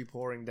going to be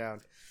pouring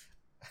down.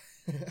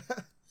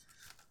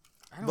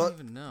 I don't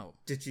even know.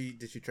 Did you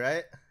try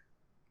it?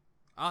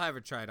 I'll have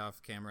her try it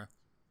off camera.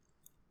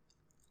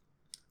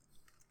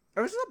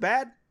 It was not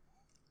bad.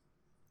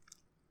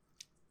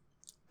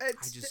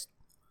 It's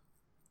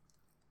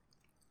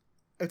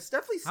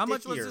definitely stickier. How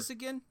much was this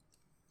again?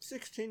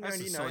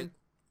 $16.99.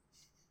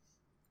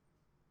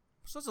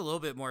 So it's a little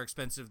bit more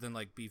expensive than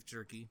like beef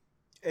jerky.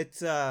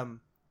 It's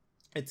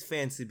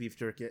fancy beef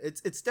jerky.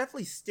 It's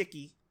definitely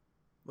sticky,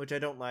 which I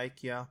don't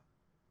like. Yeah.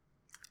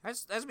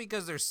 That's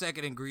because their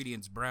second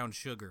ingredient's brown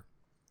sugar.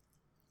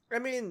 I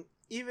mean,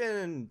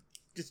 even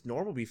just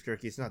normal beef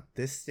jerky, it's not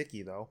this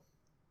sticky though.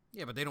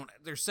 Yeah, but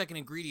their second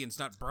ingredient's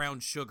not brown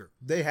sugar.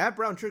 They have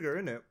brown sugar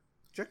in it.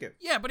 Check it.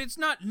 Yeah, but it's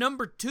not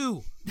number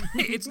 2.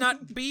 It's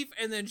not beef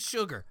and then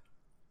sugar.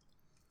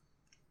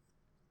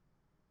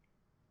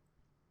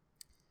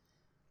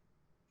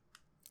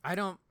 I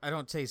don't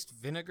taste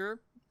vinegar.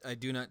 I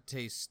do not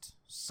taste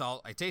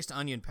salt. I taste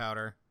onion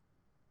powder.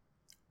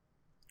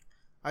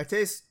 I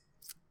taste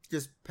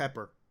just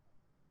pepper.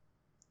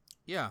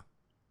 Yeah.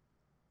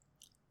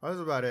 That's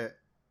about it.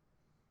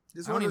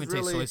 I don't even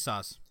taste soy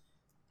sauce.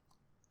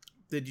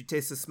 Did you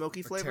taste the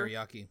smoky flavor?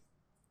 Teriyaki.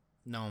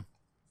 No.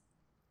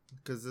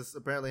 Because this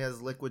apparently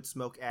has liquid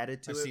smoke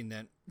added to it. I've seen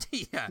that.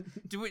 Yeah.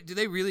 Do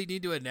they really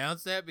need to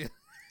announce that?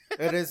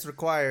 It is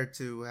required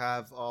to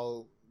have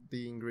all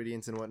the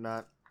ingredients and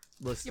whatnot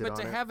listed on it. Yeah,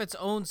 but to have its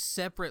own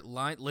separate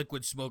line,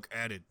 liquid smoke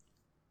added.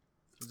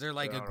 Is there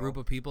like a group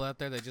of people out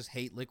there that just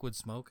hate liquid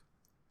smoke?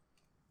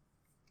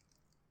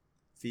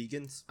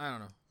 Vegans? I don't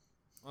know.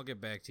 I'll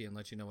get back to you and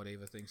let you know what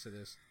Ava thinks of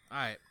this. All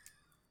right.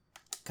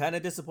 Kind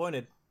of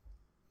disappointed.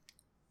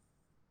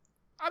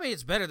 I mean,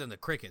 it's better than the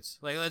crickets.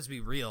 Like, let's be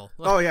real.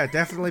 Oh yeah,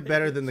 definitely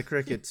better than the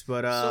crickets.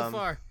 But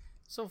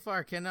so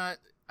far, cannot.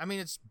 I mean,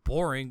 it's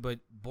boring,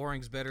 but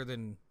boring's better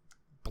than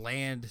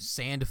bland,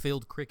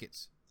 sand-filled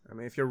crickets. I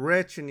mean, if you're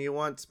rich and you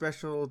want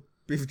special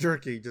beef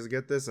jerky, just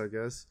get this, I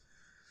guess.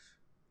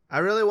 I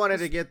really wanted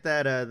to get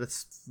that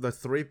the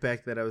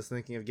 3-pack that I was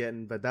thinking of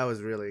getting, but that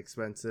was really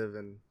expensive,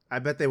 and I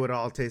bet they would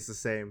all taste the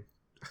same.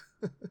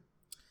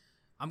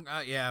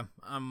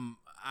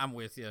 I'm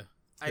with you.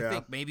 I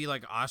think maybe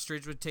like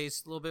ostrich would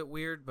taste a little bit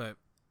weird, but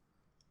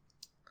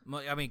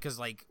I mean, because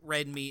like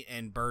red meat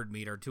and bird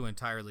meat are two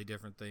entirely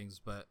different things.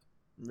 But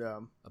yeah,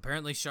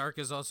 apparently shark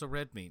is also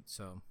red meat.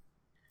 So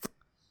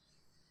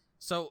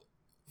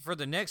for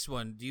the next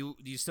one, do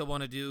you still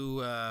want to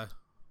do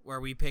where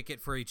we pick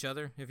it for each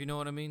other? If you know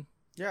what I mean?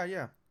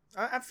 Yeah.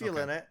 I'm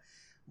feeling it.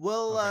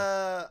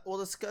 We'll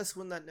discuss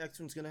when that next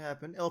one's gonna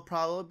happen. It'll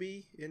probably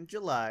be in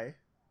July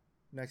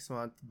next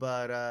month,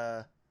 but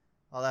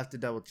I'll have to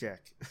double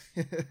check.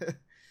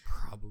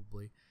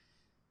 Probably.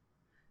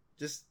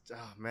 Just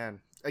man,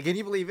 can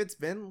you believe it's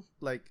been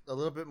like a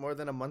little bit more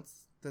than a month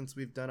since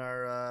we've done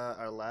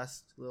our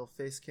last little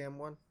face cam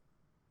one?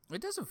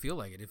 It doesn't feel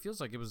like it. It feels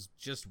like it was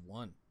just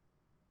one.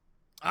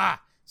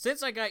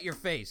 Since I got your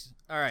face.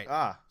 All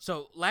right.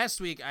 So last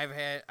week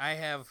I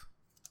have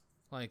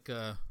like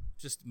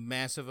just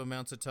massive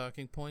amounts of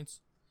talking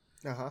points.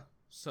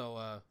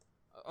 So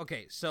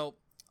okay, so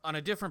on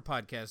a different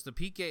podcast, the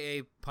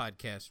PKA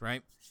podcast,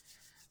 right?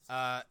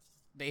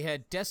 They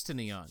had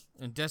Destiny on,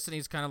 and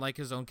Destiny's kind of like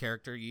his own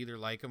character. You either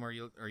like him or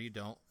you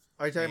don't.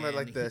 Are you talking about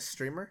like the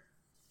streamer?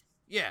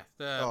 Yeah,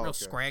 the real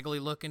scraggly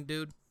looking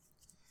dude.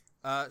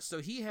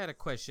 So he had a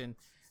question,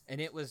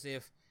 and it was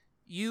if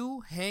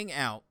you hang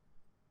out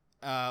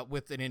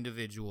with an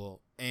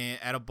individual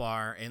at a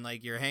bar, and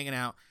like you're hanging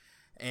out,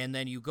 and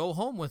then you go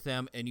home with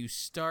them, and you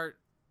start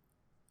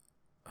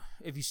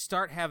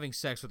having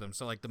sex with them,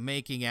 so like the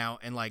making out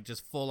and like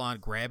just full on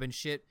grabbing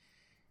shit,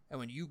 and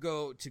when you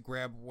go to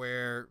grab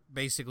where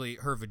basically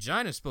her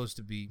vagina is supposed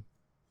to be,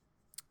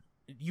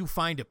 you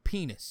find a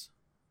penis.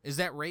 Is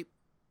that rape?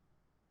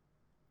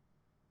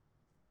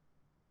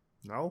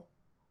 No.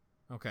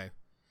 Okay.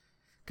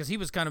 Because he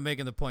was kind of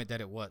making the point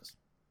that it was.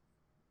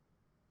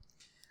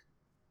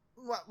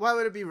 Why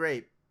would it be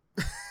rape?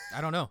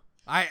 I don't know.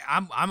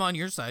 I'm on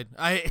your side.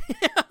 I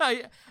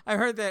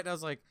heard that and I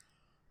was like,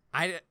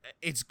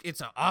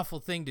 it's an awful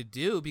thing to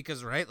do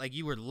because, right, like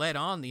you were led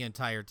on the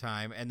entire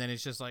time and then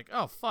it's just like,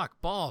 oh fuck,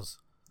 balls.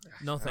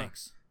 No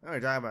thanks. What are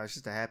you talking about? It's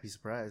just a happy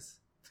surprise.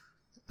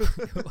 I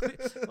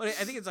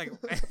think it's like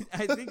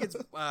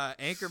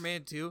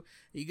Anchorman 2.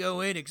 You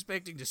go in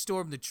expecting to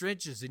storm the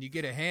trenches and you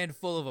get a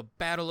handful of a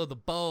battle of the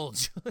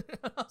bulge.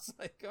 I was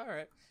like, all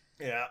right.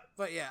 Yeah.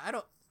 But yeah, I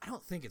don't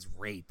think it's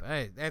rape.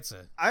 That's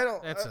a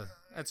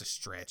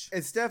stretch.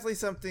 It's definitely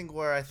something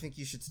where I think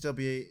you should still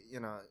be,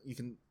 you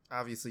can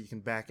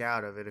back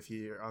out of it if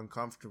you're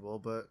uncomfortable,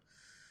 but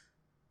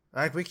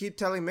like we keep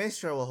telling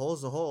Maestro, a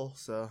hole's a hole,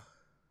 so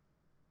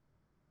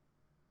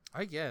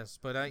I guess,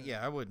 but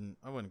I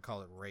wouldn't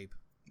call it rape.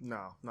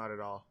 No, not at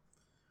all.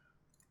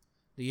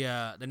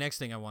 The next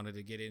thing I wanted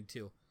to get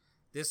into,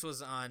 this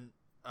was on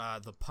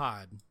the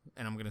pod,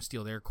 and I'm gonna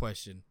steal their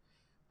question.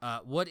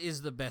 What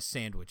is the best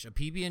sandwich, a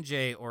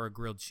PB&J or a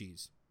grilled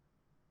cheese?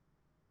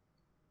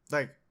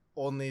 Like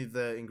only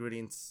the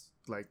ingredients,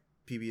 like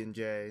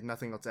PB&J,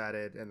 nothing else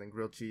added, and then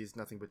grilled cheese,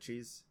 nothing but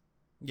cheese.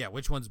 Yeah,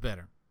 which one's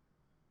better?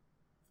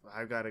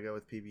 I've got to go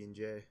with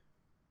PB&J.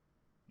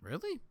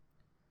 Really?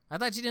 I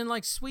thought you didn't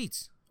like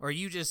sweets. Or do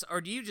you just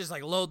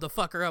like load the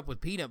fucker up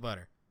with peanut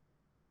butter?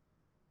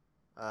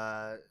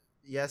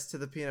 Yes to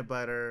the peanut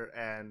butter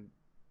and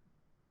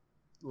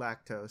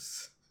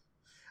lactose.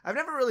 I've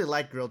never really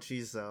liked grilled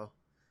cheese though.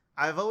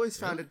 I've always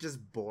found it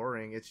just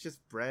boring. It's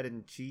just bread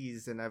and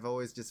cheese, and I've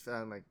always just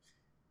found like,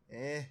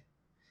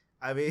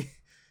 I mean,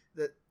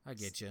 I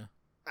get you.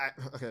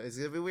 Okay, it's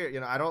gonna be weird.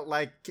 I don't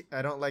like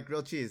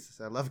grilled cheese.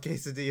 I love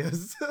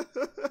quesadillas.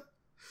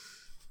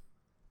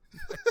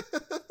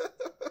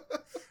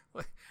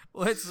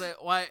 What's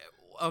that? Why?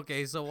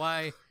 Okay, so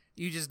why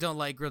you just don't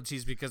like grilled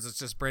cheese because it's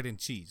just bread and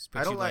cheese?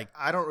 But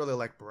I don't really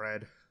like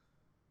bread.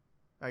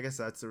 I guess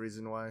that's the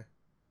reason why.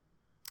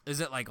 Is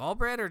it like all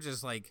bread or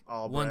just like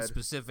all one bread.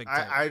 Specific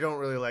type? I don't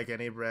really like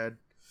any bread.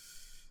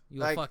 You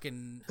like,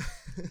 fucking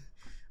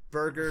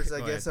burgers, I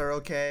guess, are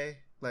okay.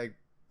 Like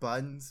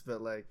buns, but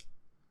like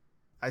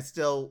I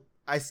still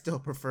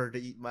prefer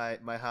to eat my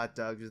hot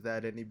dogs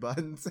without any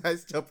buns. I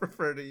still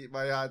prefer to eat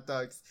my hot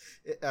dogs,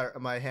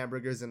 my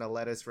hamburgers in a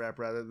lettuce wrap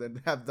rather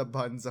than have the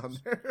buns on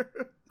there.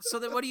 So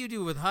then what do you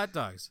do with hot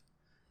dogs?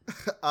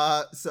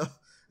 So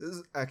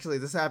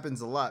this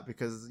happens a lot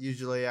because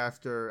usually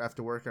after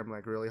work I'm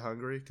like really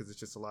hungry because it's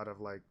just a lot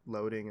of like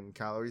loading and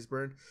calories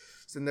burned.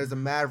 So then there's a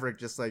Maverick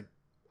just like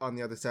on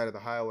the other side of the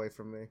highway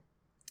from me.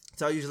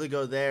 So I'll usually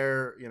go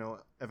there,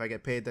 if I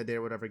get paid that day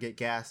or whatever, get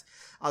gas.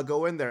 I'll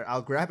go in there,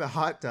 I'll grab a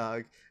hot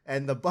dog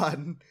and the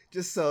bun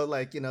just so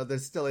like,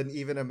 there's still an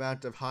even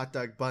amount of hot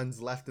dog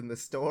buns left in the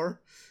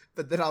store.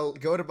 But then I'll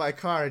go to my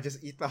car and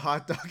just eat the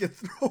hot dog and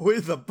throw away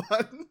the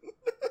bun.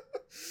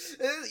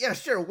 Yeah,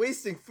 sure,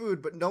 wasting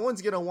food, but no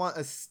one's going to want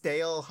a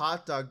stale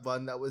hot dog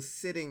bun that was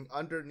sitting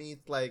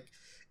underneath like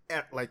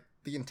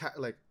the entire,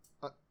 like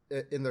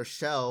in their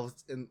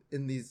shelves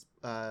in these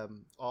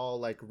all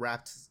like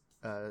wrapped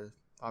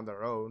on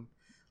their own.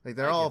 Like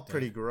they're all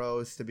pretty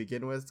gross to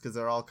begin with because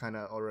they're all kind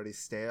of already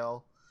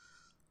stale.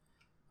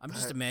 I'm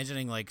just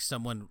imagining like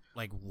someone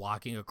like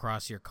walking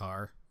across your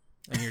car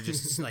and you're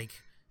just like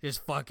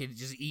just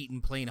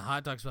eating plain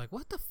hot dogs. Like,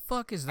 what the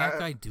fuck is that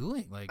guy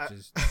doing? Like,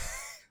 just.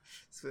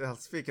 Well,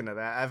 speaking of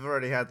that, I've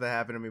already had that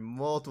happen to me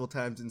multiple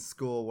times in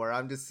school where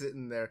I'm just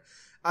sitting there.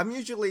 I'm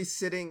usually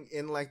sitting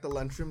in like the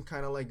lunchroom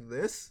kind of like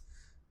this,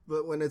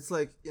 but when it's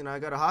like, I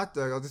got a hot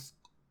dog,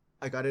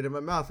 I got it in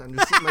my mouth. I'm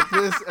just sitting like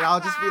this, and I'll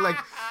just be like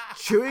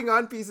chewing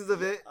on pieces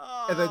of it,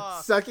 and then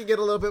sucking it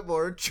a little bit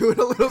more, chewing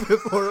a little bit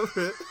more of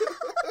it.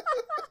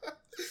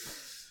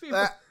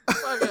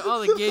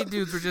 All the gay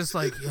dudes were just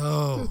like,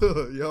 yo,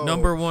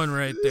 number one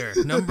right there.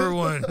 Number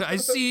one. I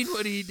seen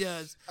what he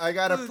does. I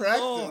gotta practice.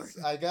 Lord.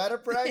 I gotta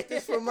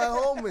practice for my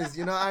homies.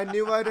 I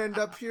knew I'd end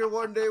up here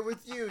one day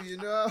with you,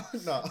 No.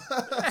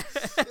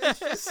 It's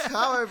just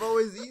how I've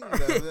always eaten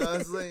them. I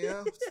was like,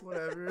 it's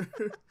whatever.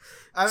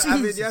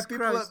 I mean, yeah,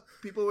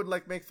 people would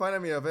like make fun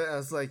of me of it. I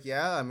was like,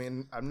 yeah, I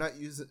mean, I'm not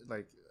using,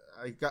 like,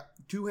 I got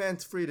 2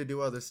 hands free to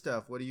do other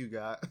stuff. What do you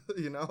got?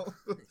 Yeah.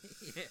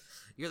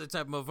 You're the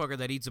type of motherfucker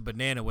that eats a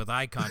banana with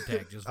eye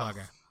contact. Just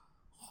fucking.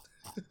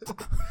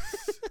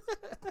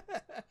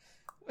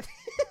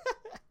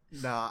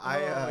 No,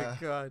 my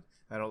God.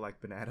 I don't like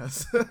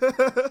bananas.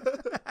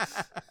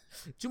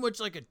 Too much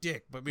like a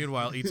dick, but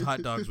meanwhile eats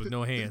hot dogs with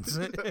no hands.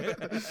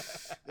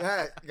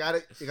 Yeah,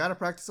 you gotta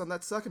practice on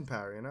that sucking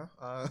power,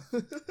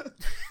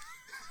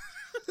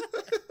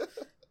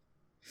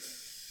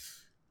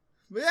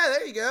 But yeah,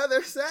 there you go.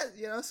 There's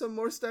that. Some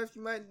more stuff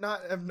you might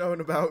not have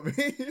known about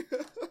me.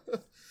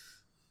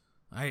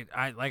 I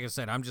like I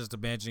said, I'm just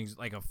imagining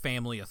like a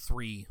family of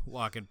 3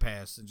 walking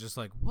past and just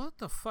like, what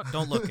the fuck?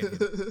 Don't look at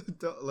him.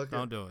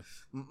 Don't do it.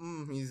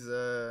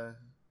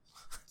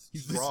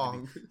 He's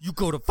wrong. You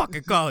go to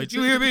fucking college.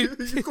 You hear me?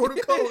 You go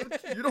to college.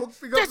 You don't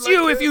pick up That's like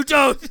you that. if you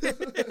don't.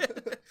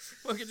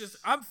 Fucking just,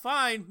 I'm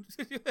fine.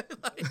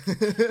 Like,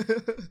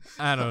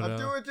 I don't know. I'm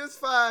doing just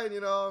fine.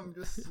 I'm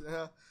just.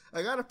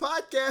 I got a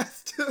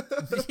podcast.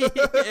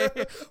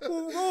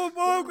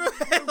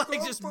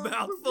 Like just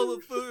mouthful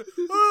of food.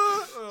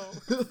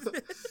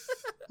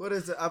 What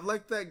is it? I'm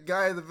like that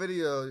guy in the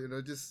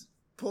video. Just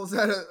pulls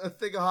out a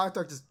thing of hot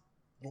dog.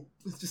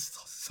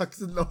 Just sucks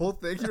in the whole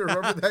thing. You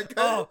remember that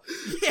guy? Oh,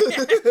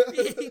 yeah.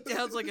 He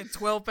downs like a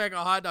 12-pack of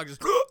hot dogs.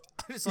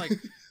 It's like,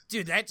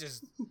 dude, that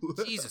just,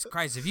 Jesus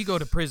Christ. If you go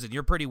to prison,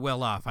 you're pretty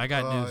well off. I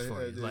got news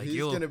for you. Dude, Like,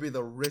 he's going to be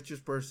the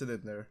richest person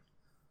in there.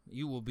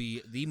 You will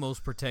be the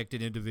most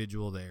protected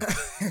individual there.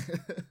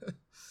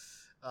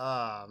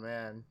 Ah,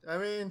 man. I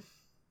mean,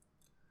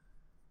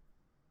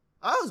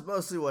 that was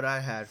mostly what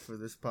I had for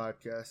this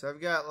podcast. I've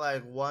got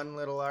like one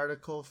little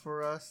article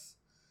for us.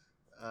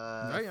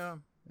 Oh, yeah.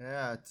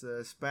 Yeah, it's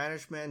a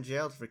Spanish man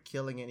jailed for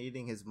killing and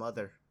eating his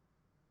mother.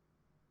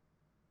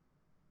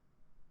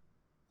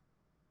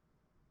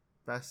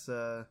 That's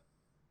the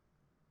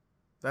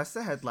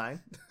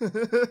headline.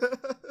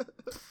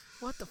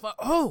 What the fuck?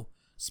 Oh,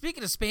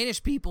 speaking of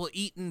Spanish people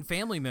eating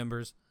family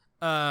members,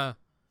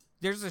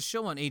 there's a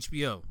show on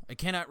HBO. I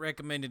cannot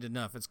recommend it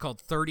enough. It's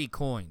called 30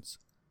 Coins.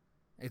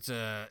 It's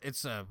a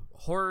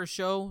horror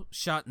show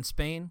shot in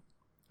Spain.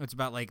 It's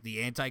about like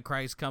the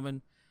Antichrist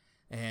coming.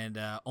 And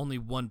only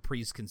one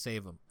priest can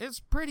save him. It's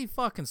pretty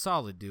fucking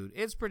solid, dude.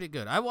 It's pretty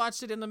good. I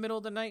watched it in the middle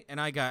of the night,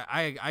 and I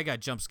got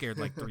jump scared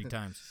like 3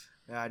 times.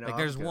 Yeah, I know. Like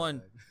there's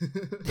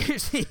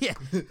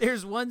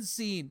one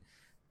scene,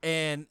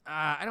 and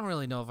I don't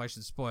really know if I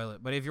should spoil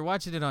it, but if you're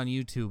watching it on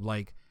YouTube,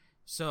 like,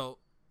 so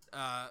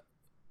a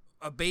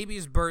baby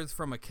is birthed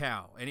from a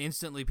cow, and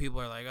instantly people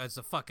are like, oh, it's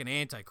the fucking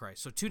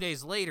Antichrist. So 2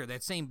 days later,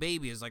 that same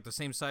baby is like the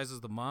same size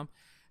as the mom,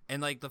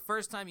 and like the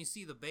first time you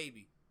see the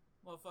baby,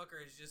 motherfucker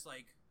is just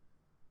like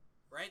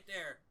right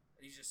there,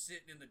 and he's just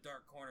sitting in the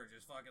dark corner,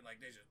 just fucking like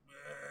this.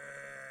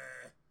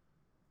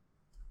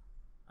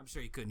 I'm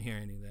sure you couldn't hear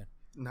any of that.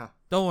 No.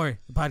 Don't worry,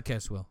 the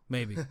podcast will.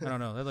 Maybe. I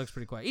don't know. That looks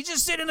pretty quiet. He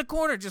just sit in the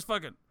corner, just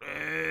fucking.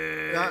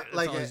 Not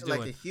like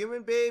a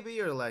human baby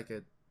or like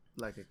a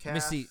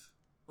calf.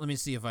 Let me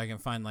see if I can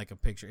find like a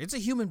picture. It's a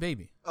human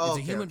baby. Oh, it's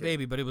a human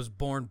baby, but it was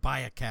born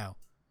by a cow.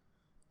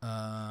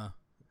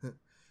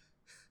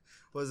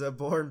 Was it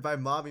born by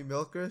mommy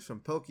milkers from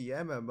Poke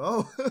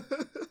MMO?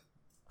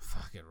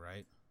 Fuck it,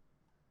 right?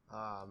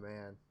 Ah,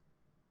 man.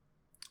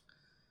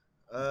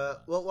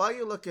 Well, while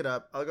you look it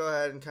up, I'll go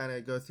ahead and kind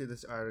of go through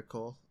this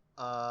article.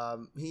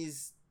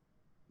 He's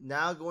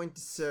now going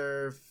to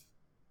serve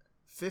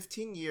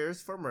 15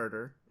 years for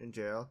murder in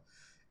jail,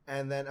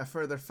 and then a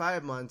further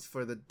 5 months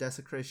for the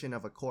desecration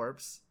of a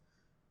corpse.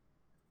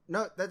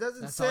 No, that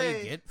doesn't That's say. all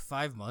you get?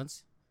 5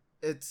 months?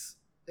 It's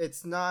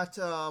not.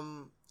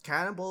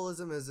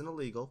 Cannibalism isn't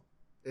illegal.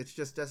 It's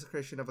just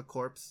desecration of a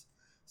corpse.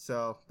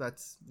 So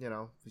that's,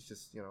 it's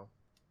just,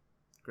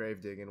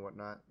 grave digging and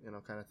whatnot,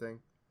 kind of thing.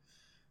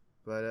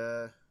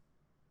 But,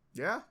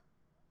 yeah.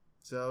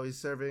 So he's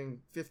serving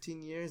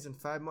 15 years and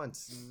 5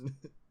 months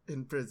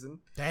in prison.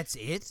 That's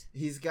it?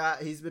 He's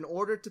been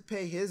ordered to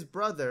pay his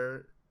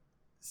brother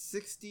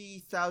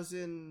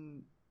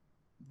 $60,000,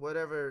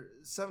 whatever,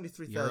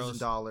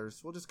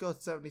 $73,000. We'll just go with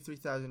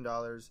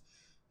 $73,000,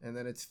 and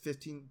then it's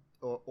 15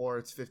 or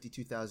it's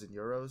 52,000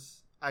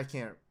 euros. I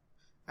can't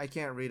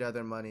read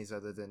other monies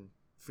other than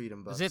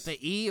freedom bucks. Is it the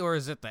E or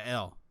is it the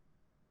L?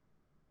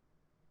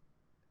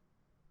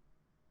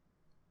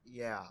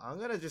 Yeah, I'm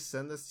gonna just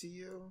send this to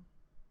you.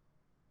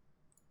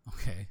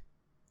 Okay.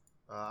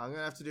 I'm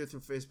gonna have to do it through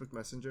Facebook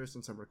Messenger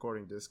since I'm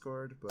recording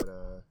Discord, but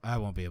I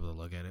won't be able to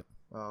look at it.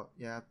 Oh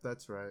yeah,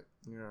 that's right.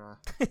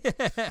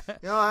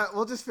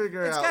 We'll just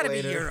figure it out later.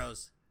 It's gotta be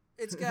euros.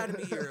 It's gotta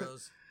be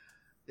euros.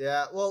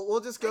 Yeah, well, we'll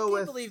just go with. I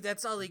can't believe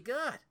that's all he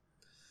got.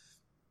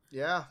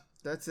 Yeah,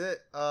 that's it.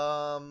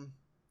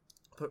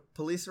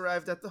 Police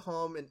arrived at the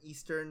home in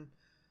eastern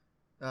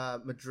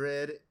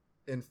Madrid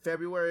in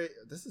February.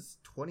 This is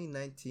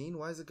 2019.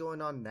 Why is it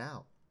going on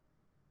now?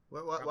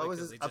 Why was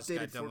this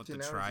updated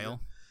 14 hours ago?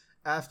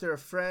 After a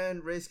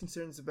friend raised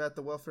concerns about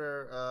the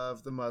welfare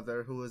of the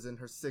mother, who was in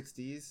her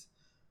 60s.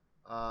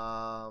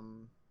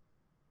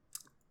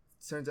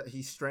 Turns out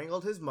he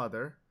strangled his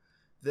mother.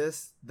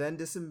 This then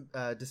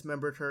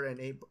dismembered her and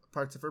ate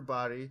parts of her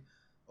body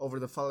over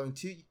the following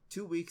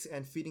two weeks,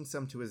 and feeding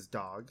some to his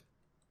dog.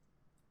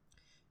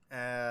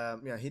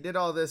 He did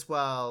all this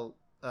while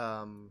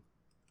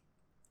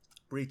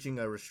breaching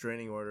a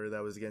restraining order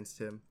that was against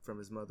him from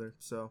his mother.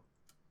 So,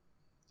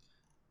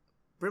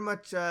 pretty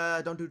much,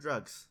 don't do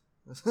drugs.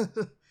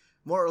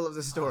 Moral of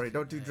the story: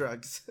 don't do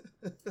drugs.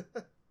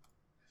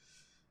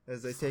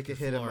 As I take a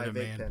hit of my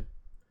vape pen.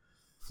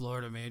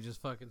 Florida man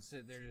just fucking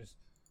sit there, his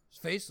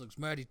face looks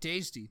mighty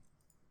tasty.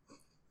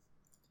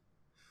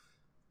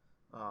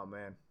 Oh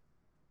man.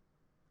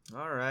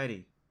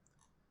 Alrighty.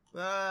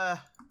 Yeah,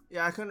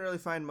 I couldn't really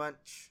find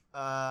much.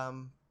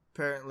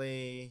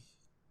 Apparently,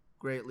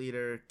 great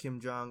leader Kim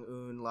Jong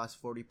Un lost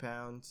 40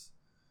 pounds,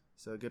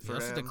 so good He for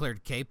also him.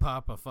 declared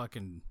K-pop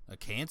a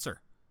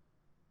cancer.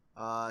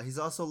 He's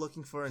also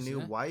looking for a new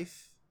Yeah.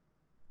 wife.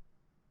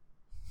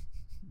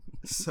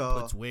 So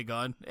Puts wig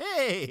on.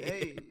 Hey.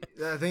 hey,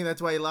 I think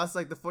that's why he lost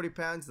like the 40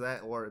 pounds.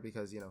 That or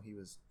because he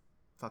was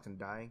fucking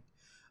dying.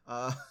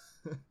 Uh,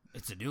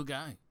 It's a new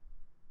guy.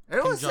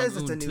 everyone Kim says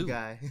it's a Jong-un new too.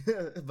 guy,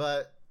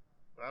 but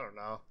I don't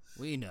know.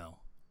 We know.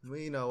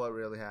 We know what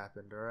really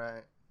happened. All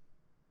right.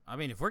 I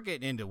mean, if we're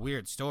getting into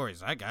weird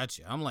stories, I got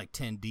you. I'm like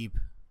 10 deep.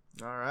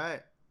 All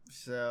right.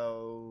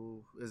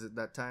 So is it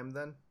that time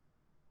then?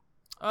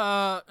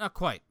 Not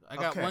quite. I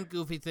got Okay. one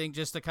goofy thing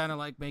just to kind of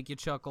like make you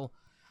chuckle.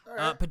 All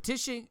right.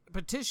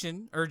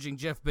 Petition urging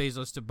Jeff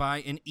Bezos to buy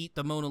and eat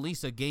the Mona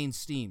Lisa gains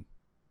steam.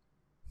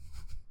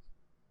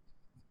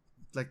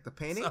 Like the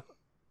painting? So,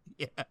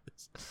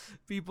 yes.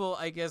 People,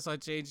 I guess, on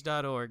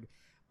change.org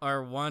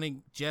are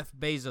wanting Jeff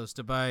Bezos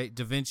to buy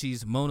Da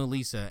Vinci's Mona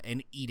Lisa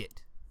and eat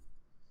it.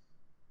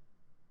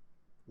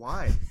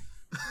 Why?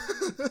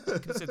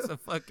 Because it's the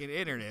fucking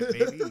internet,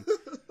 baby.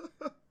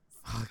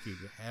 Fucking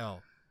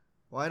hell.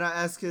 Why not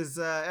ask his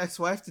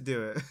ex-wife to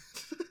do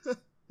it?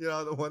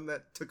 The one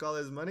that took all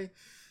his money?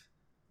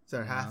 Is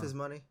that half Yeah. his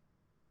money?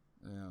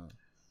 Yeah.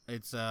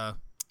 It's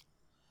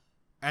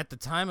at the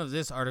time of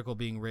this article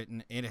being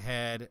written, it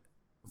had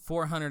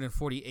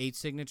 448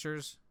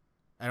 signatures.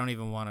 I don't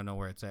even want to know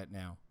where it's at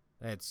now.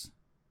 That's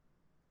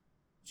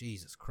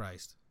Jesus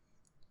Christ.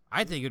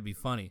 I think it'd be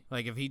funny,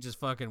 like if he just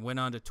fucking went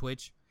onto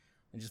Twitch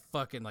and just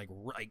fucking like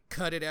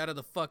cut it out of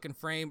the fucking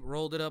frame,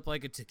 rolled it up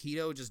like a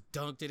taquito, just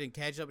dunked it in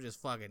ketchup, and just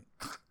fucking.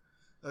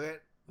 Okay.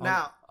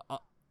 Now, uh,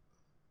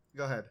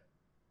 go ahead.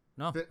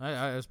 no, But-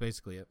 that's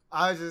basically it.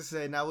 I was just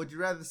saying, now, would you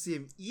rather see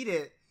him eat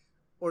it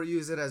or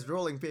use it as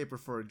rolling paper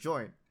for a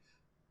joint?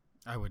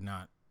 I would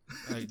not.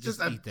 I Just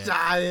just a eat that.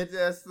 giant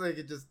ass thing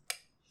and just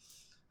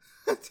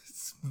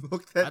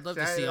smoke that. I'd love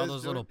to giant see all ass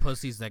those joint. little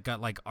pussies that got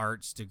like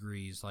arts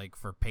degrees, like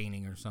for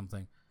painting or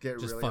something. Get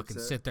Just really fucking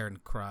upset. sit there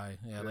and cry.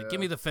 Yeah, like Yeah. give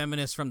me the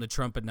feminists from the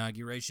Trump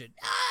inauguration.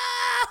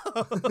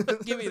 No!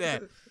 Give me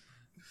that.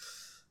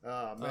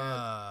 Oh man.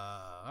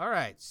 All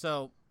right,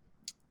 so,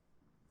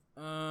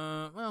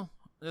 well,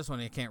 this one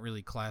I can't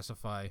really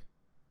classify.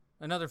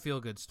 Another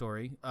feel-good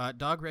story.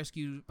 Dog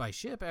rescued by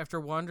ship after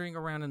wandering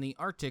around in the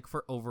Arctic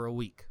for over a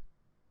week.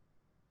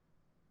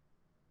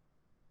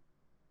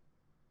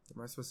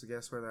 Am I supposed to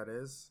guess where that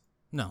is?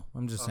 No,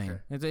 I'm just saying.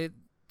 Okay.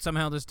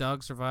 Somehow this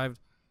dog survived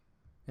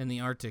in the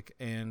Arctic,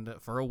 and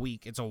for a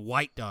week. It's a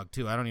white dog,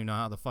 too. I don't even know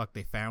how the fuck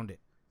they found it.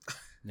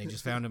 They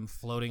just found him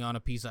floating on a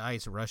piece of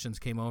ice. Russians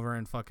came over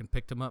and fucking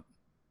picked him up.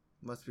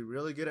 Must be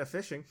really good at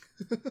fishing.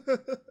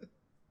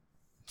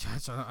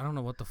 Just, I don't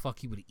know what the fuck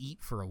he would eat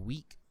for a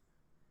week.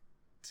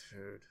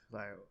 Dude,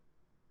 like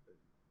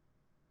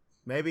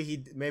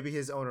maybe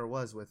his owner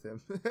was with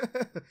him.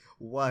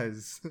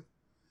 Was.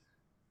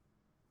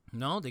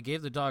 No, they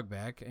gave the dog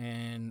back,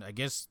 and I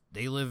guess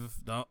the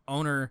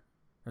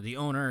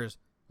owners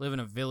live in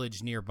a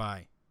village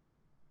nearby.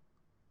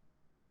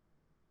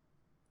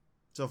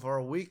 So for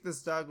a week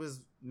this dog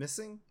was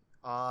missing?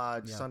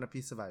 Just Yeah. on a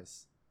piece of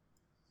ice.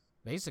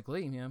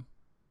 Basically, yeah.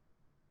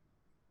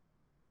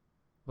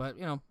 But,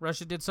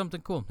 Russia did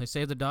something cool. They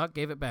saved the dog,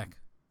 gave it back.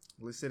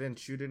 At least they didn't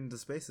shoot it into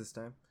space this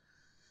time.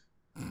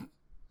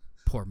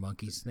 Poor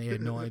monkeys. They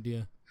had no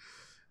idea.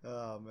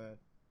 Oh man.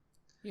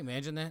 Can you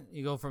imagine that?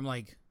 You go from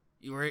like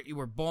you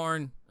were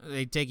born,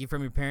 they take you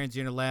from your parents,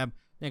 you're in a lab.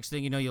 Next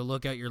thing you know, you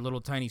look out your little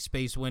tiny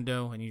space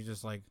window and you're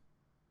just like,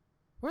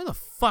 where the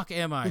fuck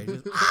am I?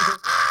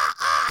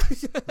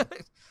 Just,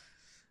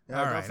 Yeah,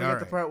 All don't right, forget all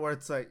the right. part where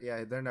it's like,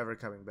 yeah, they're never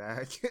coming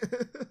back.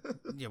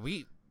 yeah,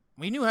 we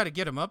knew how to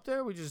get them up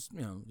there. We just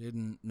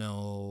didn't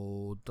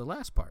know the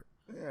last part.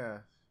 Yeah.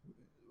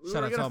 We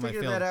Shout were out to gonna all my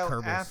figure failed that out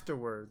Kerbals.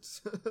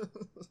 afterwards.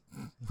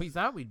 We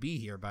thought we'd be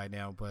here by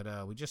now,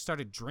 but we just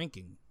started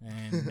drinking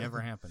and it never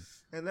happened.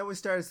 And then we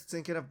started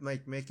thinking of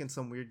like making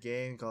some weird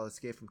game called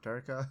Escape from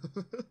Tarkov.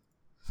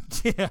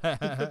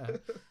 Yeah.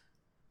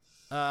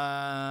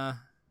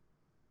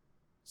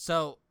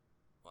 So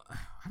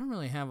I don't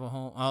really have a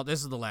whole. Oh,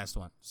 this is the last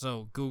one.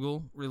 So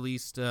Google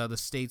released the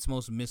state's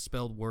most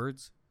misspelled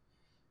words.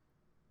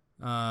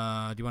 Do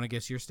you want to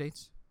guess your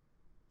states?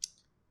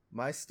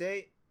 My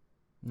state,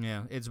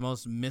 Yeah, its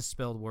most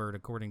misspelled word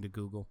according to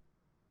Google.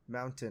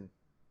 mountain.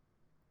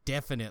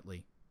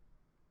 Definitely.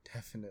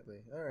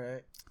 Definitely. All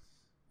right.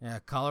 Yeah,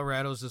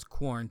 Colorado's is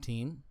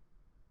quarantine.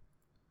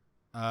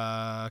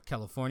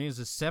 California's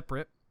is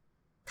separate.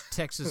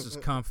 Texas is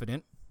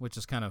confident, which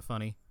is kind of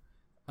funny.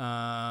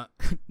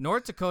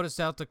 North Dakota,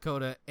 South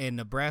Dakota, and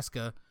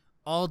Nebraska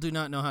all do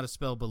not know how to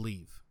spell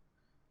believe.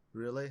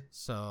 Really?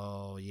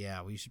 So,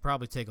 yeah, we should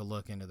probably take a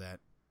look into that.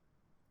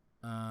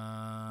 What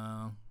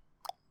else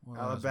we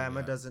Alabama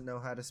got? doesn't know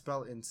how to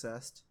spell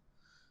incest.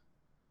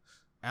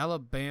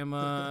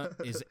 Alabama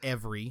is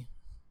every.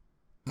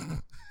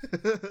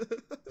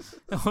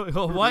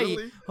 Hawaii,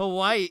 Really?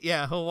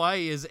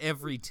 Hawaii is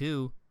every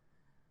two.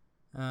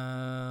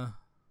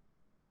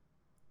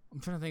 I'm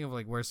trying to think of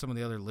like where some of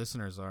the other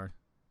listeners are.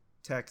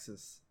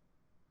 Texas.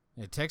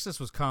 Yeah, Texas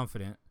was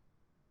confident.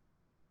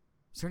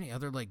 Is there any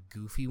other like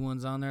goofy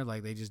ones on there?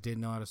 Like they just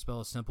didn't know how to spell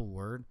a simple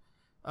word.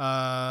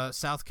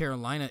 South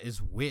Carolina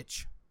is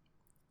which?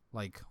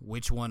 Like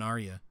which one are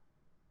you?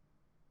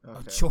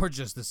 Okay.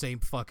 Georgia's the same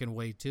fucking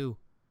way too.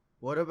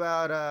 What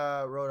about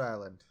Rhode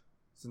Island?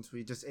 Since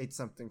we just ate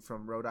something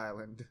from Rhode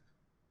Island.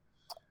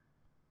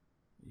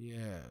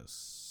 Yes,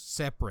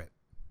 separate.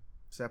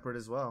 Separate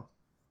as well.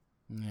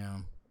 Yeah.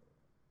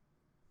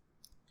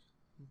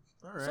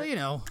 All right. So you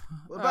know.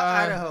 What about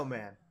Idaho,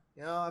 man?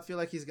 You know, I feel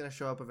like he's gonna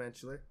show up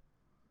eventually.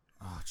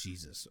 Oh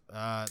Jesus!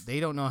 They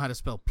don't know how to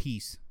spell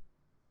peace.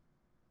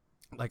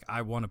 Like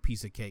I want a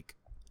piece of cake.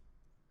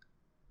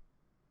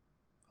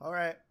 All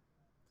right.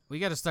 We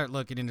got to start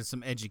looking into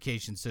some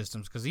education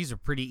systems because these are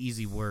pretty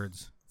easy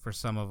words for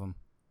some of them.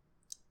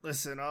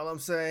 Listen, all I'm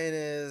saying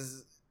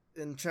is,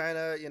 in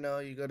China, you know,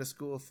 you go to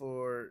school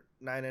for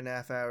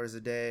 9.5 hours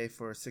a day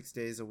for 6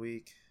 days a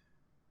week.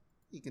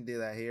 You can do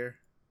that here.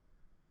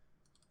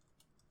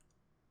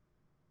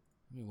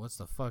 I mean, what's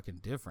the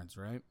fucking difference,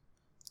 right?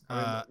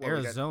 I mean,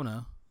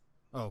 Arizona.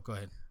 Oh, go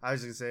ahead. I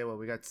was just gonna say, well,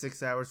 we got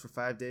 6 hours for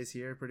 5 days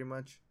here, pretty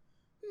much.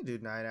 You can do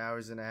 9.5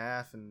 hours and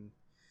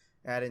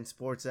add in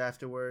sports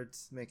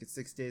afterwards, make it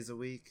 6 days a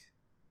week.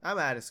 I'm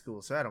out of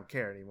school, so I don't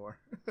care anymore.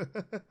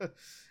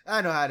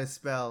 I know how to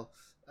spell.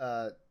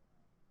 What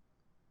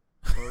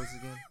was it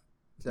again?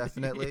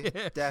 Definitely,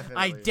 definitely.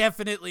 I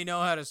definitely know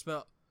how to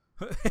spell.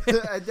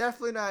 I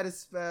definitely know how to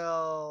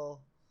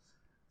spell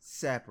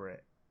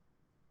separate.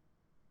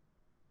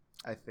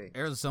 I think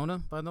Arizona,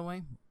 by the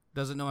way,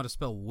 doesn't know how to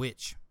spell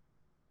which.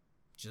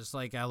 Just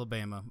like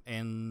Alabama.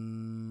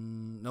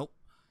 And nope.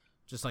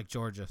 Just like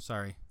Georgia.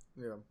 Sorry.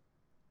 Yeah.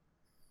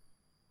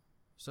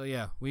 So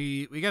yeah,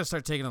 we got to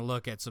start taking a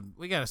look at some.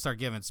 We got to start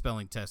giving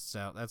spelling tests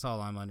out. That's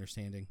all I'm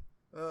understanding.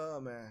 Oh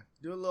man,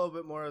 do a little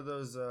bit more of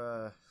those.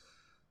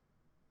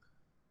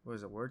 What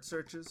is it? Word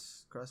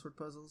searches, crossword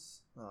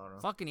puzzles. I don't know.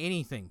 Fucking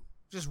anything.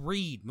 Just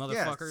read,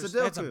 motherfuckers.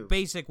 Yeah, that's a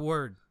basic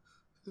word.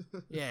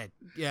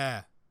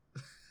 Yeah.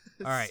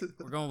 All right,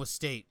 we're going with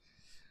state.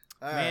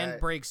 Man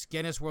breaks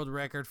Guinness World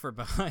Record for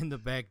behind the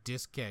back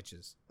disc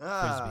catches.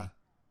 Frisbee.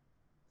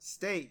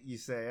 State, you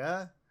say,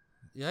 huh?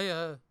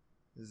 Yeah.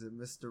 Is it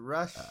Mr.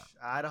 Rush,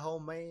 Idaho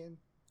man?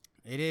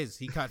 It is.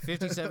 He caught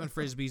 57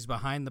 frisbees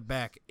behind the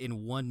back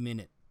in 1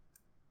 minute.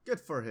 Good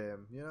for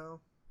him, you know?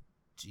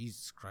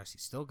 Jesus Christ,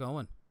 he's still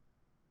going.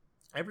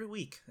 Every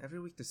week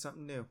there's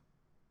something new.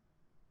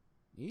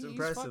 He's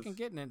impressive. fucking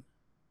getting it.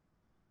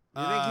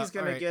 You think he's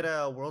going to get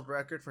a world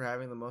record for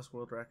having the most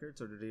world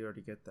records, or did he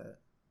already get that?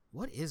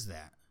 What is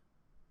that?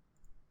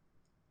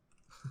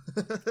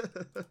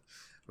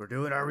 We're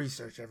doing our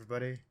research,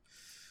 everybody.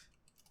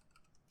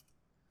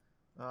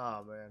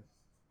 Oh, man.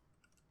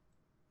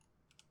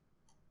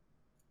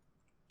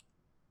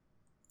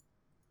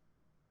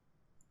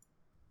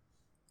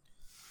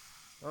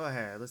 Oh,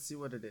 hey, let's see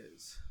what it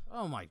is.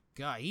 Oh, my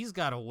God. He's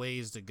got a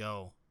ways to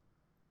go.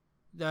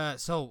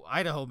 So,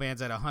 Idaho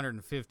man's at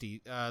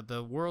 150.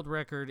 The world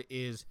record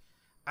is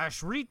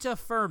Ashrita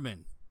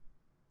Furman.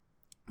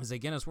 As a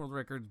Guinness World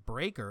Record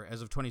breaker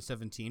as of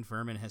 2017,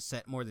 Furman has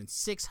set more than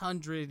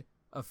 600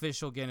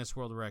 official Guinness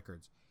World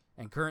Records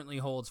and currently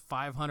holds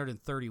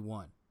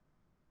 531.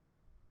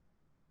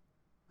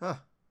 Huh.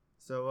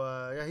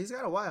 So, yeah, he's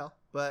got a while,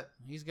 but...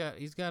 He's got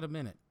a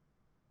minute.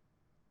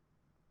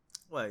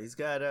 What, he's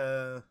got,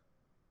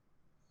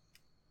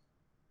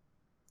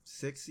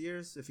 6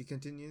 years if he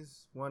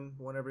continues. One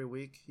every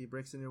week. He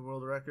breaks a new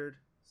world record.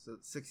 So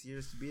 6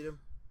 years to beat him.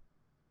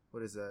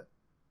 What is that?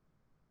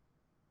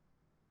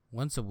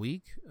 Once a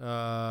week?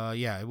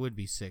 Yeah, it would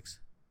be 6.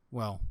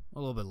 Well, a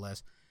little bit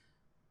less.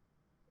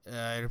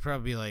 It'd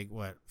probably be like,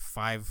 what,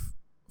 5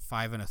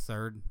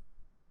 1/3?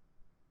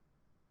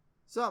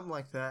 Something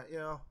like that, you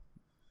know.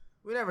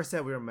 We never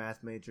said we were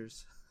math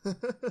majors. All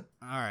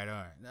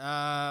right.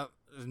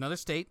 Another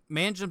state.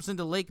 Man jumps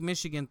into Lake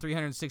Michigan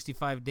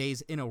 365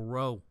 days in a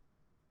row.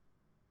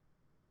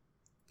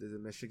 Is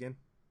it Michigan?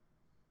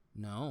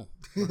 No.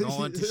 We're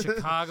going to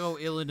Chicago,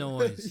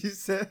 Illinois. You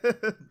said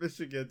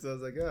Michigan, so I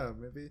was like, oh,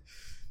 maybe.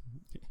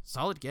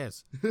 Solid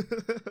guess.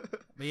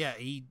 But yeah,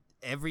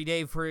 every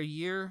day for a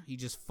year, he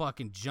just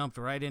fucking jumped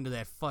right into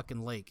that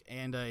fucking lake.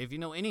 And if you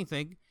know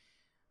anything,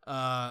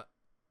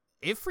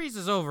 it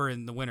freezes over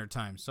in the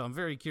wintertime, so I'm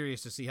very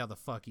curious to see how the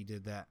fuck he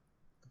did that.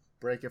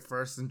 Break it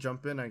first and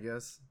jump in, I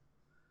guess.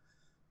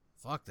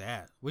 Fuck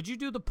that. Would you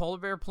do the polar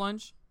bear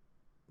plunge?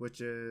 Which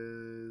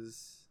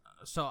is...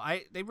 So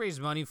they raise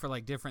money for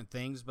like different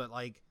things, but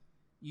like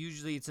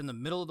usually it's in the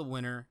middle of the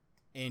winter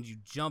and you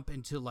jump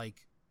into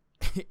like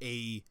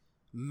a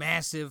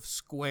massive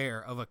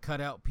square of a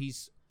cutout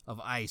piece of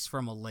ice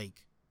from a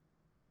lake.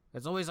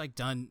 It's always like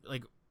done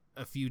like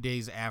a few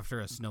days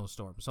after a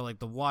snowstorm. So like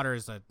the water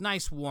is a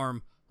nice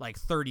warm like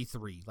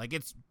 33. Like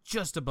it's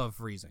just above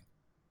freezing.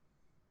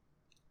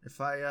 If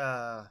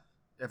I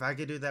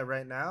could do that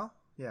right now,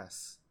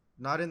 yes.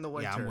 Not in the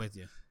winter. Yeah, I'm with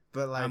you.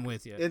 But like I'm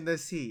with you. In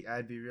this heat,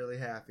 I'd be really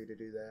happy to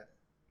do that.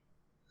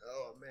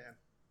 Oh man.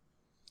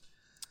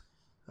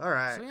 All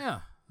right. So yeah,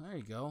 there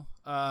you go.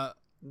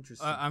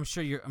 Interesting. I'm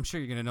sure you're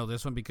gonna know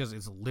this one because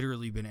it's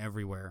literally been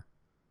everywhere.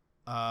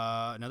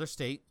 Another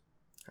state.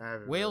 I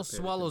haven't Whale really paid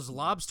swallows attention.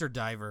 lobster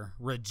diver,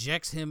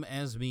 rejects him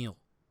as meal.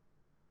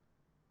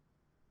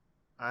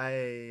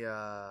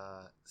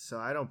 So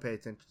I don't pay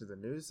attention to the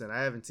news, and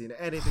I haven't seen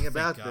anything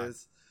about God.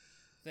 this.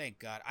 Thank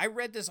God. I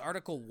read this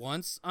article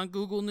once on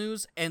Google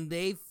News, and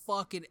they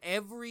fucking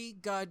every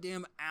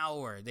goddamn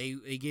hour they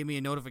gave me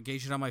a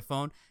notification on my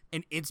phone,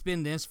 and it's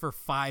been this for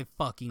 5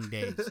 fucking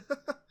days.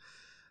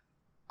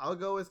 I'll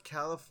go with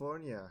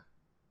California.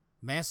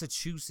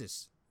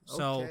 Massachusetts.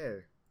 So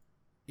Okay.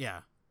 yeah.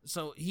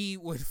 So he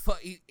would.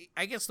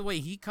 I guess the way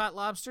he caught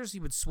lobsters, he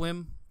would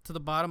swim to the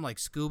bottom like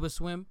scuba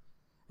swim,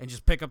 and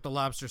just pick up the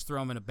lobsters,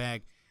 throw them in a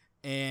bag.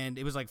 And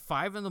it was like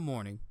 5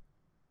 a.m.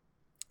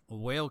 A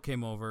whale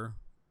came over,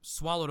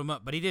 swallowed him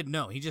up, but he didn't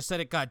know. He just said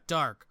it got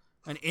dark,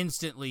 and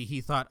instantly he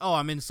thought, "Oh,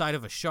 I'm inside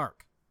of a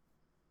shark."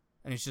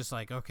 And it's just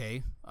like,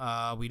 okay,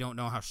 we don't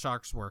know how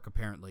sharks work.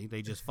 Apparently,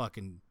 they just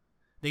fucking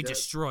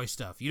destroy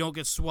stuff. You don't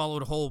get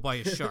swallowed whole by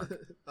a shark.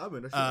 I'm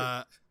in a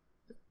shark.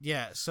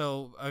 Yeah,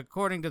 so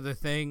according to the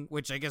thing,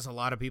 which I guess a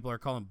lot of people are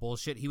calling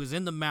bullshit, he was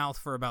in the mouth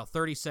for about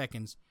 30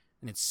 seconds,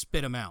 and it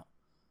spit him out.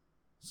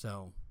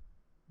 So,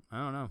 I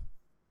don't know.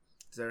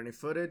 Is there any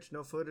footage?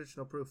 No footage,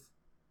 no proof.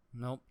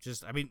 Nope,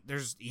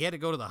 he had to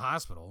go to the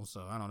hospital,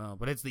 so I don't know.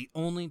 But it's the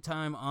only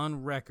time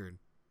on record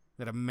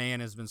that a man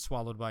has been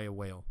swallowed by a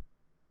whale.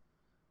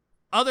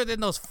 Other than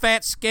those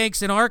fat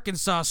skanks in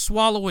Arkansas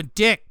swallowing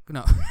dick.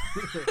 No.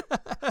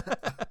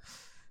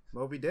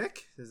 Moby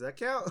Dick? Does that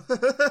count?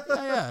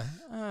 Yeah.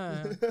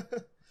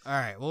 All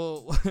right,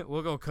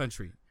 we'll go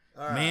country.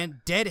 All right.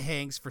 Man dead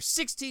hangs for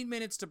 16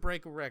 minutes to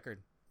break a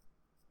record.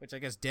 Which I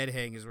guess dead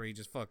hang is where you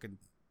just fucking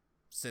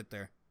sit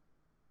there.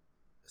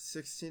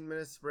 16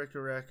 minutes to break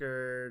a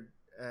record,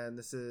 and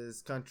this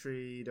is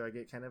country. Do I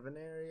get kind of an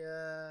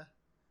area?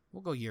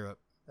 We'll go Europe.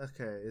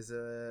 Okay, is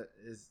it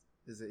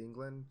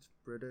England,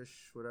 British,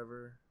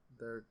 whatever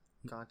their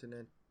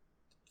continent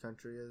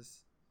country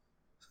is?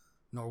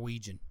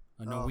 Norwegian.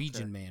 A Oh,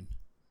 Norwegian okay. man.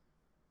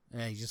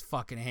 Yeah, he just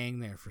fucking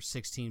hang there for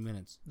 16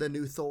 minutes. The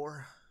new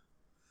Thor.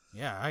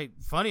 Yeah,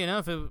 funny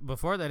enough,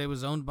 before that it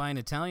was owned by an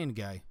Italian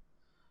guy.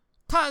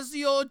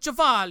 Tazio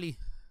Giovanni.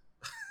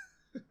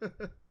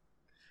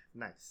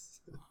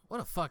 Nice.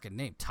 What a fucking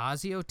name.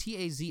 Tazio?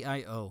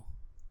 Tazio.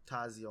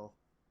 Tazio.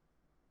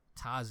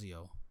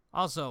 Tazio.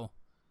 Also,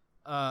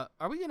 are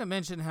we going to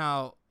mention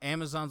how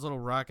Amazon's little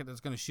rocket that's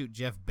going to shoot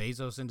Jeff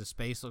Bezos into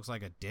space looks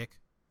like a dick?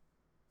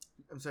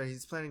 I'm sorry,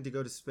 he's planning to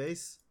go to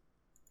space?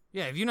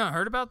 Yeah, have you not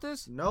heard about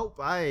this?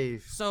 Nope,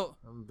 So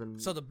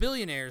the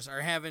billionaires are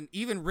having,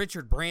 even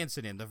Richard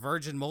Branson, the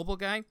Virgin Mobile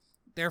guy,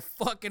 they're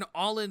fucking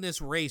all in this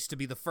race to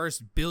be the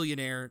first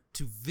billionaire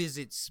to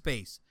visit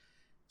space.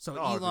 So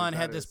Elon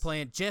had this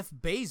plan. Jeff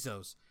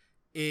Bezos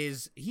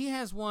he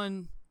has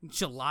one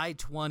July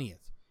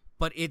 20th.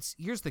 But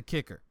here's the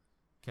kicker,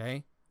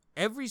 okay?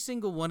 Every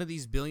single one of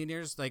these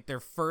billionaires, like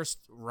their first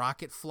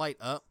rocket flight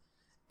up,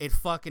 it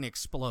fucking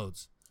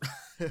explodes.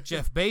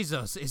 Jeff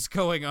Bezos is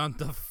going on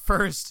the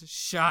first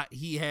shot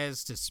he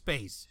has to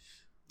space.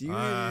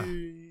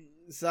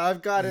 So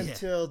I've got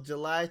until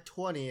July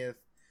 20th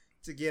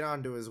to get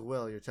onto his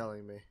will, you're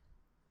telling me.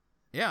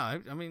 Yeah,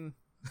 I mean,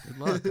 good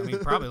luck. I mean,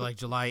 probably like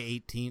July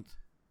 18th.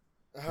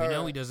 We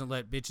know he doesn't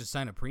let bitches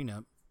sign a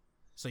prenup.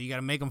 So you got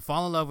to make them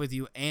fall in love with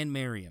you and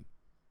marry him.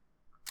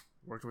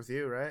 Worked with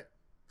you, right?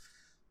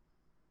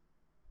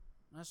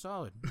 That's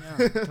solid. Yeah,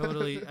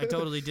 I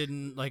totally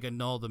didn't like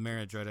annul the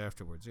marriage right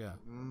afterwards. Yeah.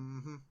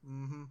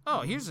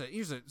 Oh, here's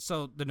a.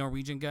 So the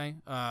Norwegian guy,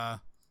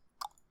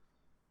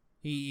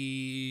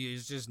 he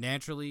is just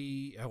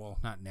naturally, well,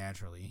 not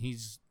naturally.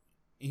 He's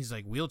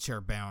like wheelchair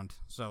bound.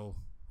 So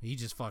he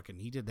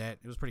did that.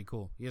 It was pretty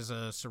cool. He has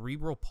a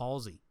cerebral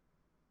palsy.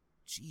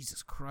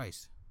 Jesus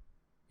Christ.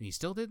 And he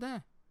still did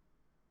that?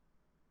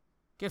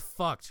 Get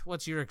fucked.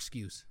 What's your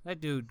excuse?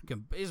 That dude,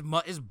 his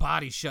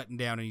body's shutting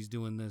down and he's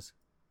doing this.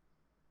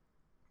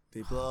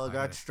 People all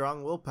got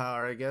strong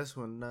willpower, I guess,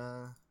 when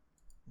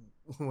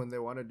they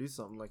want to do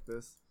something like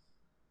this.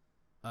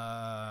 All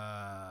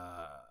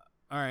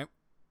right.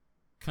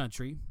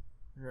 Country.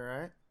 All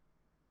right.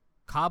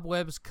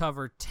 Cobwebs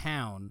cover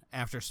town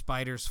after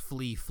spiders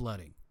flee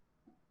flooding.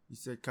 You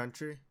said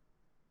country?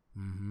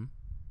 Mm-hmm.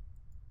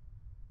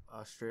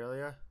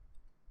 Australia?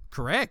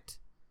 Correct.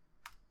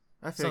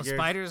 I figured. So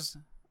spiders...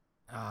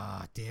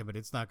 damn it,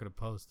 it's not going to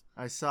post.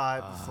 I saw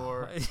it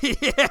before.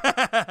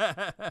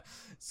 Yeah.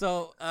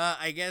 So,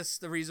 I guess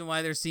the reason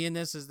why they're seeing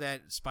this is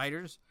that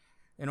spiders,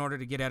 in order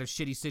to get out of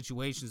shitty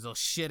situations, they'll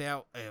shit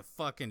out a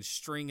fucking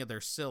string of their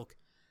silk,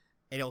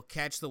 and it'll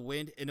catch the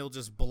wind, and it'll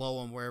just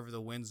blow them wherever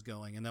the wind's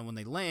going. And then when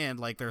they land,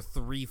 like their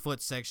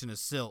 3-foot section of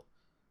silk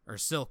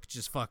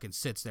just fucking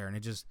sits there, and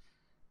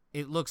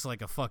it looks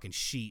like a fucking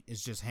sheet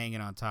is just hanging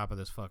on top of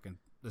this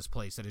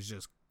place that is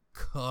just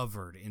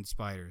covered in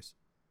spiders.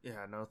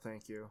 Yeah, no,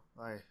 thank you.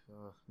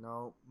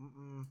 No.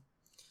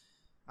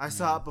 I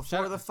saw it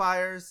before the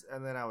fires,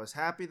 and then I was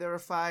happy there were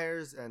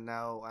fires, and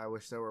now I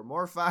wish there were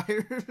more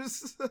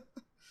fires.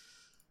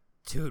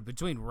 Dude,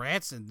 between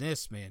rats and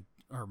this, man,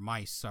 or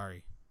mice,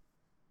 sorry.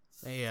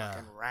 They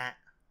Fucking rat.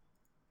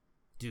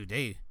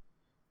 dude,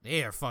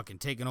 they are fucking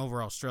taking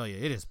over Australia.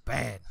 It is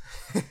bad.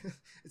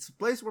 It's a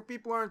place where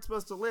people aren't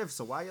supposed to live,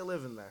 so why you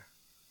living there?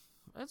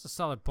 That's a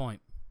solid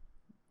point. I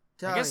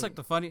Telling guess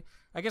you.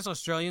 I guess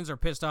Australians are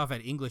pissed off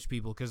at English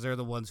people because they're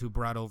the ones who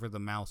brought over the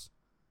mouse.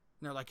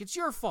 And they're like, it's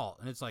your fault.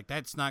 And it's like,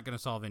 that's not going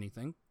to solve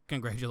anything.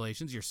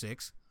 Congratulations, you're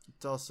 6.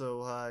 It's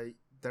also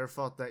their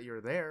fault that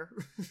you're there.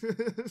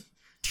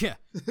 Yeah.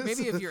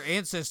 Maybe if your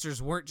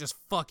ancestors weren't just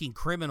fucking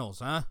criminals,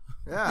 huh?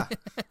 Yeah.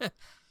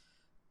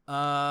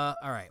 All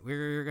right.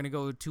 We're going to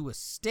go to a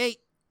state.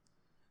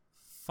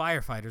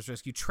 Firefighters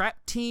rescue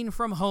trapped teen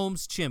from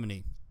home's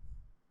chimney.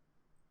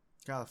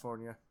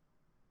 California.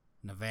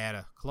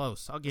 Nevada.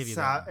 Close. I'll give you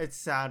that. It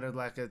sounded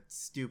like a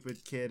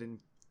stupid kid in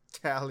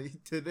Cali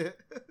did it.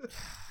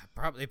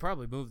 They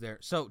probably moved there.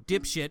 So,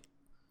 dipshit.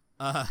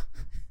 I'll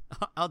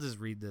just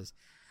read this.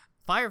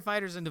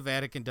 Firefighters in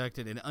Nevada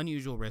conducted an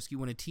unusual rescue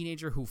when a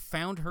teenager who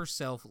found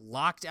herself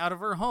locked out of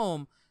her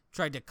home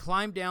tried to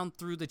climb down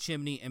through the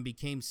chimney and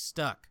became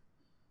stuck.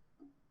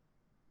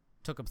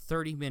 Took him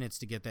 30 minutes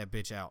to get that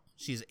bitch out.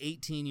 She's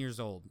 18 years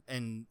old,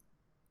 and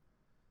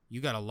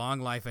you got a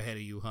long life ahead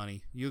of you,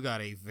 honey. You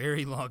got a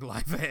very long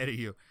life ahead of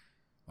you.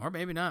 Or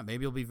maybe not.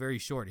 Maybe it'll be very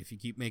short if you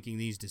keep making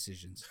these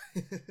decisions.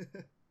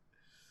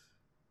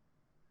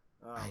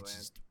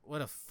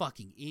 What a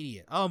fucking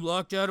idiot. I'm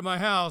locked out of my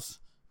house.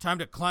 Time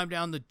to climb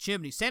down the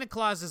chimney. Santa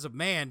Claus is a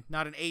man,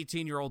 not an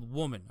 18-year-old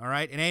woman, all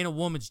right? It ain't a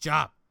woman's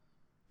job.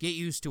 Get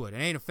used to it. It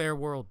ain't a fair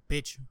world,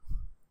 bitch.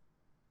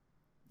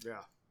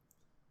 Yeah.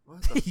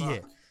 What the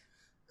fuck?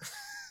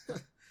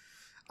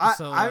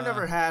 I've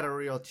never had a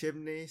real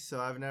chimney, so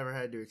I've never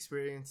had to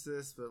experience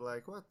this, but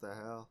like, what the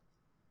hell?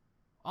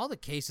 All the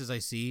cases I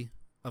see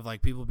of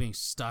like people being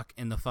stuck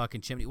in the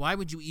fucking chimney, why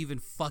would you even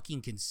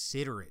fucking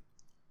consider it?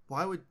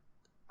 Why would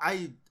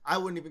I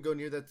wouldn't even go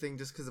near that thing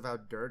just because of how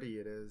dirty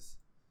it is.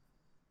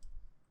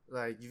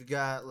 Like, you've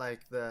got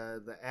like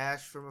the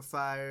ash from a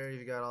fire,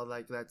 you've got all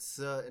like that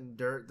soot and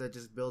dirt that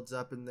just builds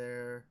up in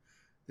there,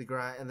 the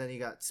grind, and then you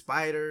got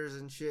spiders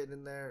and shit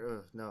in there.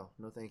 Ugh, no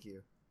thank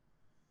you.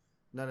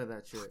 None of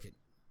that shit. Fucking,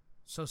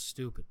 so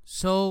stupid.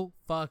 So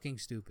fucking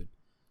stupid.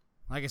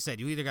 Like I said,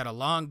 you either got a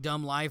long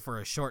dumb life or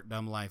a short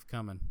dumb life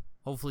coming.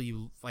 Hopefully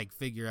you like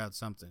figure out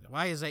something.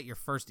 Why is that your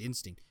first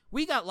instinct?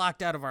 We got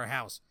locked out of our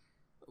house.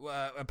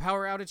 A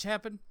power outage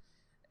happened,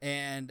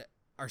 and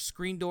our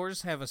screen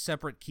doors have a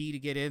separate key to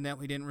get in that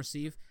we didn't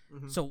receive.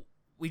 Mm-hmm. So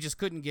we just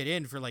couldn't get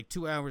in for like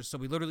 2 hours. So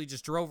we literally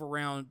just drove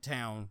around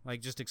town,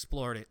 like just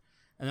explored it.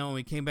 And then when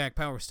we came back,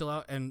 power was still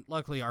out. And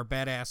luckily our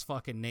badass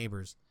fucking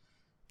neighbors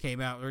came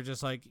out. We were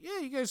just like, yeah,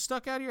 you guys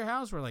stuck out of your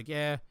house? We're like,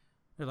 yeah.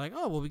 They're like,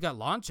 oh, well, we got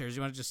lawn chairs.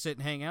 You want to just sit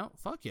and hang out?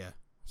 Fuck yeah.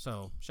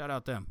 So shout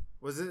out them.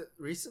 Was it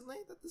recently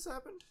that this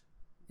happened?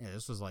 Yeah,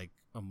 this was like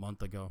a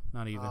month ago.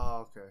 Not even.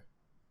 Oh, okay.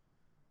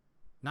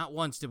 Not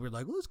once did we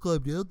like, let's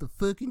climb down the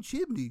fucking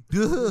chimney.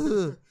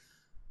 Well,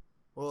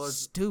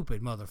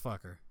 stupid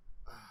motherfucker.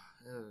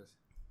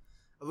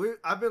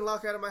 I've been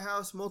locked out of my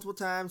house multiple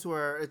times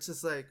where it's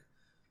just like,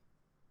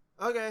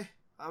 okay,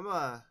 I'm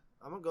gonna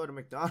go to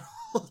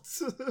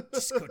McDonald's.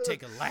 Just go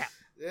take a lap.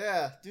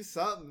 Yeah, do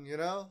something, you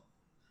know.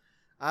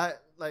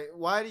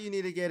 Why do you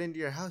need to get into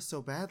your house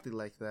so badly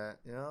like that,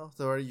 you know?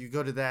 So, or you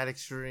go to that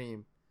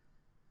extreme.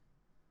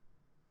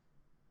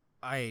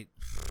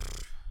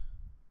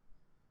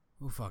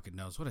 Who fucking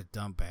knows? What a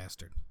dumb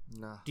bastard.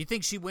 No. Do you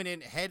think she went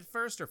in head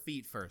first or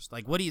feet first?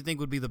 Like, what do you think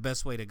would be the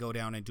best way to go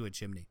down into a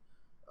chimney?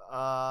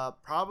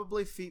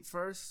 Probably feet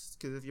first,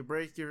 because if you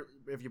break your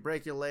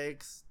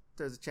legs,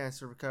 there's a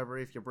chance of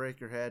recovery. If you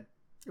break your head,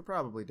 you're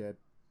probably dead.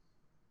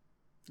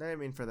 I didn't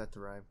mean for that to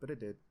rhyme, but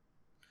it did.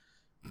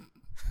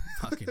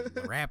 Fucking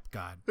rap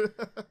god.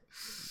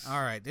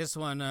 All right, this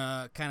one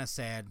kind of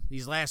sad.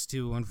 These last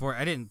two,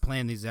 I didn't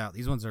plan these out.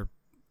 These ones are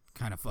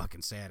kind of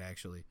fucking sad,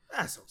 actually.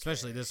 That's okay.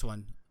 Especially this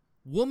one.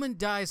 Woman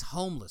dies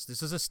homeless.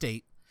 This is a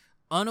state.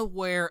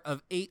 Unaware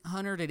of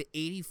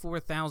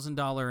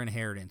 $884,000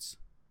 inheritance.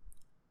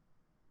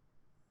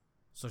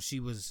 So she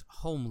was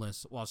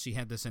homeless while she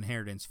had this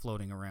inheritance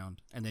floating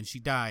around. And then she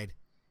died.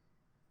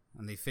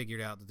 And they figured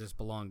out that this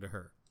belonged to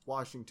her.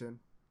 Washington.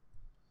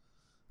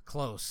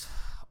 Close.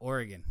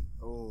 Oregon.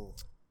 Oh.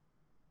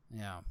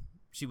 Yeah.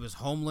 She was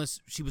homeless.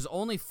 She was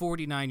only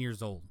 49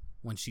 years old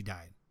when she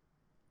died.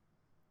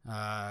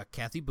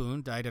 Kathy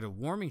Boone died at a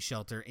warming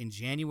shelter in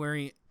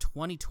January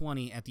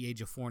 2020 at the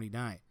age of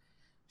 49.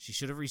 She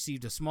should have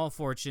received a small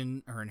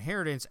fortune, her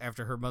inheritance,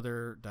 after her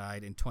mother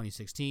died in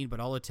 2016,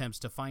 but all attempts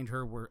to find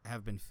her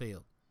have been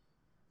failed.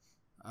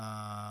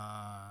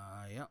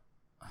 Yeah.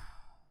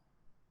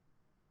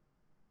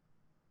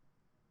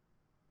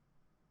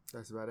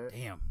 That's about it.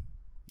 Damn.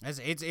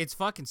 It's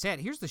fucking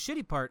sad. Here's the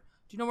shitty part.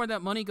 Do you know where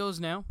that money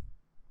goes now?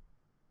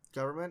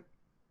 Government?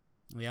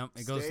 Yeah,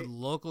 it goes to the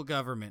local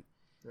government.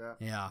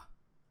 Yeah.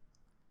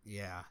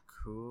 Yeah.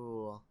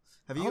 Cool.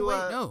 Have you? Oh,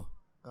 wait, no.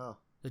 Oh.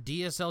 The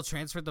DSL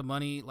transferred the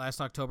money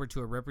last October to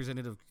a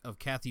representative of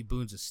Kathy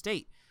Boone's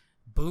estate.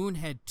 Boone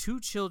had 2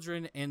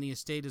 children, and the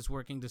estate is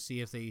working to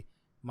see if they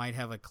might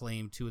have a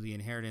claim to the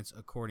inheritance,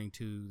 according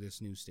to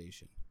this news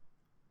station.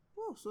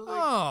 Oh, so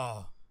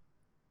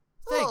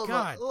thank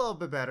God. A little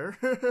bit better.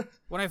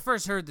 When I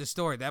first heard this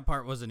story, that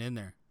part wasn't in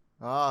there.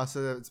 Ah,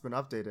 so it's been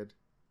updated.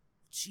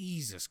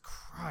 Jesus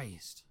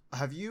Christ.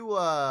 Have you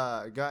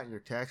gotten your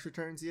tax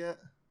returns yet?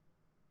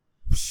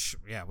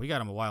 Yeah, we got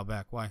them a while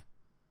back. Why?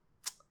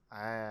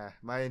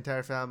 My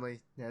entire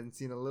family hasn't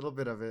seen a little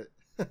bit of it.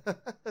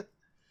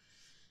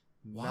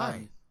 Why?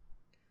 None.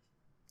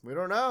 We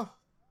don't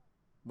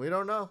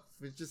know.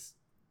 It's just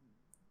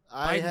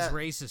Biden's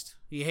racist.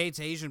 He hates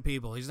Asian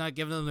people. He's not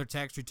giving them their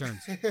tax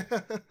returns.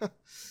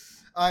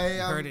 I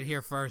heard it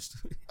here first.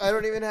 I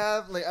don't even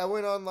have I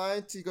went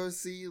online to go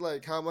see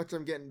how much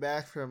I'm getting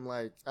back from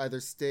either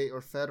state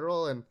or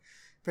federal, and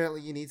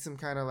apparently you need some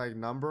kind of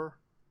number.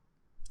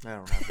 I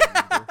don't have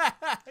that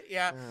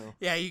number.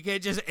 Yeah, you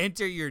can't just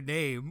enter your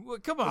name. Well,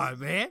 come on,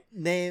 man.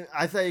 Name.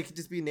 I thought it could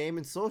just be name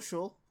and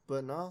social,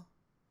 but no.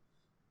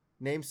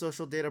 Name,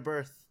 social, date of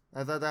birth.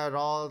 I thought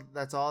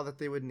that's all that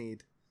they would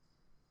need.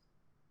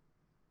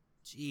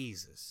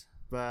 Jesus.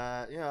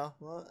 But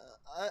well,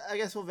 I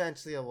guess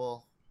eventually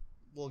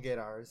we'll get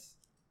ours.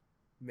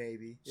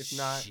 Maybe. If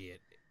not,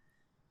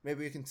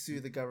 maybe we can sue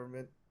the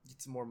government,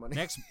 get some more money.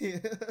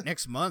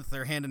 Next month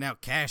they're handing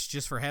out cash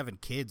just for having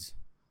kids.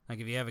 Like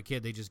if you have a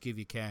kid, they just give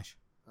you cash.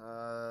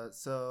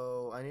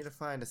 So I need to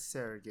find a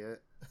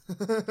surrogate.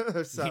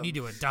 You need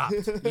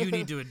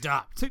to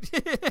adopt.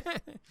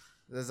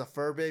 Does a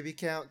fur baby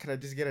count? Can I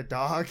just get a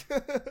dog?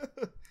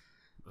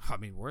 I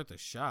mean, worth a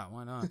shot.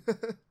 Why not?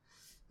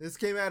 This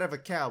came out of a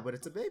cow, but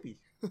it's a baby.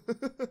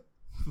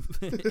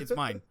 It's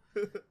mine.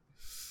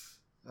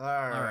 All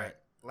right.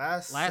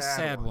 Last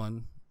sad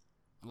one.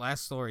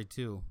 Last story,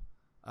 too.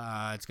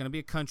 It's going to be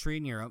a country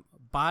in Europe.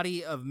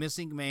 Body of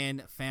missing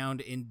man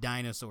found in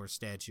dinosaur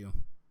statue.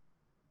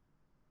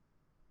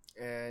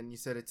 And you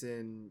said it's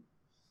in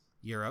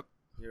Europe.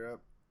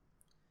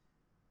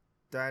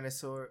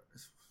 Dinosaur.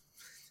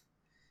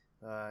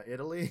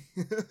 Italy?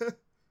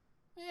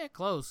 Yeah,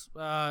 close.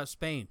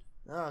 Spain.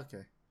 Oh,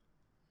 okay.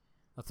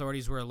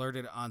 Authorities were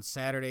alerted on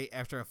Saturday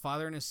after a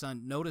father and his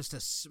son noticed a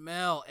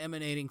smell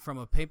emanating from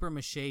a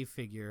papier-mâché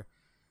figure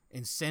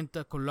in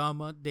Santa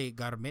Coloma de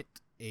Gramenet,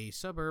 a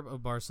suburb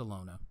of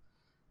Barcelona.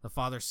 The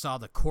father saw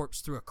the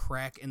corpse through a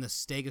crack in the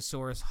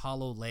Stegosaurus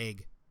hollow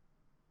leg.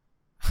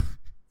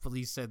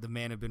 Police said the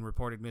man had been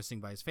reported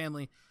missing by his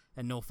family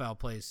and no foul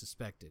play is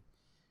suspected.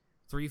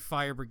 3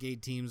 fire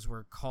brigade teams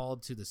were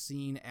called to the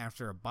scene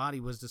after a body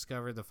was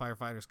discovered. The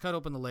firefighters cut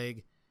open the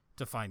leg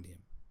to find him.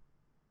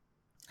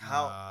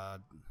 How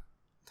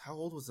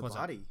old was the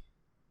body?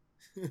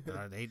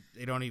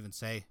 They don't even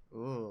say.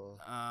 Ooh.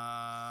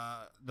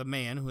 The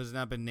man, who has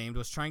not been named,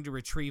 was trying to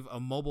retrieve a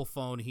mobile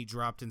phone he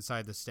dropped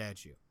inside the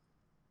statue.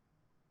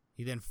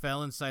 He then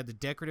fell inside the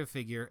decorative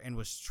figure and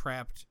was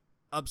trapped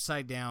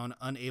upside down,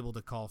 unable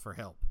to call for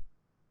help.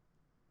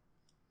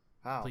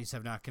 How? Police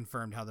have not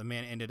confirmed how the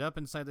man ended up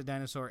inside the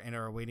dinosaur and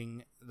are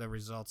awaiting the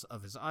results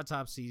of his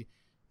autopsy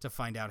to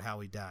find out how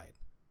he died.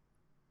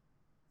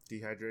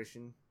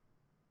 Dehydration?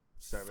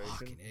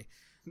 Starvation?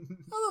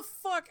 How the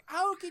fuck?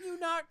 How can you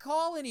not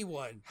call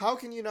anyone? How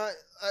can you not?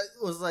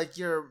 Was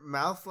your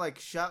mouth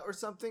shut or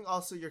something?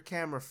 Also, your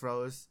camera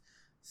froze.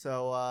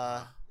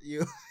 So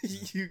you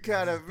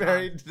got a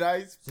very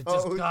nice pose.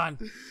 It's just gone.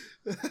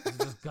 It's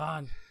just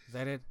gone. Is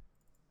that it?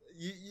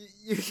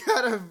 You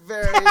got a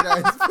very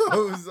nice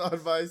pose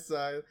on my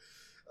side.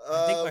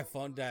 I think my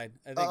phone died.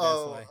 I think that's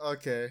why.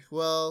 Okay.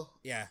 Well.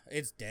 Yeah,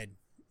 it's dead.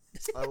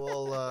 I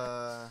will.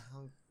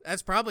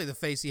 That's probably the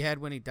face he had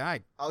when he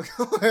died. I'll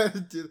go ahead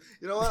and do.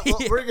 You know what? Well,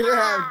 we're gonna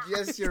have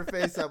just your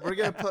face up. We're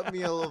gonna put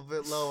me a little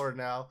bit lower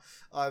now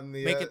on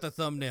the. Make it the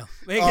thumbnail.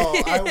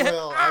 I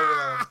will.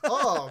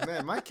 Oh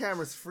man, my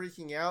camera's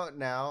freaking out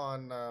now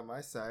on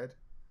my side.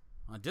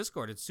 On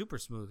Discord, it's super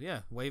smooth.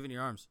 Yeah, waving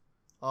your arms.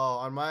 Oh,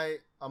 on my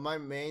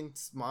main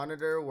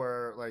monitor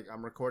where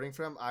I'm recording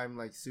from, I'm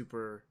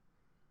super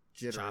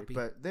jittery. Choppy.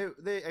 But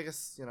they I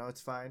guess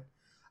it's fine.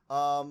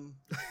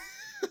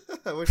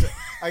 I wish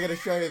I gotta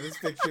show you this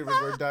picture when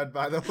we're done.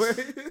 By the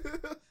way.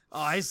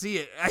 Oh, I see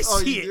it. I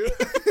see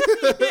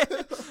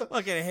it.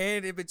 Look at a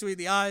hand in between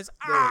the eyes.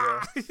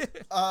 There we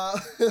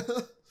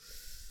go.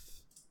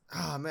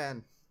 Oh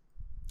man.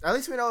 At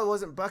least we know it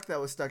wasn't Buck that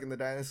was stuck in the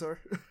dinosaur.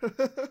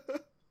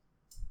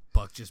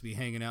 Buck just be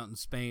hanging out in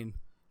Spain,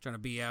 trying to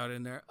be out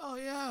in there. Oh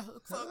yeah,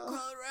 fuck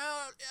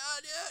around.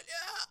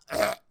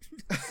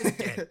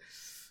 Yeah.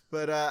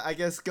 But I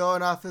guess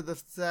going off of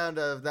the sound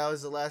of that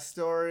was the last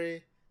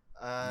story.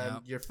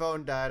 Yep. Your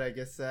phone died. I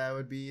guess that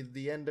would be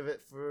the end of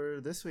it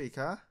for this week,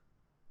 huh?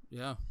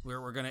 Yeah,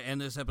 we're gonna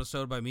end this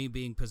episode by me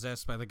being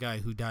possessed by the guy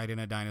who died in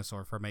a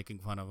dinosaur for making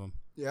fun of him.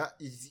 Yeah,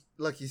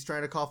 he's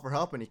trying to call for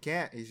help and he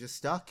can't. He's just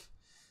stuck.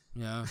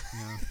 Yeah.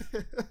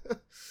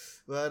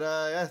 But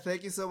yeah,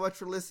 thank you so much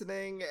for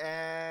listening.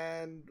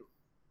 And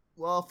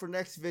well, for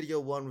next video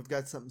one, we've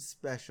got something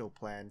special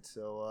planned.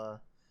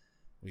 So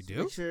we do.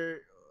 Make sure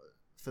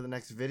for the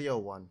next video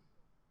one.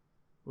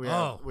 we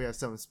have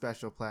something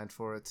special planned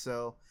for it.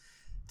 So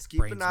let's keep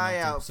Brain's an eye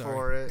melting, out sorry.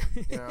 for it.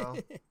 You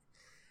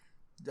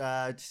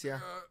know, just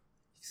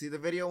see the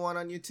video one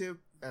on YouTube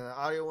and the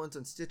audio ones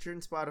on Stitcher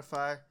and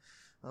Spotify.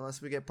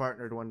 Unless we get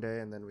partnered one day,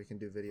 and then we can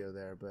do video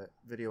there. But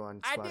video on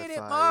Spotify. I did it,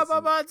 Mom.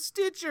 I'm on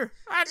Stitcher.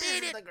 I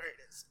did it. The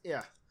greatest.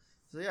 Yeah.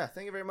 So yeah,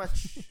 thank you very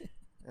much.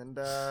 And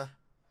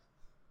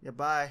yeah,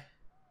 bye.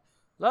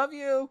 Love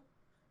you.